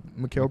Bane and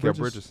Mikal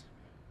Bridges.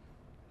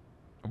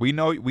 We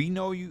know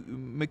you.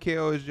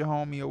 Mikal is your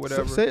homie or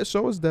whatever. Say it.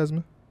 So is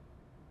Desmond.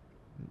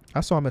 I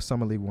saw him at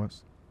Summer League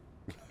once.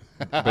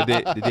 But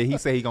did he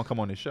say he gonna come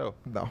on the show?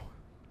 No.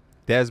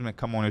 Desmond,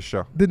 come on the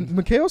show. Did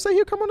Mikal say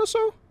he'll come on the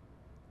show?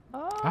 I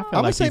feel I'm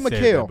gonna like say he said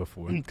that Mikal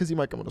before. because he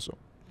might come on the show.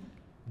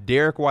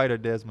 Derek White or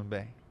Desmond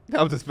Bane?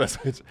 That was just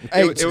message.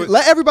 Hey,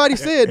 let everybody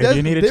say it. If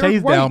you need a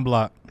chase down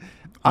block,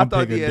 I I'm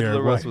thought picking D'Angelo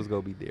Derrick Russell White. was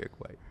gonna be Derek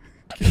White.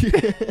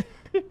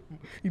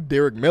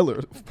 Derek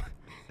Miller.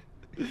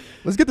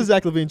 Let's get the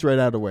Zach LaVine trade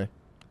out of the way.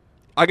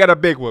 I got a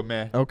big one,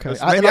 man. Okay.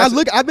 Let's-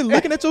 I've been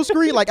looking at your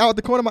screen like out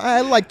the corner of my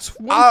eye. Like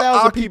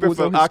 20,000 people. was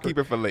on his I'll screen. keep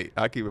it for late.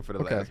 I'll keep it for the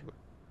Okay. last one.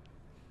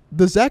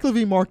 The Zach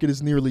LaVine market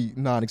is nearly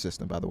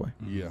non-existent, by the way.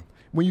 Yeah.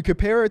 When you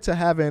compare it to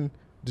having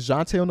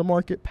Dejounte on the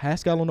market,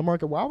 Pascal on the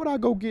market, why would I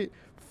go get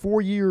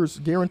 4 years,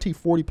 guaranteed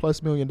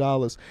 $40+ million?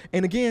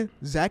 And again,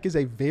 Zach is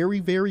a very,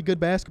 very good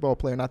basketball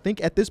player. And I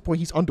think at this point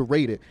he's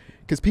underrated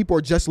because people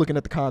are just looking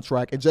at the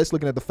contract and just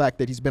looking at the fact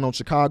that he's been on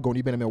Chicago and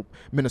he's been in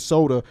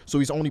Minnesota, so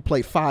he's only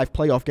played 5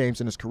 playoff games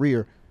in his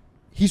career.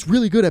 He's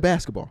really good at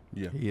basketball.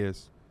 Yeah. He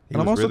is. He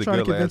And I'm was also really trying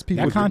to good convince last-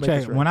 people That to make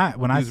contract, this when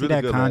I He's see really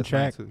that good last night,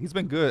 contract, too. He's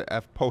been good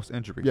at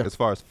post-injury Yeah. as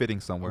far as fitting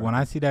somewhere. when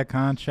I see that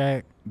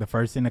contract, the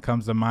first thing that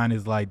comes to mind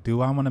is like,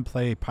 do I want to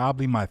play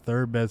probably my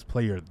third best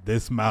player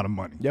this amount of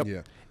money? Yep.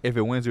 Yeah. If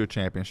it wins you a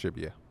championship,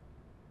 yeah.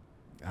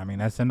 I mean,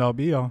 that's end all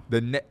be all.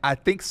 I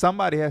think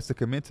somebody has to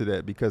commit to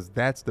that because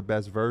that's the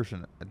best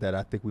version that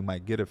I think we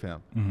might get of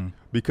him. Mm-hmm.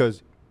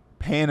 Because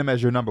paying him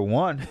as your number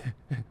one,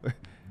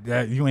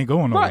 That you ain't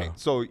going nowhere. right?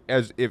 So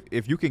as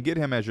if you can get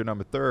him as your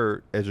number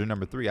third, as your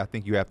number 3, I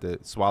think you have to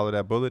swallow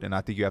that bullet, and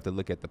I think you have to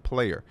look at the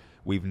player.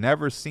 We've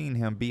never seen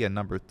him be a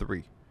number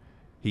 3.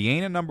 He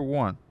ain't a number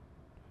 1.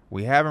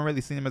 We haven't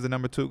really seen him as a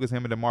number 2 because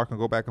him and DeMar can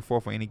go back and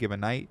forth on any given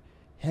night.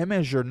 Him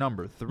as your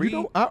number 3.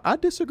 You know, I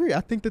disagree.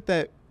 I think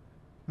that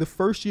the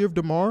first year of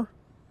DeMar,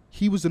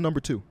 he was the number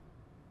 2.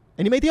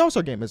 And he made the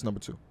All-Star game as number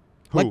 2.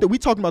 Who? Like we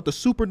talking about the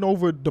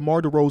supernova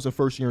DeMar DeRozan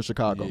first year in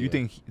Chicago. You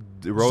think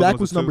DeRozan Zach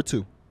was the number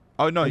two? 2.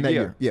 Oh no, in that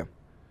year. Yeah.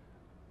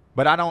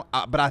 But I don't.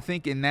 But I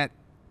think in that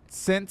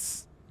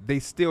sense, they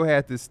still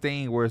had this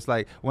thing where it's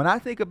like when I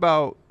think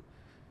about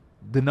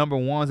the number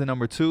 1s and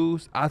number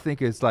 2s, I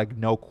think it's like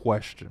no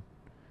question.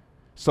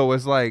 So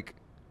it's like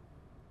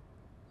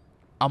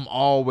I'm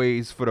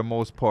always, for the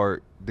most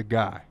part, the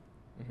guy.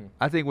 Mm-hmm.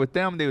 I think with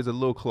them, they was a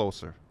little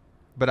closer.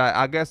 But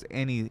I guess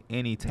any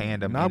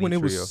tandem. Not any when it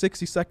trio. was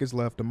 60 seconds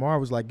left. DeMar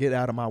was like, "Get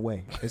out of my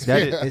way." It's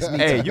That me. is- It's me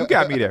hey, time. you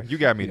got me there. You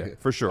got me there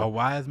for sure. A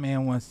wise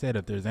man once said,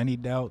 if there's any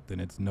doubt,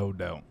 then it's no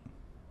doubt.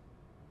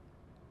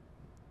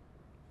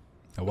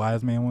 A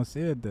wise man once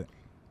said that.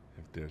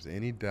 If there's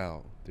any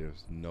doubt,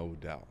 there's no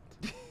doubt.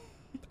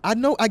 I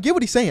know. I get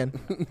what he's saying.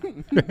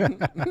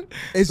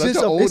 It's Such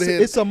just a old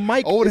head- it's a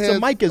mic. Old It's a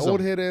head- micism.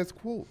 Old head ass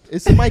quote.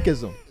 It's a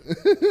micism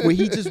where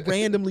he just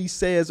randomly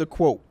says a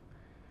quote.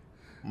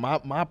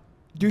 My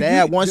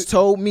dad once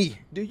told me.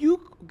 Do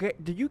you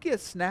get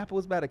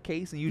Snapples by the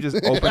case and you just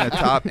open the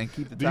top and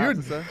keep the Do top your,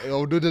 and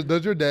stuff?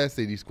 does your dad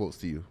say these quotes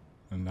to you?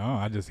 No,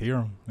 I just hear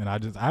him, and I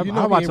You know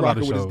I he watch ain't a lot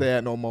rocking of with his shows.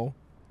 dad no more.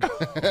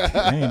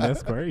 Dang,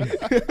 that's crazy.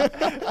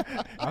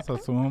 I saw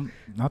to him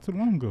not too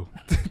long ago.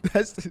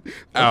 That's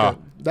Oh.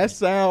 that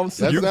sounds.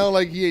 That sounds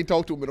like he ain't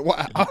talked to him in a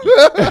while.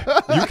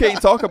 You can't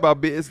talk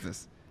about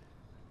business.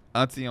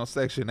 Auntie on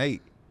Section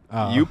 8.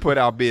 You put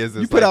out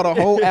business. You put out a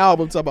whole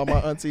album talking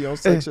about my auntie on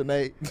Section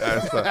 8.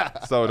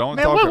 So don't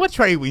Man, talk. what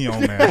trade we on,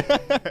 man?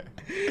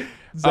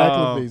 Zach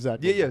LaVine. Zach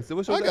Yeah, LaVine. yeah. So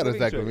what's your I got a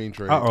Zach trade? LaVine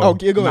trade. Uh-oh.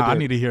 yeah, go ahead, Nah, I Derek.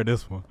 need to hear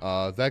this one.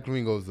 Zach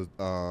LaVine goes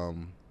to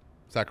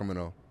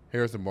Sacramento.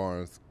 Harrison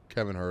Barnes,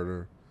 Kevin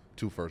Herter,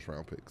 2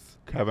 first-round picks.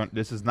 Kevin,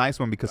 this is a nice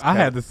one because I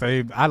had the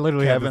same. I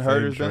literally Kevin had the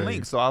same Herter's been trade.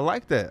 linked, so I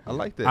like that. I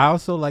like that. I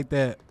also like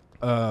that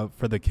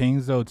for the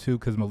Kings though too,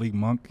 because Malik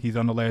Monk, he's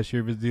on the last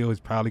year of his deal. He's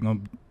probably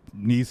gonna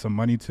need some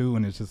money too,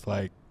 and it's just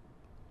like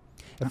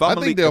If I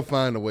I'm think they'll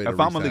find a way to If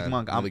I'm re-sign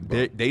Malik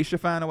Monk, they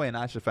should find a way, and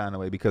I should find a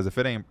way because if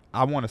it ain't,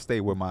 I want to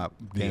stay where my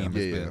game has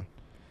been.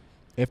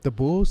 If the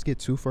Bulls get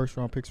 2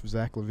 first-round picks for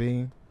Zach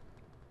LaVine,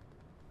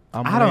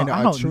 I'm I don't wearing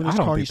a think Arturas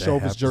that Carney happens.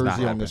 Shovis It's jersey not on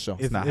happening. this show.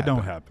 It's not it don't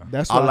happening. happen.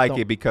 That's I what like thought.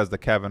 it because the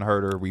Kevin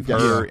Herter we've Yeah.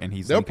 heard, and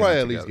he's They'll linking probably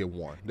them at least together.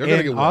 get one. They're gonna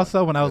And get one.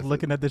 also, when I was That's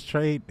looking at this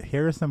trade,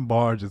 Harrison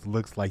Barnes just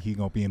looks like he's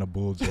gonna be in a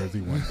Bulls jersey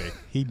one day.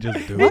 He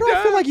just do. Why do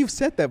I feel like you've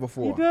said that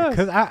before?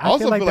 Because I I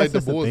also feel like the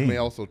that's Bulls the may thing.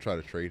 also try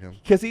to trade him.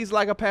 Because he's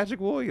like a Patrick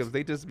Williams.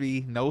 They just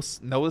be no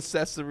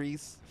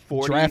accessories.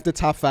 40, Drafted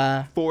top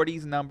 5,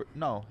 40s number.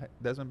 No,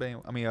 Desmond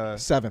Bain. I mean,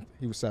 7th.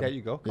 He was 7th. there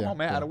you go. Come on,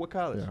 man. Out of what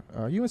college?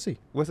 Yeah. UNC.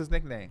 What's his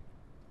nickname?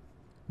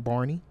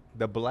 Barney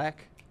The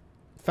Black.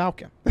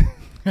 Falcon.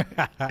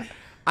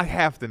 I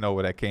have to know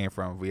where that came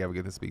from if we ever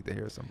get to speak to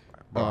Harrison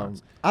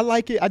Barnes. I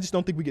like it. I just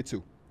don't think we get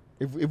 2.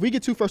 If we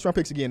get 2 first-round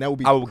picks again, that would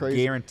be I will crazy.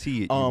 guarantee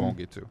it you won't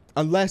get to.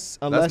 Unless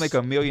Let's make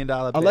 $1 million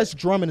bet. unless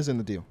Drummond is in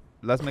the deal.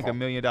 Let's make $1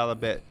 million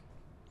bet.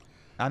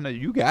 I know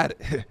you got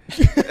it.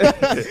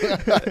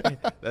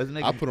 Let's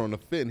make I put on the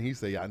fit and he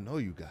say, "I know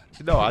you got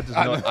it." no, I just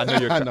know.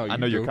 I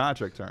know your do.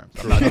 contract terms.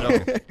 I'm not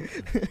joking.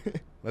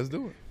 Let's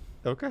do it.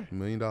 Okay. $1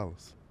 million.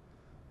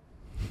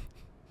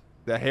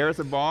 The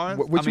Harrison Barnes.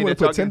 What you want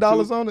to put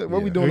 $10 on it?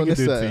 What we Yeah. doing We on can this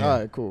do side? 10. All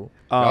right, cool.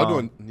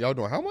 Y'all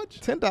doing how much?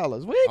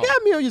 $10. We ain't got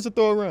millions to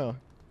throw around.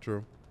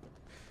 True.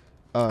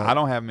 I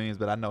don't have millions,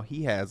 but I know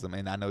he has them,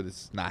 and I know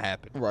this is not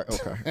happening. Right.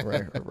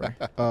 Okay.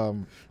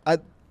 right.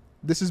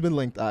 This has been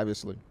linked,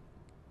 obviously.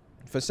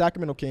 For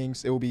Sacramento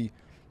Kings, it will be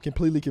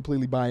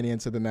completely buying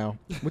into the now,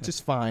 which is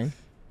fine.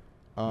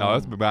 No,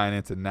 let's be buying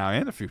into now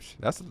and the future.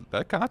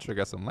 That contract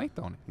got some length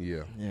on it.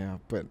 Yeah. Yeah,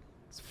 but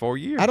It's 4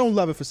 years. I don't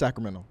love it for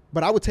Sacramento,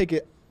 but I would take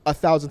it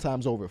 1,000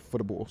 times over for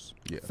the Bulls.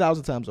 Yeah.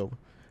 1,000 times over.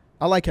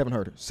 I like Kevin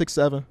Herter,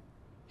 6'7".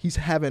 He's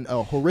having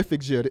a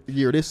horrific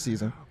year this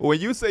season. When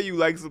you say you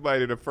like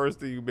somebody, the first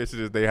thing you mention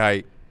is their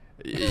height.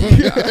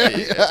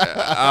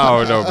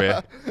 I don't know,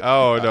 man.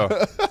 I don't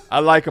know. I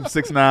like him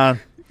 6'9",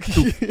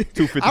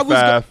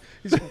 255.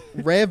 He's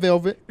red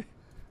velvet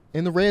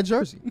in the red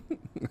jersey.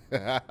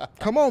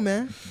 Come on,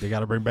 man. They got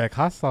to bring back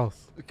hot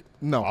sauce.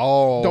 No.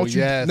 Oh, Don't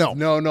you? yes.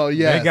 No.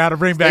 Yes. They got to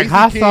bring back Stacey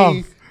hot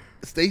King- sauce.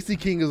 Stacey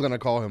King is gonna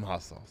call him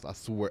hot sauce. I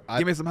swear.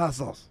 Give me some hot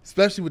sauce.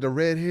 Especially with the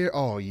red hair.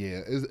 Oh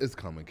yeah, it's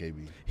coming,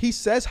 KB. He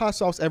says hot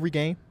sauce every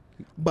game,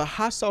 but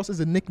hot sauce as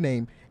a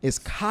nickname is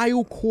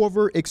Kyle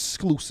Korver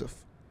exclusive.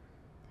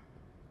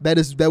 That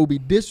would be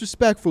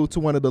disrespectful to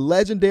one of the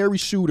legendary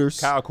shooters.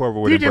 Kyle Korver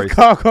would You embrace just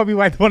call Kobe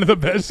White one of the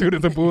best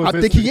shooters in Bulls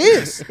I think he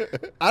is.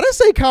 I didn't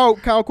say Kyle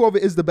Korver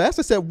is the best.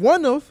 I said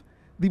one of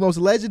the most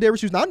legendary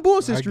shooters, not in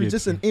Bulls I history, get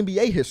just you. in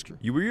NBA history.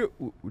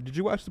 Did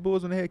you watch the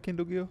Bulls when they had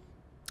Kendall Gill?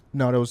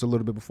 No, that was a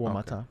little bit before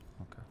my Okay. time.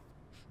 Okay.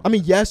 I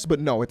mean, yes,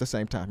 but no at the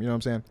same time. You know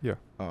what I'm saying? Yeah,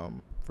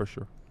 for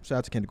sure. Shout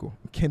out to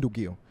Kendall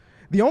Gill.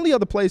 The only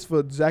other place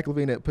for Zach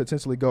LaVine to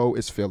potentially go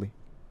is Philly.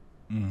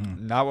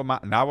 Mm-hmm.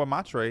 Not with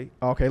my trade.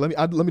 Okay, let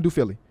me do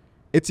Philly.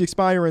 It's the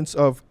expirance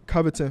of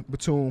Covington,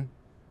 Batum,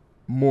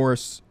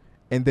 Morris,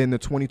 and then the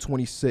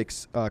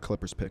 2026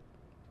 Clippers pick.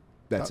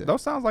 That's it.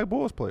 Those sounds like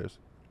Bulls players.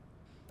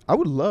 I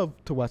would love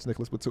to watch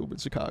Nicholas Batum in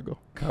Chicago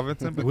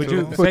Covington, Would you-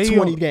 Batum. for Say you-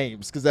 20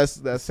 games because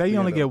that's Say you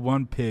only know. get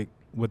one pick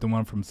with the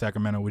one from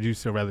Sacramento. Would you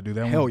still rather do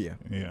that Hell one? yeah.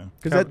 Yeah.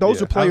 Because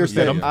those are players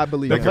yeah, that them- I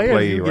believe The They can in. play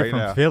players you you get right from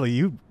now. Philly,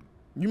 you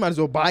You might as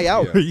well buy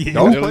out. Yeah. Those They're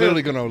players-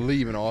 literally gonna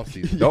leave in off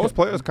season. Those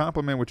players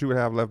complement what you would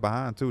have left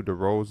behind too.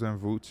 DeRozan,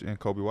 Vooch, and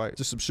Kobe White.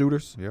 Just some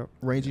shooters, Yep.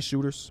 rangy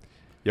shooters.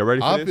 You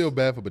ready for I this? feel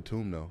bad for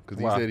Batum though, because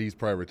he Why? said he's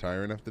probably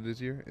retiring after this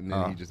year, and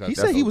then he just. He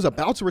said he was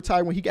about to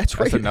retire when he got That's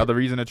traded. another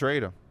reason to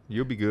trade him.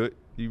 You'll be good.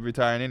 You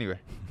retiring anyway.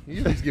 He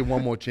at least get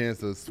one more chance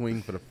to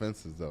swing for the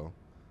fences though,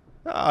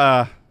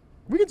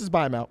 We can just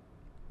buy him out.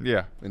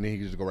 Yeah. and then he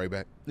can just go right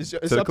back. It's To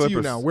up the to you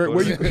Clippers. now.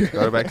 Where you?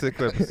 Go back to the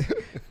Clippers.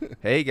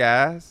 Hey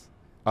guys,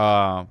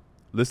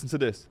 listen to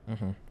this.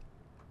 Mhm.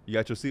 You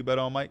got your seatbelt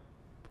on, Mike?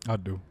 I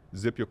do.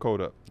 Zip your coat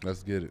up.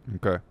 Let's get it.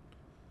 Okay.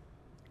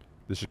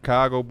 The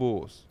Chicago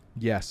Bulls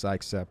Yes, I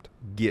accept.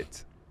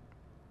 get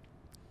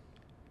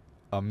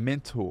a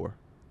mentor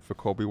for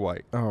Kobe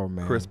White, Oh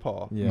man, Chris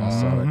Paul. Yeah, I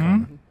saw that Mhm.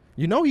 coming.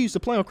 You know he used to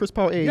play on Chris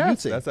Paul AAU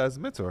Yes, team. that's as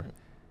mentor.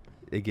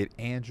 They get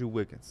Andrew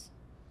Wiggins,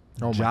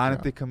 Oh my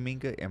Jonathan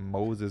Kuminga, and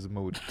Moses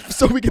Moody.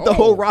 So we get the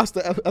whole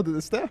roster other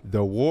than Steph.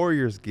 The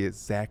Warriors get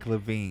Zach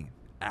LaVine,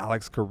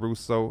 Alex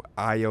Caruso,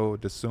 Ayo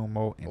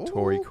DeSumo, and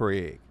Torrey Ooh.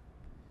 Craig.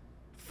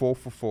 4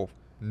 for 4.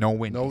 No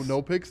wins.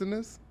 No picks in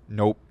this.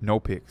 Nope, no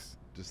picks.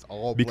 Just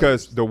all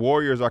Because players. the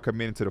Warriors are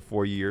committing to the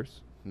 4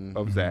 years Mhm.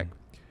 of Zach.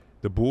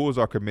 The Bulls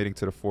are committing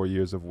to the 4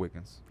 years of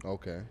Wiggins.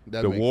 Okay,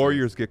 that The makes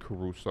Warriors get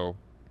Caruso.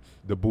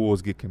 The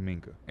Bulls get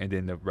Kuminga. And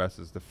then the rest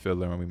is the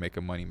filler and we make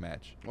a money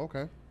match. sense.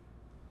 Okay,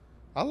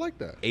 I like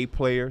that. 8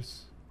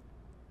 players.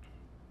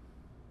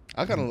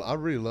 I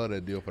really love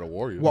that deal for the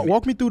Warriors.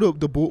 Walk me through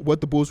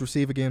what the Bulls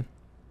receive again.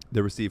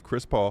 They receive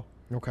Chris Paul.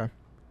 Okay.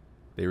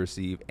 They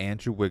receive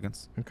Andrew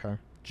Wiggins, Okay.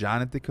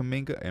 Jonathan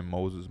Kuminga, and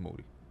Moses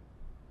Moody.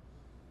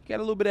 You got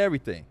a little bit of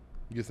everything.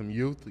 Get some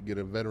youth. Get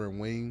a veteran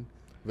wing,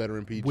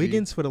 veteran PG.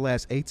 Wiggins for the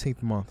last 18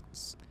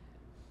 months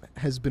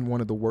has been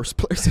one of the worst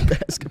players in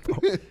basketball.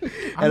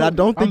 And I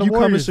don't think On the you come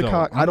to Warriors, though.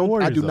 Chicago. On I the don't. I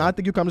Warriors, do though. not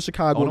think you come to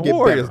Chicago On and the get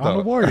Warriors, better. On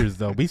the though. Warriors,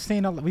 though,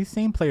 we've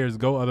seen players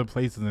go other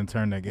places and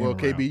turn that game Well, around.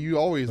 KB, you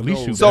always At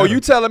least know. you So better. you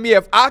telling me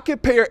if I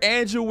compare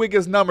Andrew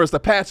Wiggins' numbers to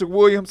Patrick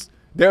Williams,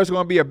 there's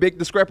going to be a big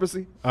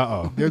discrepancy?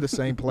 They're the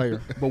same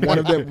player, but one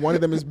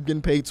of them is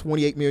getting paid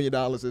 $28 million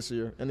this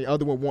year, and the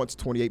other one wants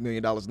 $28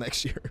 million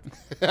next year.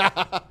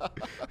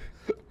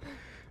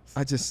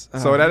 I just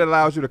So that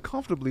allows you to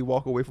comfortably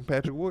walk away from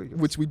Patrick Williams.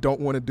 which we don't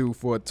want to do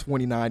for a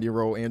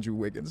 29-year-old Andrew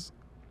Wiggins.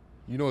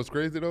 You know what's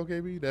crazy though,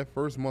 KB? That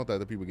first month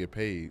after people get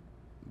paid,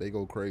 they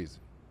go crazy.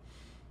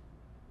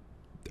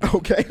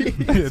 Okay.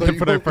 So you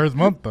for their go- first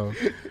month though.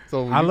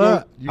 So I you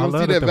love- you I gonna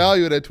love see that that the-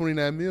 value of that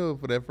 $29 million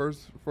for that first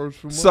few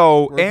months.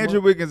 So first Andrew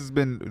month? Wiggins has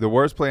been the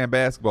worst player in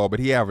basketball, but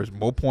he averaged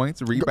more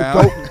points,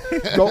 rebounds.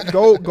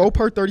 go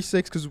per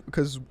 36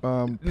 because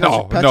No. He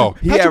Patrick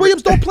averaged-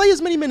 Williams don't play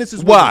as many minutes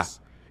as Why? Wiggins.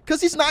 Because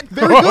he's not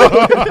very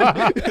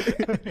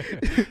good.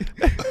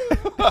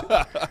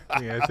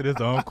 He answered his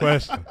own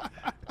question.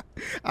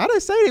 I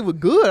didn't say they were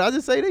good. I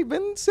just say they've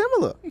been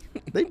similar.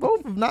 They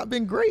both have not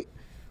been great.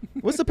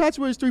 What's the Patrick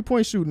Williams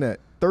 3-point shooting at?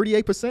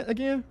 38%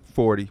 again?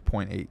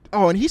 40.8.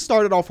 Oh, and he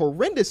started off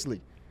horrendously.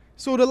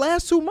 So the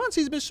last 2 months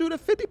he's been shooting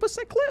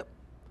 50% clip.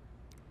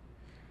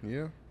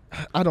 Yeah.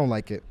 I don't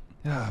like it.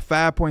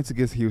 5 points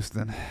against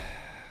Houston.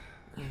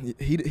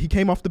 He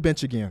came off the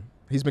bench again.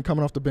 He's been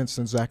coming off the bench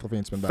since Zach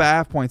LaVine's been back.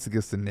 5 points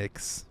against the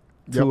Knicks.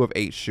 2 of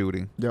 8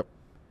 shooting. Yep.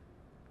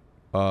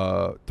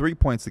 3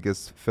 points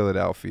against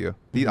Philadelphia.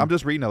 Mhm. I'm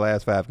just reading the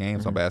last 5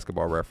 games on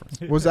Basketball Reference.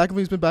 Well, Zach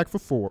LaVine's been back for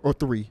 4 or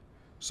 3.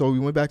 So we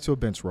went back to a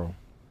bench role.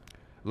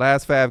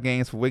 Last 5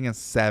 games for Wiggins,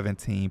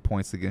 17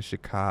 points against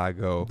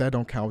Chicago. That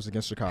don't count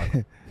against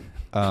Chicago.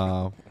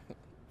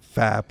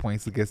 5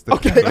 points against the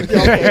Okay.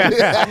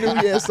 I knew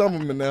he had some of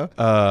them in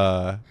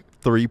there.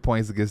 3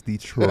 points against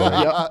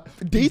Detroit.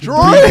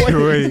 Detroit?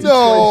 Detroit.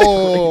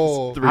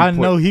 No. 3 I point-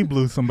 know he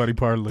blew somebody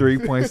partly. 3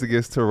 points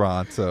against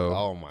Toronto.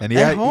 Oh, my And he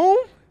At had, home?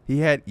 He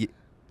had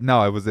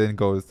no, it was in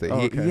Golden State. Oh,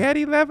 He okay. had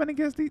 11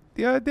 against the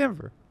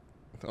Denver.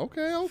 Okay.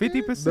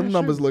 50%. Them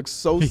numbers look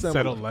so He said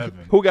similar. 11.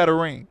 Who got a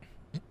ring?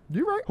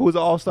 You right. Who's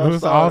an all-star Who's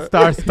the starter?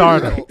 all-star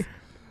starter?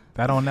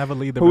 That don't never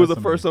lead the Who was the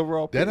resume. first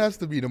overall pick? That has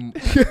to be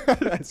the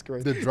That's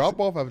crazy. drop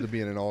off after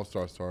being an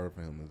all-star starter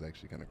for him is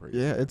actually kind of crazy.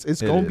 Yeah, it's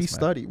It going to is, be man.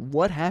 studied.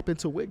 What happened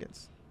to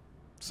Wiggins?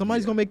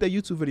 Somebody's going to make that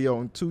YouTube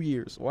video in 2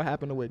 years. What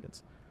happened to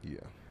Wiggins?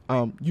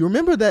 Yeah. You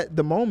remember that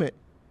the moment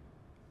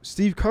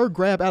Steve Kerr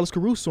grabbed Alex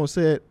Caruso and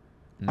said,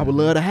 I would Mhm.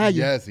 love to have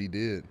you. Yes, he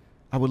did.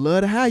 I would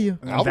love to have you.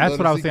 I would That's love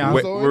what to I was see saying.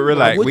 We, Caruso we're in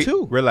like, would we,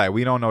 too. we're like,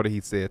 we don't know that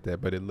he said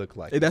that, but it looked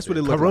like. That's what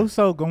it did. looked like.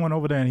 Caruso going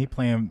over there and he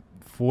playing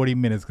 40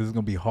 minutes because it's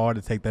going to be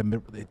hard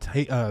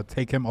to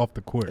take him off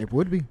the court. It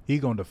would be. He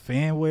going to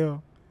defend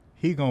well.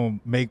 He going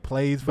to make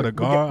plays for the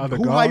guard. Who Other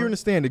guard. higher in the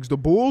standings, the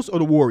Bulls or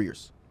the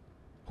Warriors?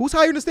 Who's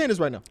higher in the standings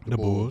right now? The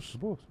Bulls.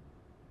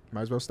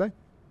 Might as well stay.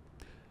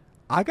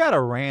 I got a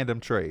random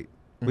trade.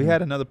 We Mhm.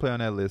 had another player on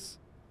that list.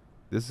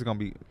 This is gonna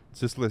be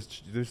just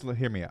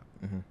hear me out.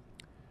 Mhm.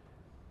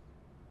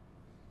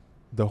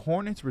 The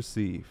Hornets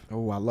receive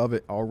Oh, I love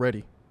it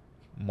already.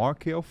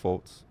 Markelle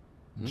Fultz,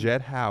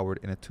 Jett Howard,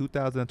 and a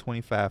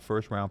 2025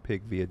 first-round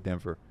pick via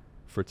Denver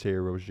for Terry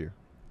Rozier.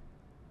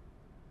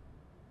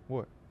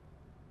 What?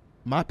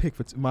 My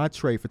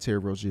trade for Terry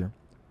Rozier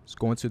is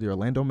going to the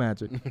Orlando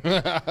Magic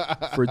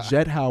for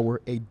Jett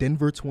Howard, a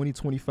Denver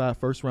 2025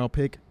 first-round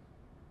pick,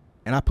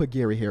 and I put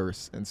Gary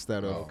Harris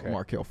instead of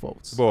Markelle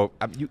Fultz. Well,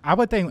 I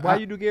would think. why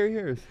you do Gary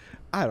Harris?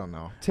 I don't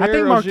know. Terry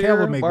think Markelle Rozier,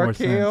 would make more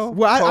sense.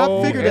 Well, I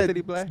Cole, figured Anthony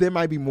that Black. there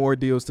might be more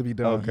deals to be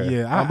done. Okay.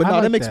 Yeah, But no, I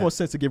that like makes more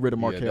sense to get rid of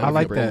Markelle. I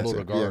like that.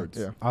 Little guards.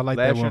 Yeah. I like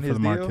Last that year one in for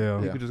the his deal, Markelle.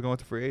 he Yeah. could just go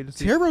into free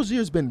agency. Terry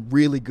Rozier's been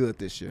really good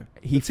this year.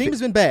 He The team has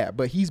been bad,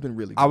 but he's been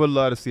really I good would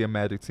love to see a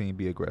Magic team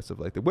be aggressive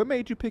like that. What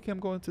made you pick him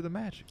going to the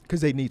Magic?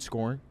 because they need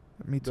scoring.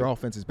 Me Their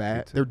offense is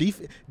bad. too. Their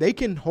they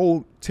can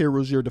hold Terry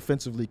Rozier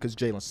defensively because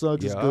Jalen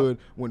Suggs is Yeah. good.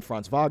 When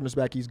Franz Wagner's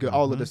back, he's good.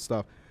 All of this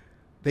stuff.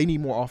 They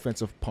need more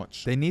offensive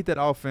punch. They need that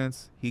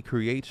offense. He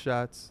creates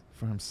shots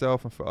for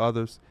himself and for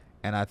others,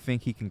 and I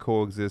think he can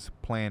coexist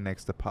playing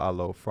next to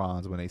Paolo,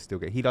 Franz when they still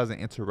get. He doesn't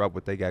interrupt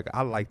what they got.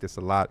 I like this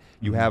a lot.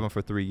 You have him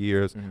for 3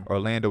 years.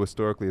 Orlando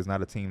historically is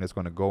not a team that's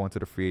going to go into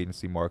the free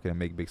agency market and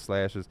make big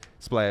splashes.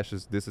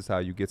 This is how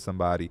you get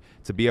somebody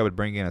to be able to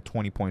bring in a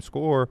 20-point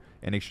scorer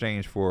in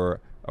exchange for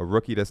a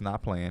rookie that's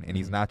not playing, and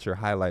he's not your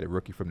highlighted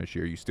rookie from this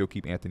year. You still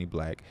keep Anthony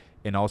Black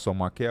and also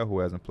Markelle, who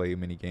hasn't played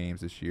many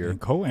games this year.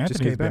 And Cole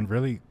Anthony's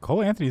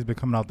been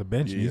coming out the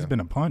bench. Yeah. He's been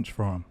a punch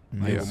for him. Yeah,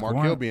 Like, Markelle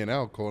scoring. being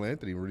out, Cole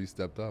Anthony really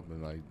stepped up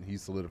and like he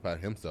solidified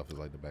himself as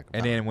like the backup.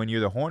 And then when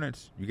you're the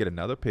Hornets, you get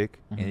another pick,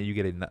 and then you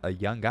get a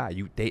young guy.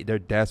 They're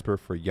desperate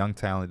for young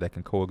talent that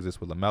can coexist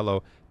with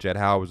LaMelo. Jett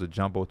Howard's a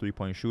jumbo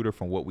three-point shooter.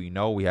 From what we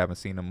know, we haven't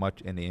seen him much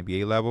in the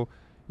NBA level.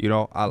 You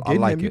know, I Getting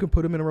like him, it you can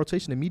put him in a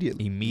rotation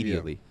immediately.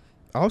 immediately.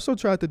 I also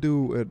tried to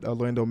do an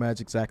Orlando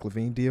Magic Zach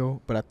LaVine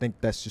deal, but I think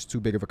that's just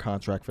too big of a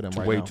contract for them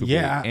right Way now. too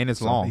Yeah, big, and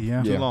it's so- long.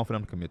 yeah. Too Yeah. long for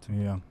them to commit to.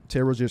 Yeah.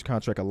 Terry Rozier's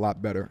contract a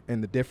lot better,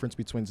 and the difference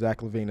between Zach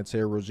LaVine and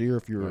Terry Rozier,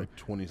 if you're like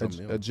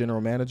 20-something a general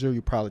manager,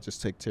 you probably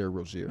just take Terry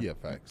Rozier. Yeah,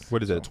 facts.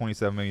 What is that?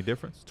 27 million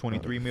difference?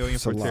 23 million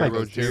it's for a lot. Terry Like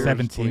Rozier.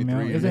 17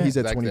 million, isn't it? He's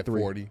at Zach's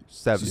 23. 40.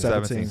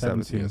 17.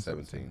 17. Yeah,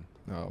 17.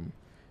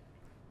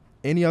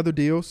 Any other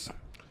deals?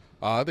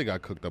 I think I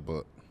cooked up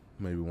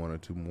maybe one or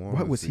two more. What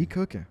Let's was see. he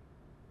cooking?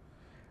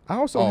 I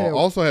also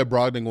Also had had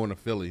Brogdon going to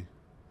Philly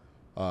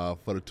for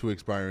the 2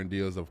 expiring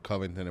deals of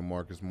Covington and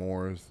Marcus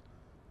Morris.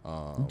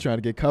 you trying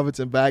to get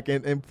Covington back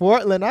in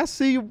Portland. I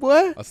see you,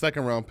 boy. A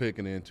 2nd-round pick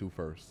and then 2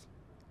 firsts.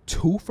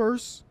 2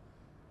 firsts.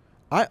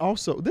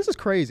 This is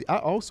crazy. I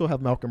also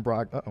have Malcolm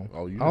Brogdon.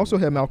 Oh, you I also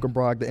have Malcolm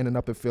Brogdon ending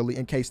up in Philly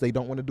in case they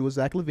don't want to do a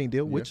Zach LaVine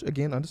deal, Yeah. which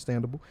again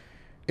understandable.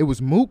 It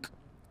was Mook.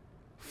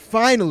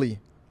 Finally,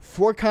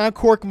 Furkan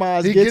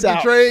Korkmaz He gets get the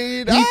out.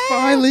 trade. He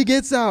finally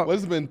gets out.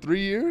 What's it been, 3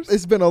 years?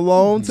 It's been a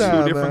long 2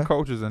 time, different man.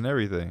 coaches and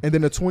everything. And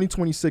then a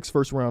 2026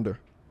 first rounder,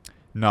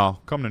 No,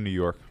 come to New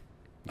York.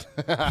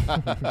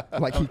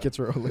 like he gets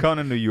early. Come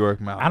to New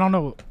York, man. I don't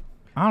know.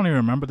 I don't even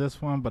remember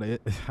this one, but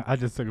I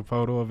just took a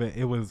photo of it.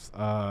 It was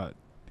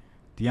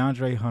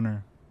DeAndre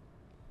Hunter,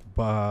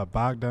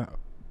 Bogdan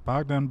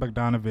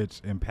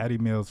Bogdanovich, and Patty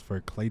Mills for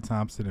Klay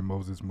Thompson and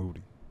Moses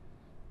Moody.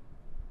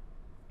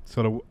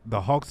 So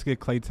the Hawks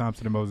get Klay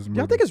Thompson and Moses Moody.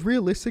 Y'all think it's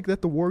realistic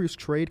that the Warriors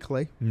trade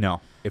Klay? No.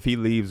 If he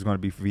leaves, it's going to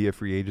be via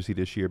free agency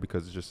this year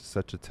because it's just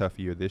such a tough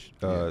year this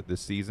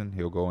season.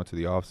 He'll go into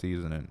the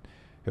offseason and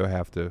he'll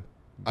have to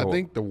I go.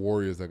 think the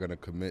Warriors are going to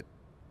commit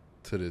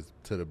to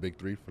the big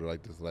 3 for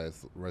like this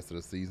rest of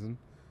the season.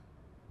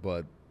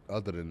 But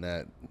other than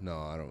that, no,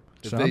 I don't.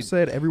 Sean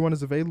said everyone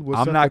is available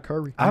I'm except not for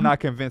Curry. I'm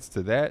not convinced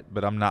to that,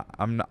 but I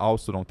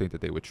also don't think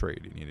that they would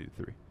trade any of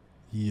the 3.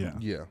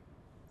 Yeah.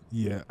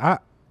 Yeah.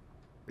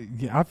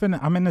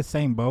 I'm in the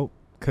same boat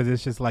because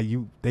it's just like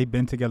they've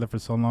been together for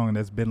so long and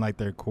that's been like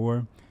their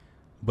core,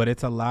 but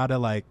it's a lot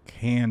of like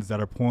hands that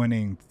are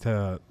pointing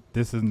to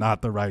this is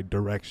not the right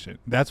direction.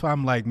 That's why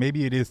I'm like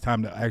maybe it is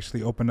time to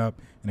actually open up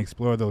and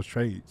explore those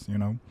trades. You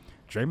know,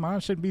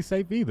 Draymond shouldn't be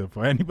safe either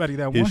for anybody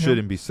that He wants shouldn't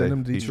him. be Send safe.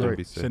 him to He shouldn't Detroit.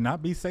 be safe. Should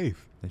not be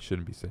safe. They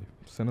shouldn't be safe.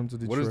 Send him to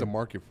Detroit. What is the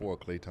market for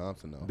Klay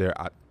Thompson though?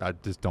 I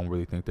just don't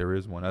really think there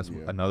is one. That's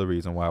Yeah. another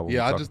reason why.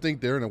 I just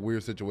think they're in a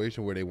weird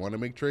situation where they want to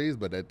make trades,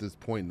 but at this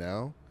point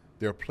now,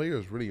 their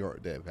players really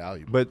aren't that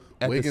valuable. But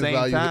at the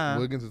same time,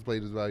 Wiggins has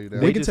played his value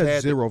down, Wiggins just has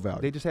had zero value.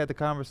 They just had the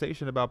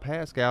conversation about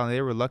Pascal, and they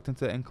were reluctant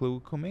to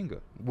include Kuminga.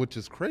 which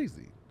is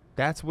crazy.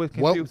 That's what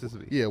Well, confuses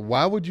me. yeah,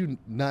 why would you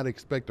not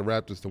expect the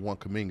Raptors to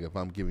want Kuminga if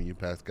I'm giving you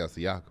Pascal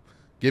Siakam?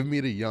 Give me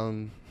the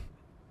young,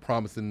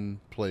 promising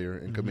player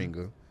in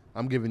Kuminga.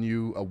 I'm giving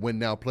you a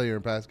win-now player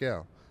in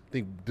Pascal. I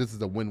think this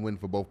is a win-win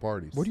for both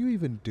parties. What do you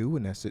even do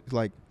in that?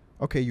 Like,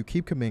 okay, you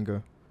keep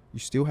Kuminga, you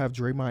still have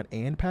Draymond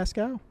and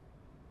Pascal.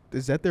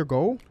 Is that their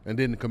goal? And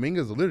then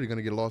Kuminga's literally going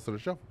to get lost to the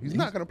shuffle. He's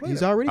not going to play. He's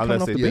that. already coming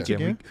Unless off the they bench think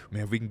again.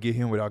 man, if we can get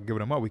him without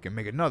giving him up, we can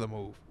make another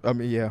move. I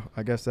mean, yeah,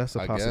 I guess that's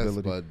a I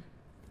possibility. guess,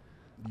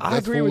 but I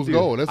that's agree fool's with you.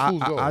 goal. That's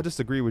fool's goal. I just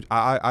agree with.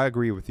 I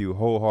agree with you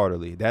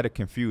wholeheartedly. That'd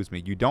confuse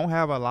me. You don't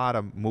have a lot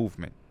of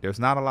movement. There's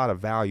not a lot of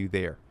value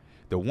there.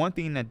 The one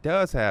thing that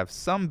does have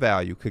some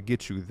value could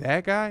get you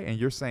that guy, and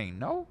you're saying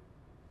no.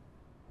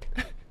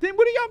 then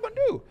what are y'all gonna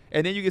do?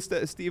 And then you get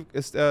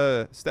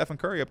Stephen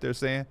Curry up there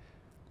saying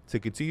to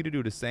continue to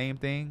do the same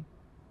thing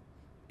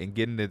and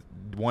getting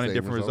one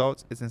different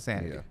results. It's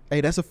insanity. Yeah.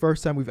 Hey, that's the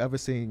first time we've ever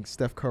seen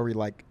Steph Curry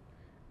like.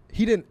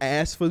 He didn't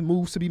ask for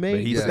moves to be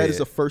made, but that is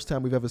the first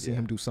time we've ever seen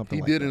him do something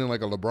like that. He did it in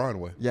like a LeBron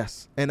way.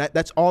 Yes. And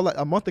that's all.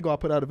 A month ago, I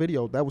put out a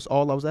video. That was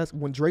all I was asking.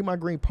 When Draymond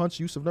Green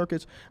punched Yusuf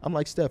Nurkic, I'm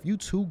like, Steph, you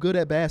too good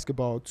at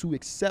basketball to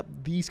accept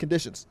these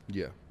conditions.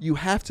 Yeah. You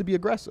have to be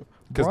aggressive.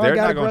 Because Braun they're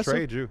got not going to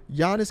aggressive. trade you.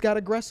 Giannis got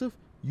aggressive.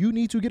 You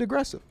need to get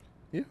aggressive.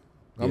 Yeah.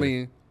 I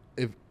mean,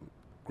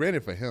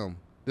 granted for him,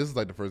 this is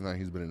like the first time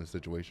he's been in a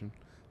situation.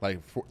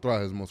 Like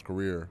throughout his most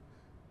career,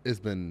 it's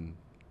been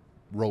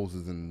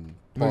roses and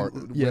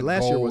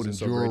last year wasn't and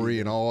so jewelry great.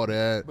 and all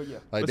that. But yeah.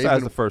 Like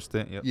Besides the first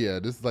stint, yeah,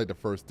 this is like the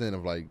first stint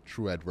of like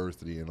true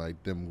adversity and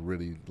like them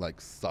really like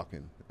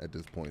sucking at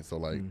this point. So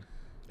like,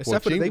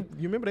 Except for you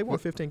remember they won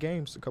 15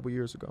 games a couple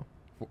years ago.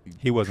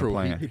 he wasn't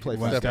playing. He played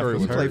Steph 5. Curry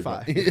He was played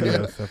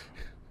hurt. 5.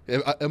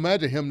 Yeah.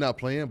 Imagine him not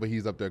playing, but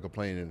he's up there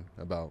complaining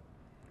about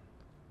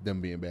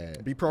them being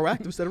bad. Be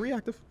proactive instead of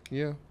reactive.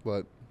 Yeah,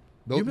 but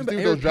You remember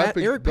those draft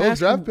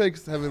Pascal-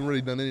 picks haven't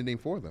really done anything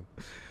for them.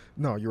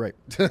 No, you're right.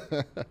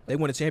 They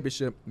won a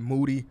championship.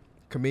 Moody,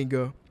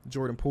 Kuminga,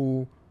 Jordan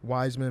Poole,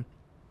 Wiseman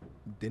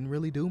didn't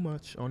really do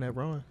much on that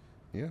run.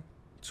 Yeah.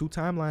 2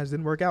 timelines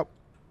didn't work out.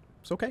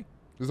 It's okay.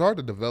 It's hard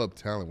to develop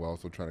talent while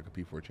also trying to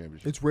compete for a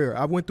championship. It's rare.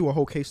 I went through a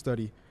whole case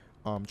study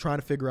trying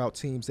to figure out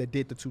teams that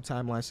did the 2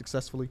 timelines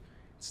successfully.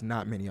 It's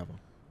not many of them.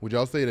 Would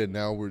y'all say that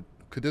now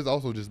could this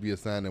also just be a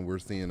sign that we're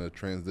seeing a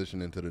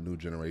transition into the new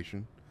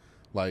generation?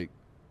 Like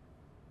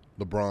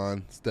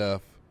LeBron,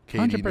 Steph,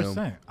 KD, 100%.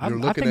 them. I You're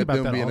looking think at about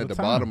them that being all at the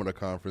the time. bottom of the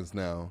conference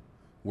now,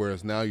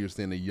 whereas now you're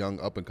seeing the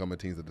young up-and-coming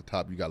teams at the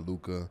top. You got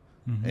Luka,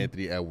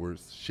 Anthony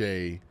Edwards,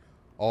 Shea,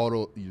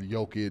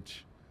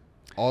 Jokic,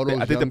 all those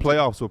I think the young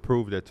playoffs will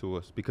prove that to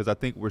us because I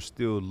think we're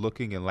still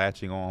looking and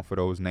latching on for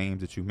those names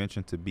that you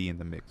mentioned to be in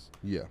the mix.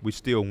 Yeah. We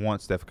still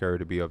want Steph Curry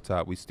to be up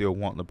top. We still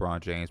want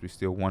LeBron James. We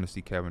still want to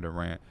see Kevin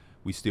Durant.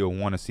 We still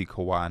want to see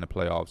Kawhi in the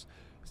playoffs.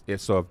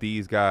 So if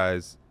these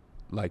guys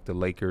like the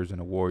Lakers and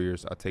the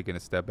Warriors are taking a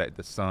step back,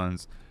 the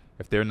Suns,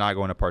 if they're not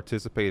going to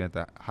participate at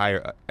the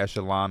higher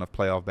echelon of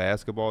playoff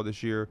basketball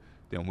this year,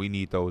 then we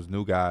need those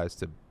new guys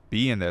to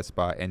be in that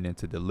spot and then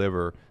to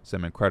deliver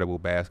some incredible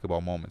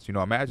basketball moments. You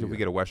know, imagine if we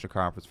get a Western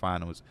Conference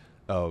Finals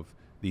of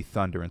the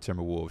Thunder and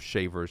Timberwolves,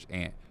 Shavers,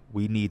 and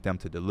we need them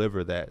to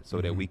deliver that so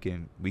that we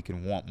can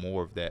want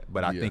more of that.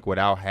 But I think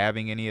without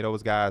having any of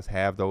those guys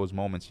have those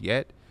moments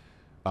yet,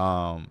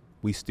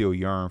 we still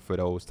yearn for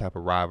those type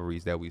of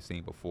rivalries that we've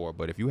seen before.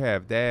 But if you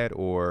have that,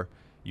 or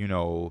you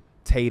know,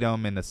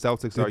 Tatum and the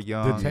Celtics are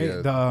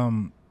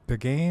young. The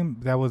game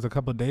that was a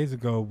couple of days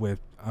ago with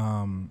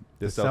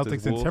the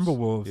Celtics and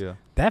Wolves? Timberwolves,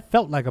 that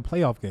felt like a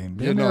playoff game.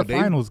 They were a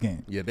finals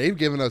game. Yeah, they've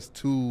given us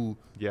 2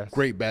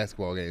 great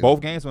basketball games. Both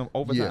games went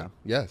overtime.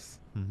 Yeah. Yes.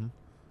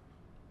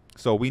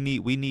 So we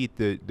need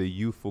the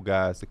youthful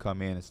guys to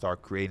come in and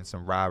start creating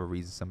some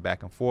rivalries and some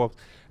back and forth.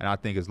 And I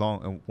think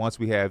once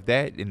we have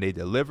that and they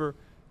deliver,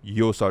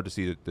 you'll start to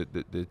see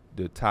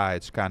the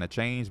tides kind of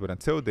change. But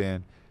until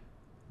then,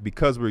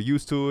 because we're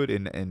used to it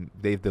and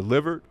they've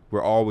delivered,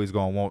 we're always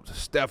going to want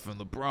Steph and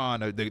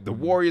LeBron, or the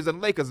Warriors and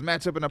Lakers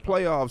match up in the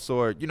playoffs,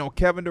 or, you know,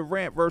 Kevin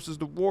Durant versus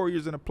the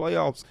Warriors in the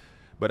playoffs.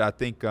 But I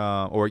think,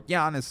 or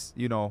Giannis,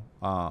 you know.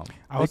 I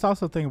was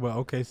also thinking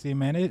about OKC,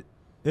 man.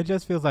 It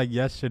just feels like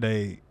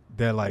yesterday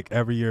that, like,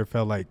 every year it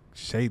felt like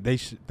Shea,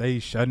 they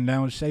shutting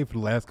down Shea for the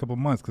last couple of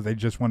months because they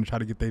just want to try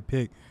to get their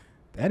pick.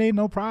 That ain't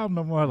no problem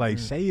no more. Like,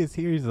 Shea is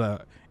here. He's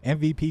a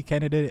MVP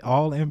candidate,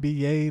 all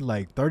NBA,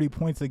 like 30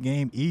 points a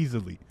game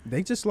easily.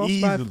 They just lost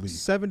by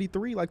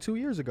 73 like 2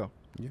 years ago.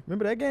 Yeah.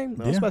 Remember that game?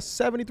 They lost by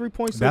 73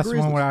 points. That's to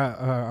the one where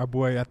our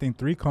boy, I think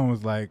 3Cone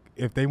was like,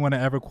 if they want to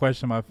ever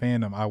question my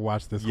fandom, I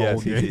watch this whole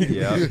game.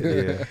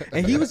 Yeah.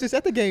 And he was just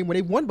at the game when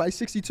they won by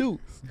 62.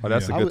 Oh,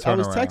 that's a good turnaround. I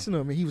was texting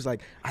him, and he was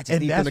like, I just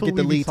need them to get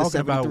the lead to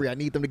 73. I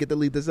need them to get the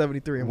lead to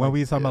 73. And when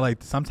we talking about,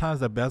 like, sometimes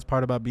the best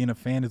part about being a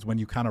fan is when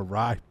you kind of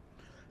ride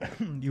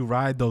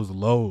those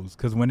lows,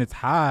 because when it's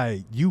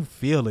high, you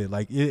feel it.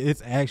 Like,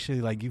 it's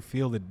actually like you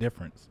feel the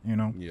difference, you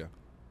know? Yeah.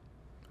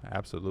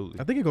 Absolutely.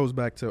 I think it goes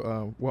back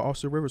to what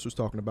Austin Rivers was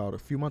talking about a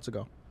few months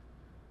ago,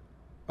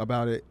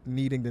 about it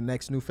needing the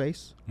next new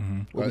face.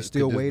 We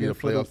still waiting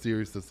for a playoff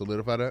series to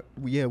solidify that.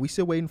 We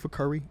still waiting for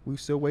Curry. We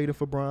still waiting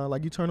for Bron.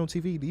 Like, you turn on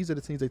TV, these are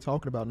the teams they're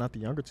talking about, not the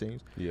younger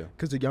teams. Yeah.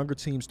 Because the younger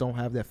teams don't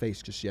have that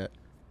face just yet.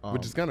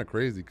 Which is kind of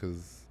crazy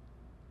because,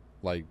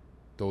 like,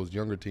 those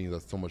younger teams are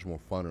so much more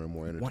funner and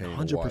more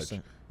entertaining to watch.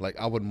 100%. Like,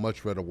 I would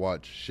much rather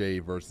watch Shea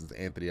versus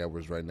Anthony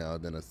Edwards right now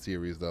than a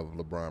series of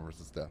LeBron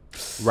versus Steph.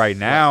 Right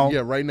now.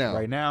 Right now.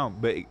 Right now.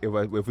 But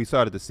if we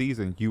started the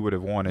season, you would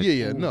have wanted.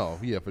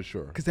 Yeah, for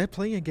sure. Because that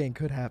playing game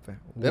could happen.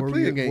 That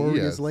playing game,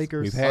 Warriors,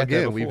 Lakers.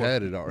 We've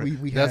had it already.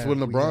 That's when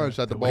LeBron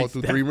shot the ball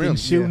through 3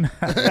 rims. Shooting.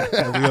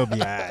 We'll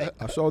be all right.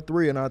 I saw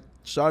 3 and I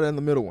shot it in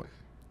the middle one.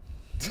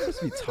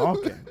 Just be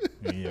talking.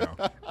 Yeah.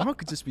 I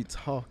could just be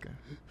talking.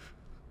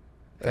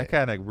 That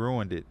kind of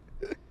ruined it.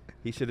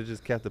 He should have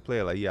just kept the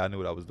player like, yeah, I knew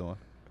what I was doing.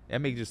 That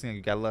makes you just think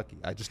you got lucky.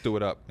 I just threw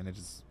it up and it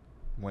just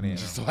went in.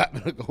 Just so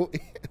happened to go in.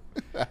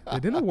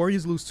 Didn't the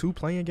Warriors lose 2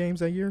 playing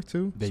games that year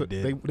too? They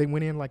did. They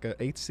went in like an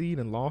 8th seed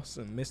and lost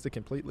and missed it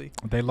completely.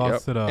 They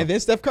lost it up. And then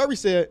Steph Curry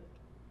said,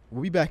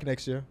 "We'll be back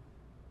next year."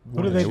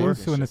 Who did they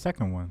lose to in the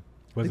second one?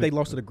 I think they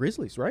lost to the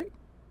Grizzlies, right?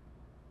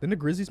 Didn't the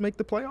Grizzlies make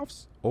the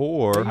playoffs?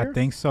 Or I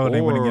think so.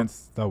 They went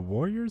against the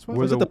Warriors.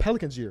 Was it the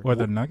Pelicans year? Or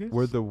the Nuggets?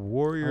 were the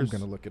Warriors? I'm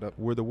gonna look it up.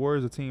 Were the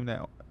Warriors a team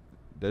that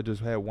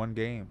just had one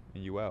game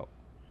and you out?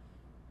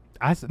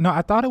 I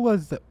thought it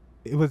was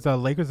the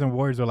Lakers and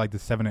Warriors were like the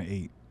 7 and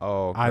 8.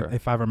 Oh, okay.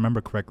 If I remember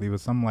correctly, it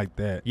was something like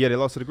that. Yeah, they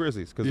lost to the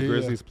Grizzlies because the Yeah.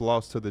 Grizzlies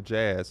lost to the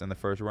Jazz in the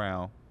first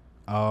round.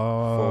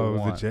 Oh,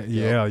 4-1.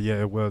 yeah,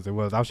 it was. I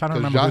was trying to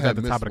remember who was at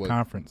the top of the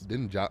conference.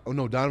 Didn't Ja? Oh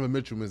no, Donovan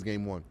Mitchell missed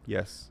game 1,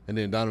 Yes. and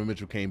then Donovan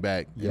Mitchell came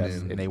back. Yes,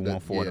 and they won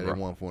 4 in a row.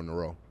 They won 4 in a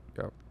row.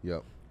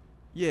 Yep.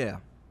 Yeah.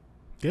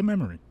 Good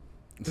memory.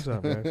 What's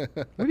up, man?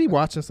 Maybe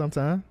watching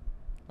sometime.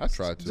 I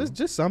tried to.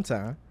 Just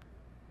sometime.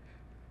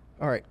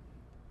 All right.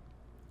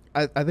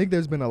 I think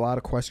there's been a lot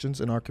of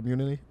questions in our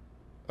community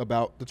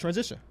about the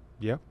transition.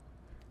 Yeah.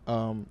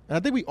 And I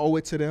think we owe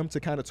it to them to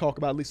kind of talk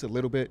about at least a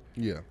little bit.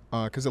 Yeah.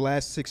 Because the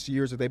last 6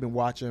 years that they've been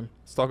watching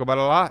Let's talk about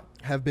it a lot.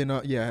 have been,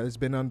 it's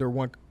been under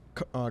one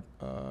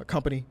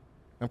company.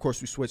 And of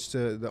course, we switched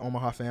to the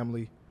Omaha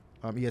family,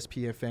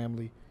 ESPN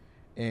family.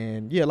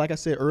 And, yeah, like I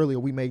said earlier,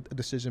 we made a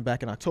decision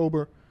back in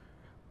October.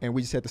 And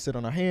we just had to sit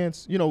on our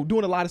hands,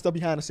 doing a lot of stuff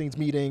behind the scenes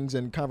meetings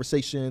and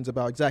conversations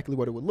about exactly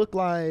what it would look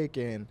like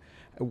and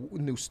a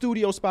new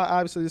studio spot.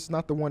 Obviously, this is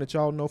not the one that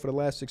y'all know for the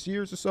last 6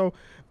 years or so.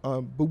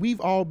 But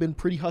we've all been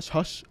pretty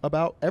hush-hush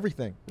about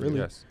everything, really.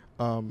 Yes.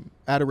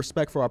 Out of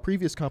respect for our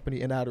previous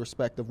company and out of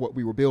respect of what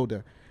we were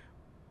building.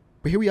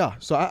 But here we are.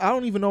 So I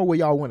don't even know where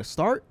y'all want to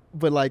start.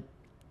 But,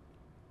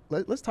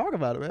 let's talk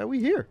about it, man. We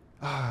here.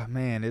 Ah,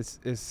 man,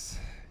 it's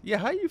yeah.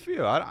 How you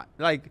feel?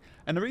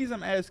 And the reason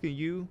I'm asking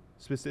you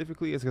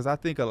specifically is because I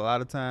think a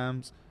lot of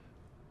times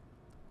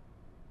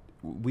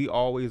we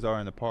always are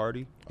in the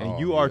party, and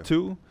you are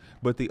too.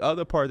 But the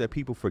other part that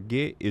people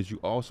forget is you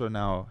also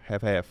now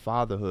have had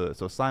fatherhood.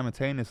 So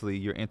simultaneously,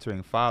 you're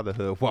entering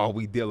fatherhood while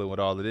we dealing with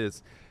all of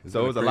this.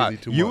 So it was a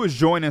lot. You was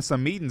joining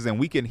some meetings, and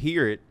we can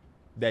hear it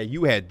that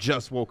you had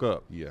just woke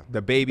up. Yeah.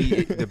 The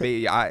baby,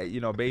 baby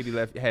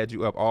had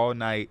you up all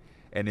night.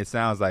 And it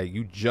sounds like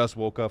you just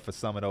woke up for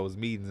some of those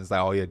meetings. It's like,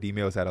 oh yeah, D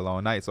Mills had a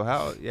long night. So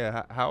how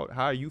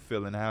are you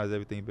feeling? How has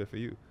everything been for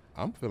you?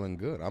 I'm feeling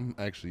good.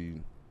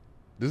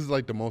 This is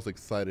like the most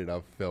excited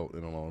I've felt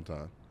in a long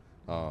time.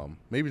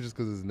 Maybe just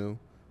because it's new.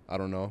 I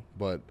don't know.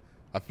 But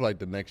I feel like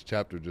the next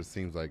chapter just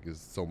seems like there's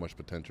so much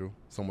potential,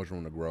 so much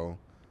room to grow.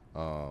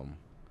 And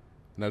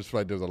I just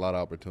feel like there's a lot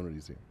of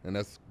opportunities here. And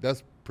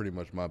that's pretty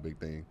much my big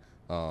thing.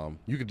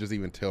 You could just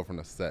even tell from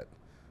the set.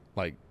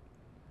 Like,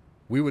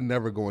 we would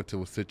never go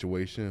into a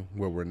situation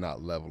where we're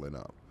not leveling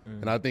up.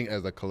 And I think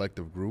as a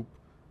collective group,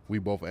 we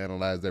both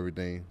analyzed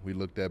everything. We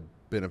looked at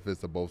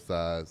benefits of both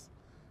sides,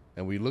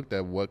 and we looked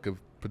at what could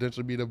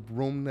potentially be the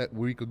room that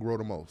we could grow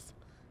the most.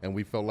 And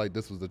we felt like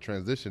this was the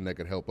transition that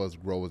could help us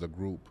grow as a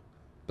group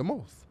the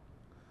most.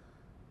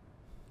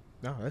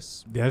 No,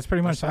 that's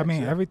pretty much. That's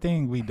facts,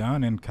 everything we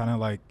done and kind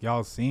of like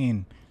y'all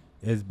seen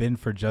has been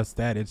for just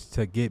that. It's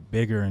to get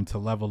bigger and to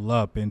level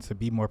up and to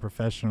be more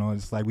professional.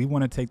 It's like we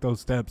want to take those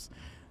steps.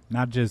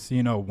 Not just,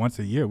 once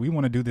a year. We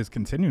want to do this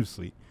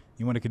continuously.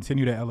 You want to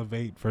continue to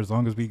elevate for as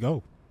long as we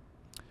go.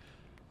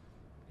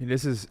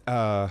 This is,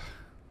 I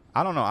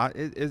don't know.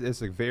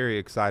 It's a very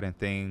exciting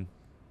thing,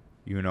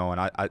 and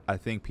I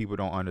think people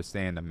don't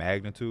understand the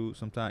magnitude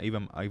sometimes,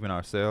 even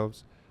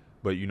ourselves.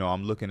 But,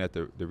 I'm looking at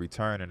the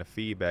return and the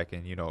feedback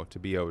and, to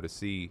be able to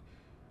see,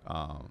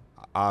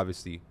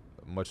 obviously,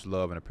 much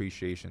love and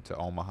appreciation to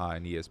Omaha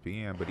and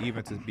ESPN, but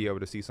even to be able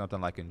to see something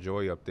like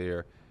Enjoy up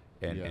there,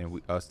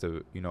 and us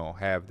to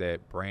have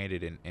that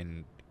branded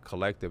and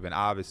collective, and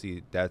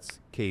obviously that's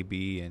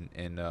KB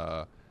and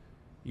the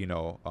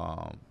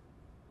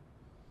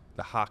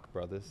Hawk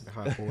brothers, the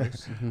Hawk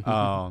boys.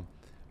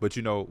 But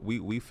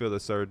we feel a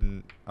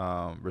certain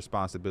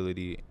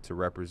responsibility to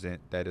represent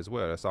that as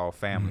well. That's all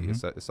family.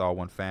 It's all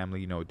one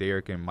family.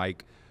 Darrick and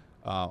Mike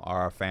are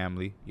our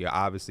family. Yeah,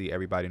 obviously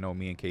everybody know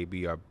me and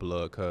KB are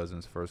blood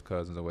cousins, first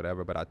cousins or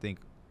whatever. But I think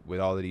with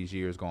all of these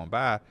years going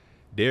by,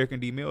 Darrick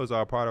and D Mills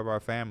are a part of our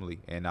family,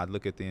 and I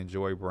look at the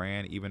Enjoy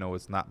brand, even though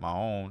it's not my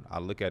own, I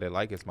look at it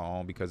like it's my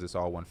own because it's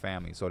all one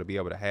family. So to be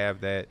able to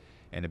have that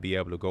and to be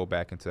able to go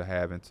back into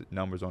having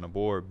numbers on the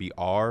board be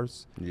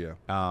ours,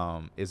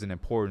 is an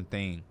important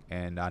thing.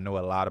 And I know a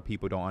lot of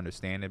people don't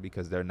understand it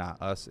because they're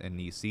not us in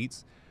these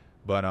seats,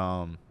 but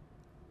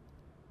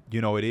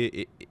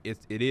it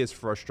is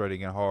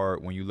frustrating and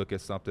hard when you look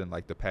at something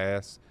like the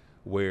past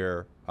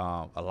where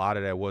a lot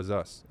of that was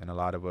us, and a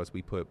lot of us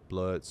we put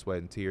blood, sweat,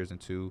 and tears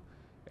into.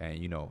 And,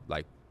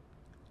 like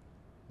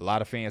a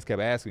lot of fans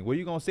kept asking me, what are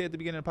you going to say at the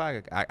beginning of the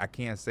podcast? I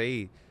can't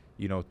say,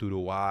 through the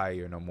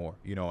wire no more,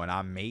 and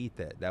I made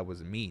that. That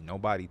was me.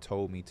 Nobody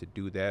told me to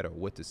do that or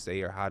what to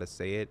say or how to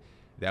say it.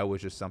 That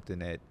was just something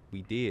that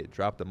we did.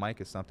 Drop the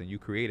mic is something you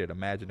created.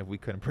 Imagine if we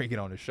couldn't bring it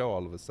on the show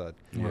all of a sudden.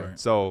 Right.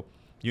 So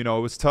You know,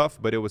 it was tough,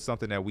 but it was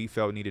something that we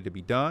felt needed to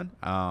be done.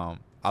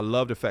 I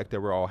love the fact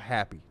that we're all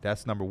happy.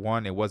 That's number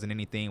one. It wasn't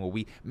anything where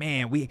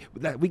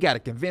we got to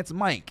convince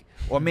Mike,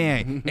 or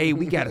man, hey,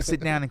 we got to sit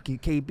down and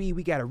KB,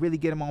 we got to really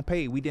get him on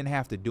pay. We didn't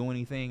have to do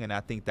anything, and I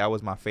think that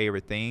was my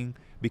favorite thing,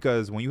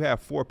 because when you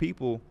have 4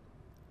 people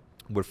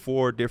with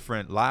 4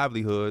 different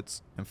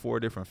livelihoods and 4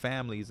 different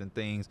families and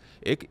things,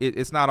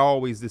 it's not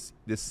always this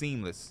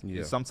seamless.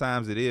 Yeah.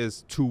 Sometimes it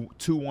is two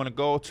want to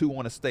go, 2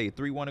 want to stay,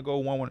 3 want to go,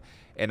 1 want,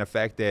 and the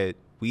fact that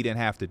we didn't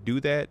have to do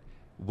that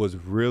was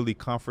really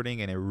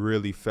comforting, and it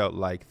really felt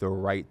like the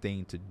right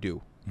thing to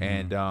do.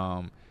 And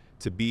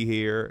to be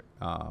here,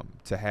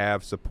 to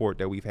have support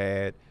that we've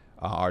had.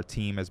 Our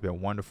team has been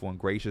wonderful and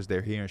gracious.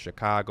 They're here in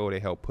Chicago. They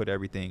help put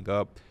everything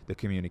up. The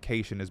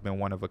communication has been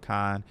one of a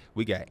kind.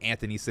 We got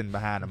Anthony sitting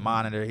behind the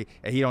monitor.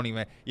 He don't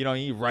even,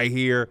 he's right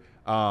here.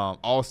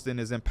 Austin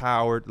is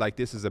empowered. Like,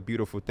 this is a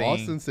beautiful thing.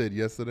 Austin said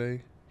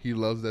yesterday he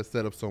loves that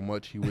setup so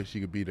much he wish he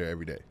could be there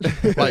every day.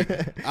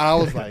 Like, I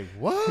was like,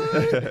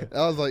 what?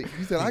 I was like,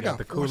 he said, I got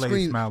the 4 Kool-Aid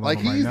screens. smile on Like,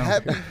 him right he's now.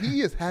 happy.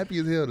 He is happy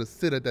as hell to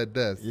sit at that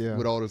desk Yeah.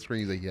 with all the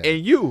screens that he has.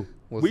 And you,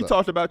 What's we up?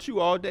 talked about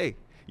you all day.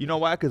 You know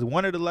why? Because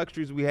one of the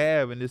luxuries we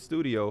have in this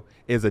studio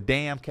is a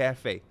damn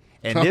cafe.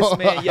 And this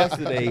man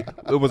yesterday,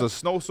 it was a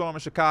snowstorm in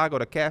Chicago.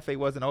 The cafe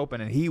wasn't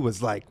open, and he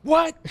was like,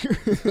 "What?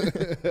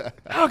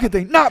 How could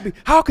they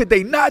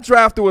not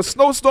drive through a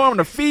snowstorm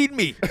to feed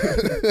me?"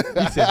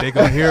 He said they're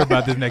going to hear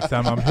about this next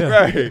time I'm here.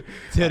 Right.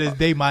 Till this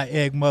day, my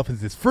egg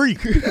muffins is free.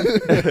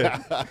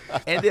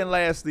 And then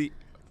lastly,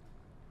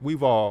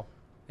 we've all,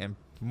 and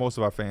most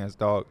of our fans,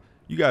 dog,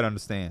 you got to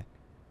understand,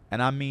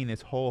 and I mean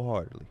this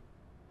wholeheartedly,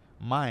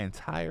 my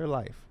entire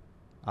life,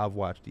 I've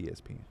watched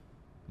ESPN.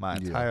 My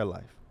entire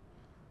life.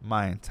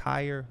 My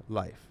entire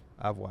life,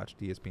 I've watched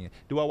ESPN.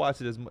 Did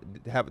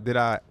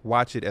I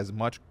watch it as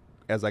much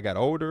as I got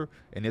older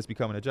and it's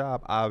becoming a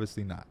job?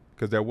 Obviously not,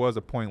 because there was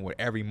a point where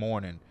every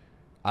morning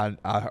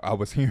I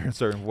was hearing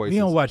certain voices. We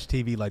don't watch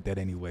TV like that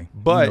anyway.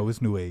 But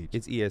it's new age.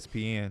 It's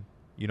ESPN.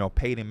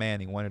 Peyton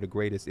Manning, one of the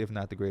greatest, if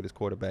not the greatest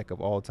quarterback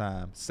of all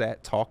time,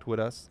 talked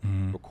with us,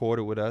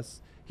 recorded with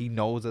us. He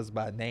knows us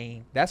by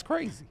name. That's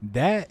crazy.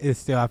 That is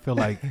still, I feel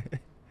like,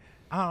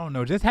 I don't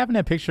know, just having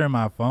that picture in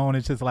my phone,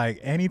 it's just like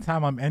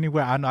anytime I'm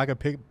anywhere, I know I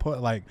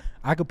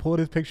could pull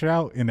this picture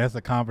out, and that's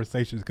a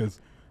conversation, because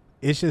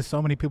it's just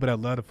so many people that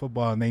love the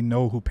football and they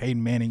know who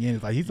Peyton Manning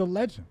is. Like, he's a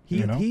legend.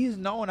 He's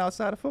known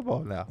outside of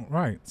football now.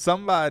 Right.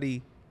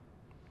 Somebody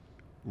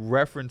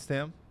referenced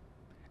him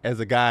as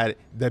a guy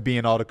that be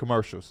in all the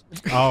commercials.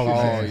 Oh, Oh,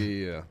 man.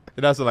 yeah.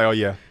 And that's like, oh,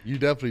 yeah. You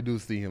definitely do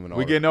see him in all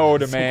We're the getting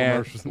older, some man.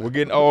 commercials. We're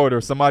getting older.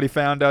 Somebody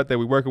found out that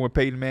we're working with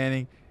Peyton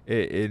Manning,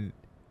 and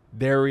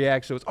their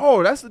reaction was,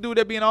 oh, that's the dude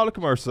that be in all the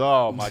commercials.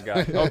 Oh, my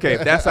God. Okay,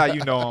 if that's how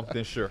you know him,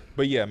 then sure.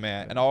 But, yeah,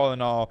 man, and all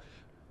in all,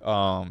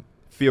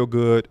 feel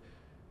good,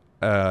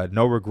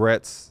 no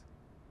regrets,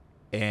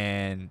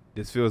 and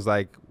this feels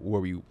like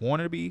where we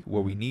want to be,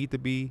 where we need to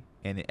be,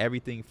 and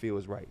everything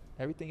feels right.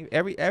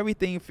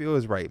 Everything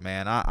feels right,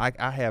 man.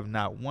 I have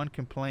not one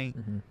complaint.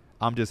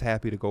 I'm just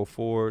happy to go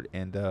forward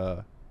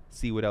and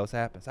see what else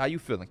happens. How you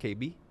feeling,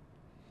 KB?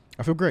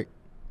 I feel great.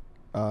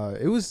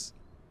 It was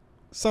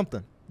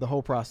something, the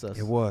whole process.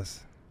 It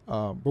was.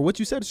 But what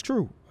you said is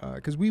true,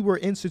 because we were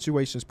in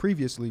situations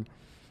previously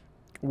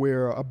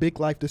where a big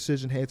life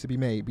decision had to be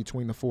made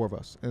between the 4 of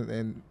us.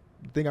 And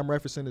the thing I'm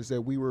referencing is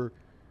that we were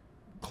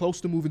close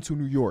to moving to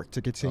New York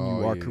to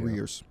continue our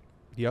careers.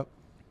 Yep.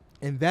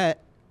 And that,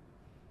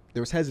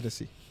 there was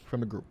hesitancy from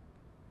the group.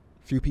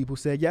 Few people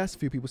said yes,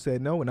 few people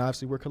said no, and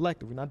obviously we're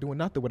collective. We're not doing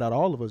nothing without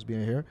all of us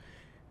being here.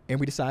 And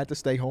we decided to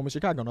stay home in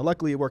Chicago. Now,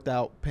 luckily, it worked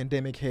out.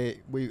 Pandemic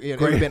hit. It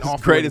had been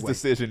off Greatest anyway.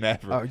 decision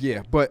ever.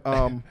 Yeah, but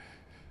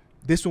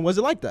this one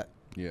wasn't like that.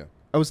 Yeah.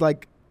 I was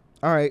like,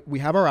 all right, we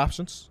have our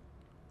options.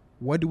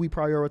 What do we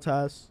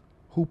prioritize?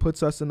 Who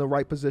puts us in the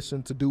right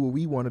position to do what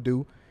we want to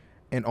do?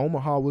 And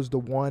Omaha was the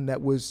one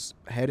that was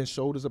head and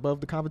shoulders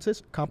above the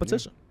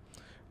competition.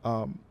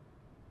 Yeah.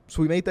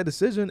 So we made that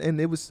decision,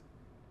 and it was,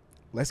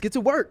 let's get to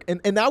work.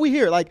 And now we're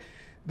here. Like,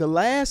 the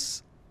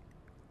last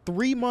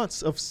 3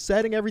 months of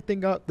setting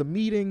everything up, the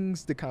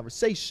meetings, the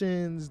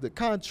conversations, the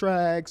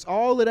contracts,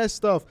 all of that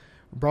stuff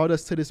brought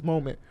us to this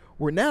moment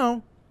where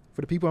now,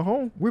 for the people at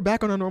home, we're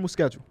back on our normal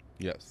schedule.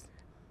 Yes.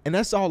 And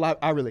that's all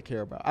I really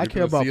care about. I You're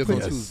care gonna about see us on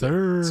putting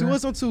Tuesday. see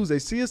us on Tuesday,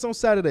 see us on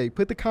Saturday,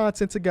 put the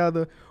content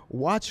together,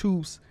 watch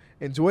hoops,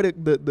 enjoy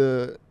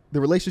the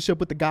relationship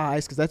with the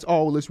guys, because that's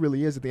all this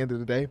really is at the end of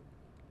the day.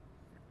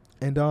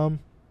 And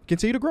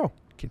continue to grow.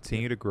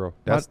 Continue to grow.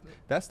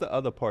 That's the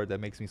other part that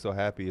makes me so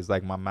happy, is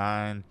like my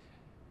mind.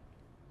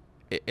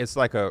 It's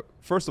like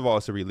first of all,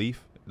 it's a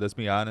relief. Let's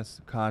be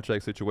honest.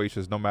 Contract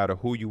situations, no matter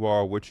who you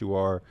are, what you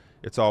are,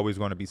 it's always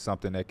going to be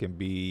something that can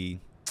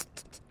be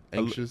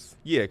Anxious.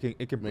 Yeah,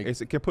 it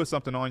can put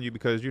something on you,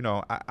 because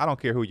I don't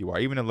care who you are.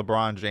 Even in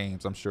LeBron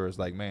James, I'm sure it's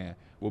like, man,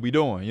 what we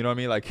doing? You know what I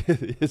mean? Like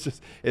it's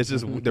just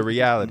the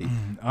reality.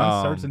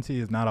 Uncertainty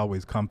is not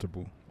always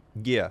comfortable.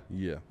 Yeah.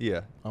 Yeah.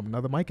 Yeah.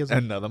 Another Mikeism.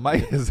 Another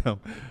Mikeism.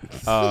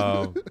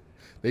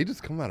 They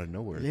just come out of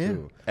nowhere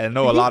too. And I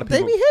know a lot of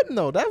people. They be hitting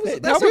though. That was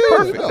perfect.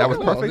 Yeah, That was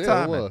yeah, perfect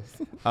yeah, it timing.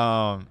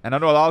 was. And I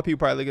know a lot of people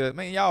probably look at it,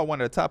 man, y'all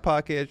one of the top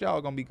podcasts.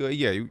 Y'all gonna be good.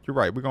 Yeah, you're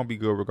right. We're gonna be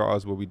good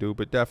regardless of what we do,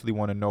 but definitely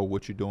want to know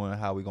what you're doing and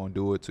how we're gonna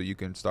do it so you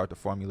can start to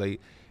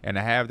formulate. And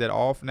to have that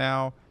off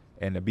now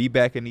and to be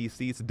back in these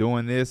seats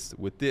doing this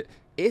with it,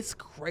 it's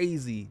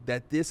crazy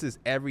that this is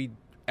every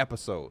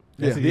episode.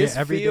 Yeah. This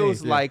every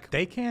feels day. like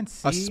They can't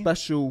see. a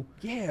special.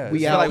 yeah. We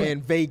it's out like-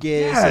 in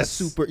Vegas. Yes.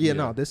 Super. Yeah,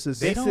 no, this is.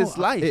 They This don't is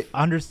life.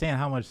 understand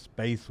how much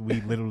space we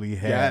literally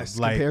have. Yes,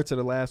 Like, compared to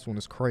the last one,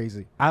 is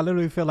crazy. I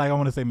literally feel like I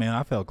want to say, man,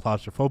 I felt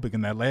claustrophobic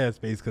in that last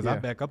space because I Yeah.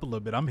 back up a little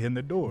bit. I'm hitting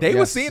the door. They were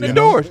Yes, seeing yeah. the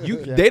doors.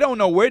 Yeah. They don't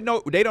know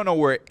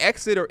where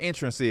exit or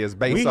entrance is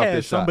based we off had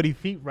this shot. somebody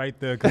feet right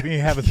there because we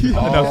didn't have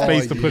enough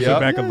space to push yeah. it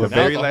back a The little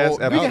very bit. last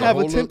We episode. can have a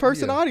whole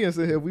 10-person yeah. audience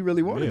in here. if We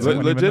really wanted Yeah. to.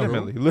 We wouldn't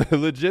even know.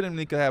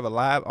 legitimately could have a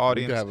live We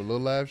audience. could have a little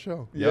live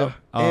show. Yep.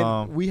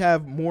 And we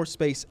have more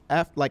space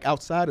like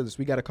outside of this.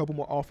 We got a couple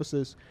more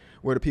offices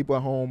where the people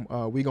at home,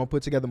 we're going to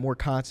put together more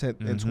content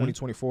in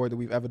 2024 than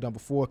we've ever done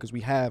before, because we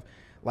have,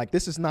 like,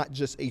 this is not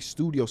just a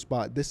studio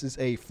spot. This is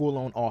a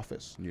full-on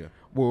office. Yeah.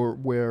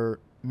 Where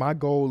my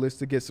goal is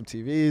to get some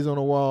TVs on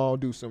the wall,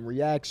 do some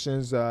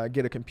reactions,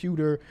 get a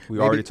computer. We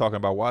maybe already talking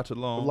about watch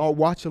along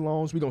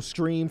watch-alongs. We're going to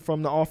stream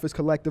from the office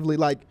collectively.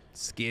 Like,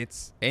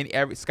 skits.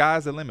 Every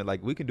sky's the limit.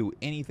 Like, we can do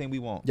anything we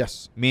want.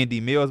 yes. Me and D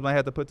Mills might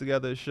have to put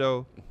together a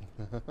show.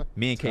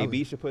 Me and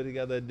KB should put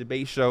together a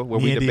debate show where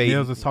Me we and D debate.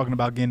 Mills was talking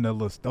about getting a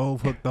little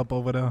stove hooked up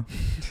over there.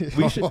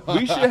 we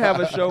should have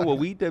a show where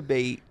we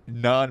debate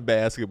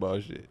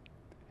non-basketball shit.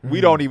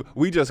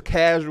 We just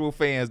casual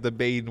fans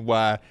debating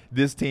why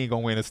this team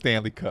gonna win a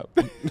Stanley Cup.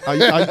 Are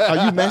you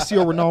Messi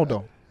or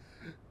Ronaldo?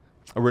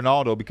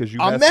 Ronaldo, because you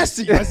I'm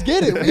Messi. Let's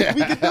get it.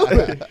 We can do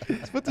it.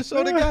 Let's put the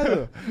show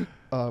together.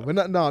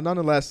 But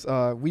nonetheless,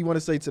 we want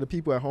to say to the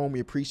people at home, we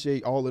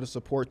appreciate all of the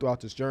support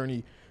throughout this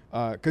journey.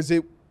 Because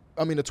the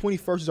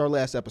 21st is our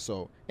last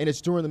episode, and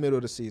it's during the middle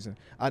of the season.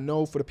 I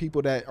know for the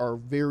people that are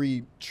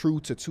very true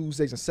to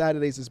Tuesdays and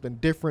Saturdays, it's been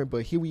different,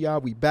 but here we are.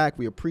 We back.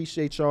 We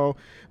appreciate y'all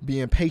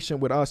being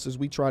patient with us as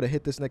we try to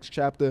hit this next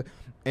chapter.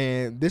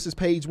 And this is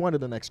page 1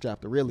 of the next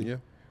chapter, really.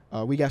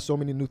 Yeah. We got so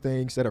many new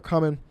things that are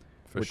coming.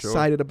 We're sure.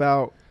 excited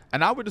about.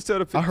 And I would just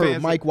tell the I heard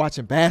fans, Mike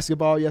watching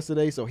basketball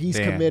yesterday, so he's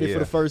Damn, committed yeah. for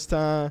the first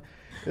time.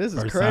 This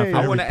is First time crazy. for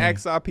I want to everything.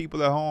 ask our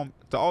people at home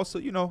to also,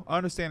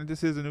 understand that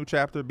this is a new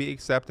chapter. Be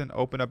accepting,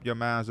 open up your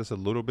minds just a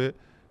little bit.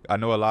 I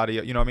know a lot of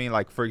you know what I mean?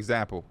 Like, for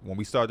example, when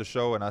we start the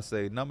show and I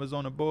say numbers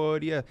on the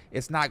board,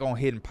 it's not going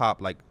to hit and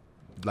pop like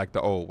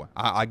the old one.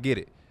 I get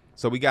it.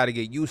 So we got to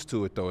get used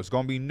to it, though. It's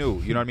going to be new.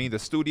 You know what I mean? The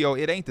studio,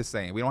 it ain't the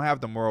same. We don't have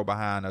the mural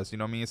behind us. You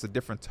know what I mean? It's a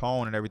different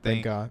tone and everything.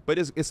 Thank God. But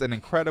it's an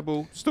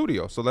incredible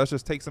studio. So let's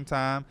just take some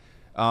time.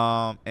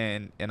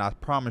 And I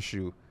promise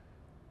you,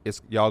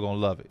 y'all going to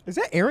love it. Is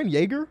that Aaron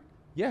Yeager?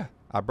 Yeah,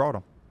 I brought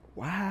him.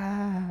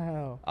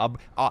 Wow.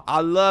 I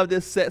love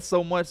this set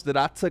so much that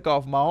I took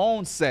off my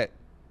own set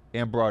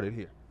and brought it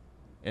here.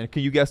 And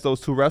can you guess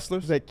those two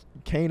wrestlers? Is that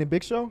Kane and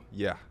Big Show?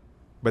 Yeah.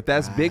 But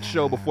that's Big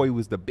Show before he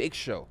was the Big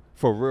Show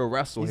for real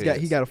wrestle He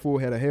heads. got a full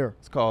head of hair.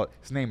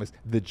 His name is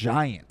The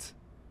Giant.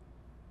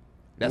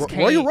 That's Kane.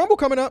 Royal Rumble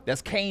coming up.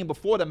 That's Kane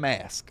before the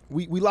mask.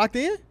 We locked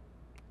in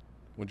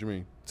What you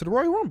mean? to the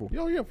Royal Rumble.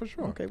 Oh yeah, for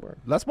sure. Okay, word.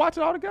 Let's watch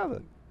it all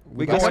together.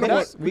 We got going some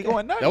nuts. more- We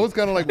going nuts. That was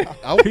kind of like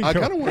I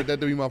kind of wanted that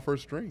to be my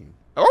first stream.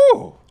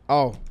 Oh.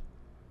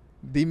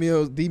 D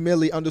Millie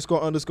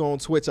 _ on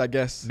Twitch, I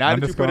guess. Now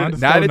that you put it,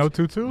 Underscore, now that no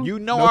 22? you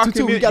know No our 22, we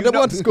community, got them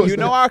underscores you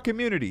know now. our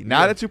community.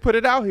 Now that you put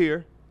it out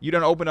here, you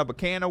done open up a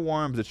can of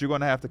worms that you're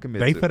gonna have to commit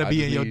They to. finna I be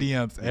just in your need-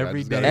 DMs yeah, I every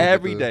just day. gotta get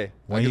Every the- day.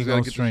 When I you just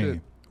gonna gotta get the shit.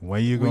 stream?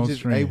 When you gonna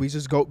stream? We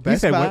just go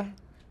Best said Buy, what?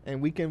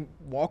 and we can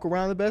walk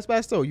around the Best Buy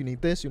store. You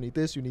need this, you need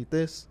this, you need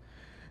this,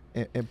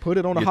 and put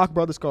it on a Get- Hawk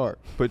Brothers card.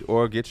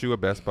 Or get you a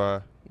Best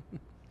Buy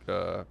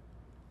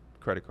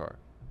credit card.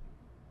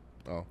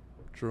 Oh,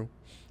 true.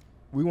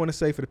 We want to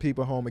say for the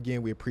people at home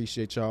again, we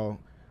appreciate y'all.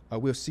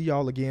 We'll see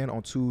y'all again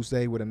on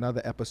Tuesday with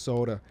another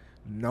episode of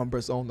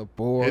Numbers on the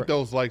Board. Hit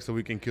those likes so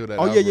we can kill that.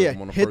 Oh, yeah.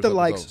 algorithm on the Hit first the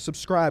likes, episode.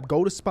 subscribe,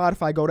 go to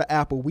Spotify, go to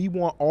Apple. We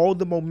want all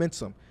the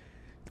momentum.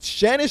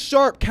 Shannon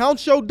Sharp,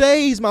 count your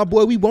days, my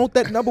boy. We want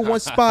that number 1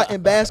 spot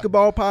in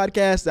basketball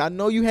podcast. I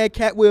know you had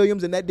Cat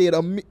Williams, and that did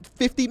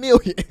 50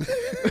 million.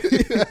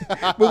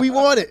 But we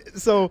want it.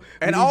 So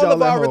And we need all y'all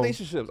of at our home.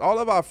 relationships, all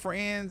of our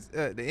friends,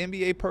 the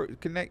NBA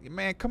connect.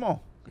 Man, come on,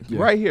 Yeah.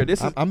 right here.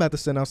 This is I'm about to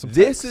send out some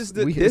this texts. is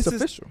the It's this is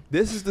official.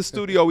 this is the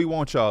studio we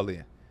want y'all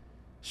in.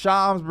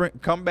 Shams,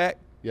 come back.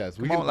 Yes,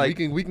 Come on, like-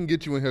 we can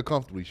get you in here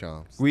comfortably,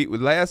 Shams. We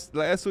last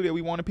studio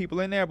we wanted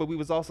people in there, but we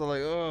was also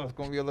like, oh, it's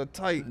gonna be a little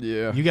tight.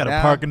 Yeah. You got to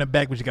Now- park in the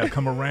back, but you got to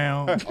come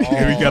around. You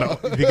got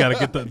to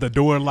get the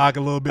door locked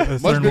a little bit a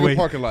Much certain bigger way.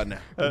 parking lot now.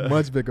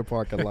 Much bigger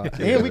parking lot.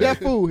 And we got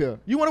food here.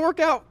 You want to work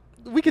out?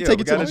 We can take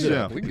we you to got the a gym.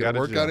 gym. We got can a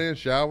work gym. out in,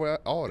 shower,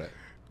 all that.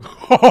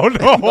 Oh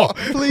no!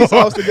 Please,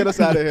 Austin, get us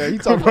out of here. He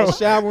talking about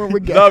showering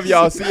with guests. Love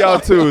y'all. See y'all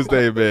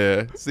Tuesday,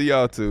 man. See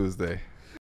y'all Tuesday.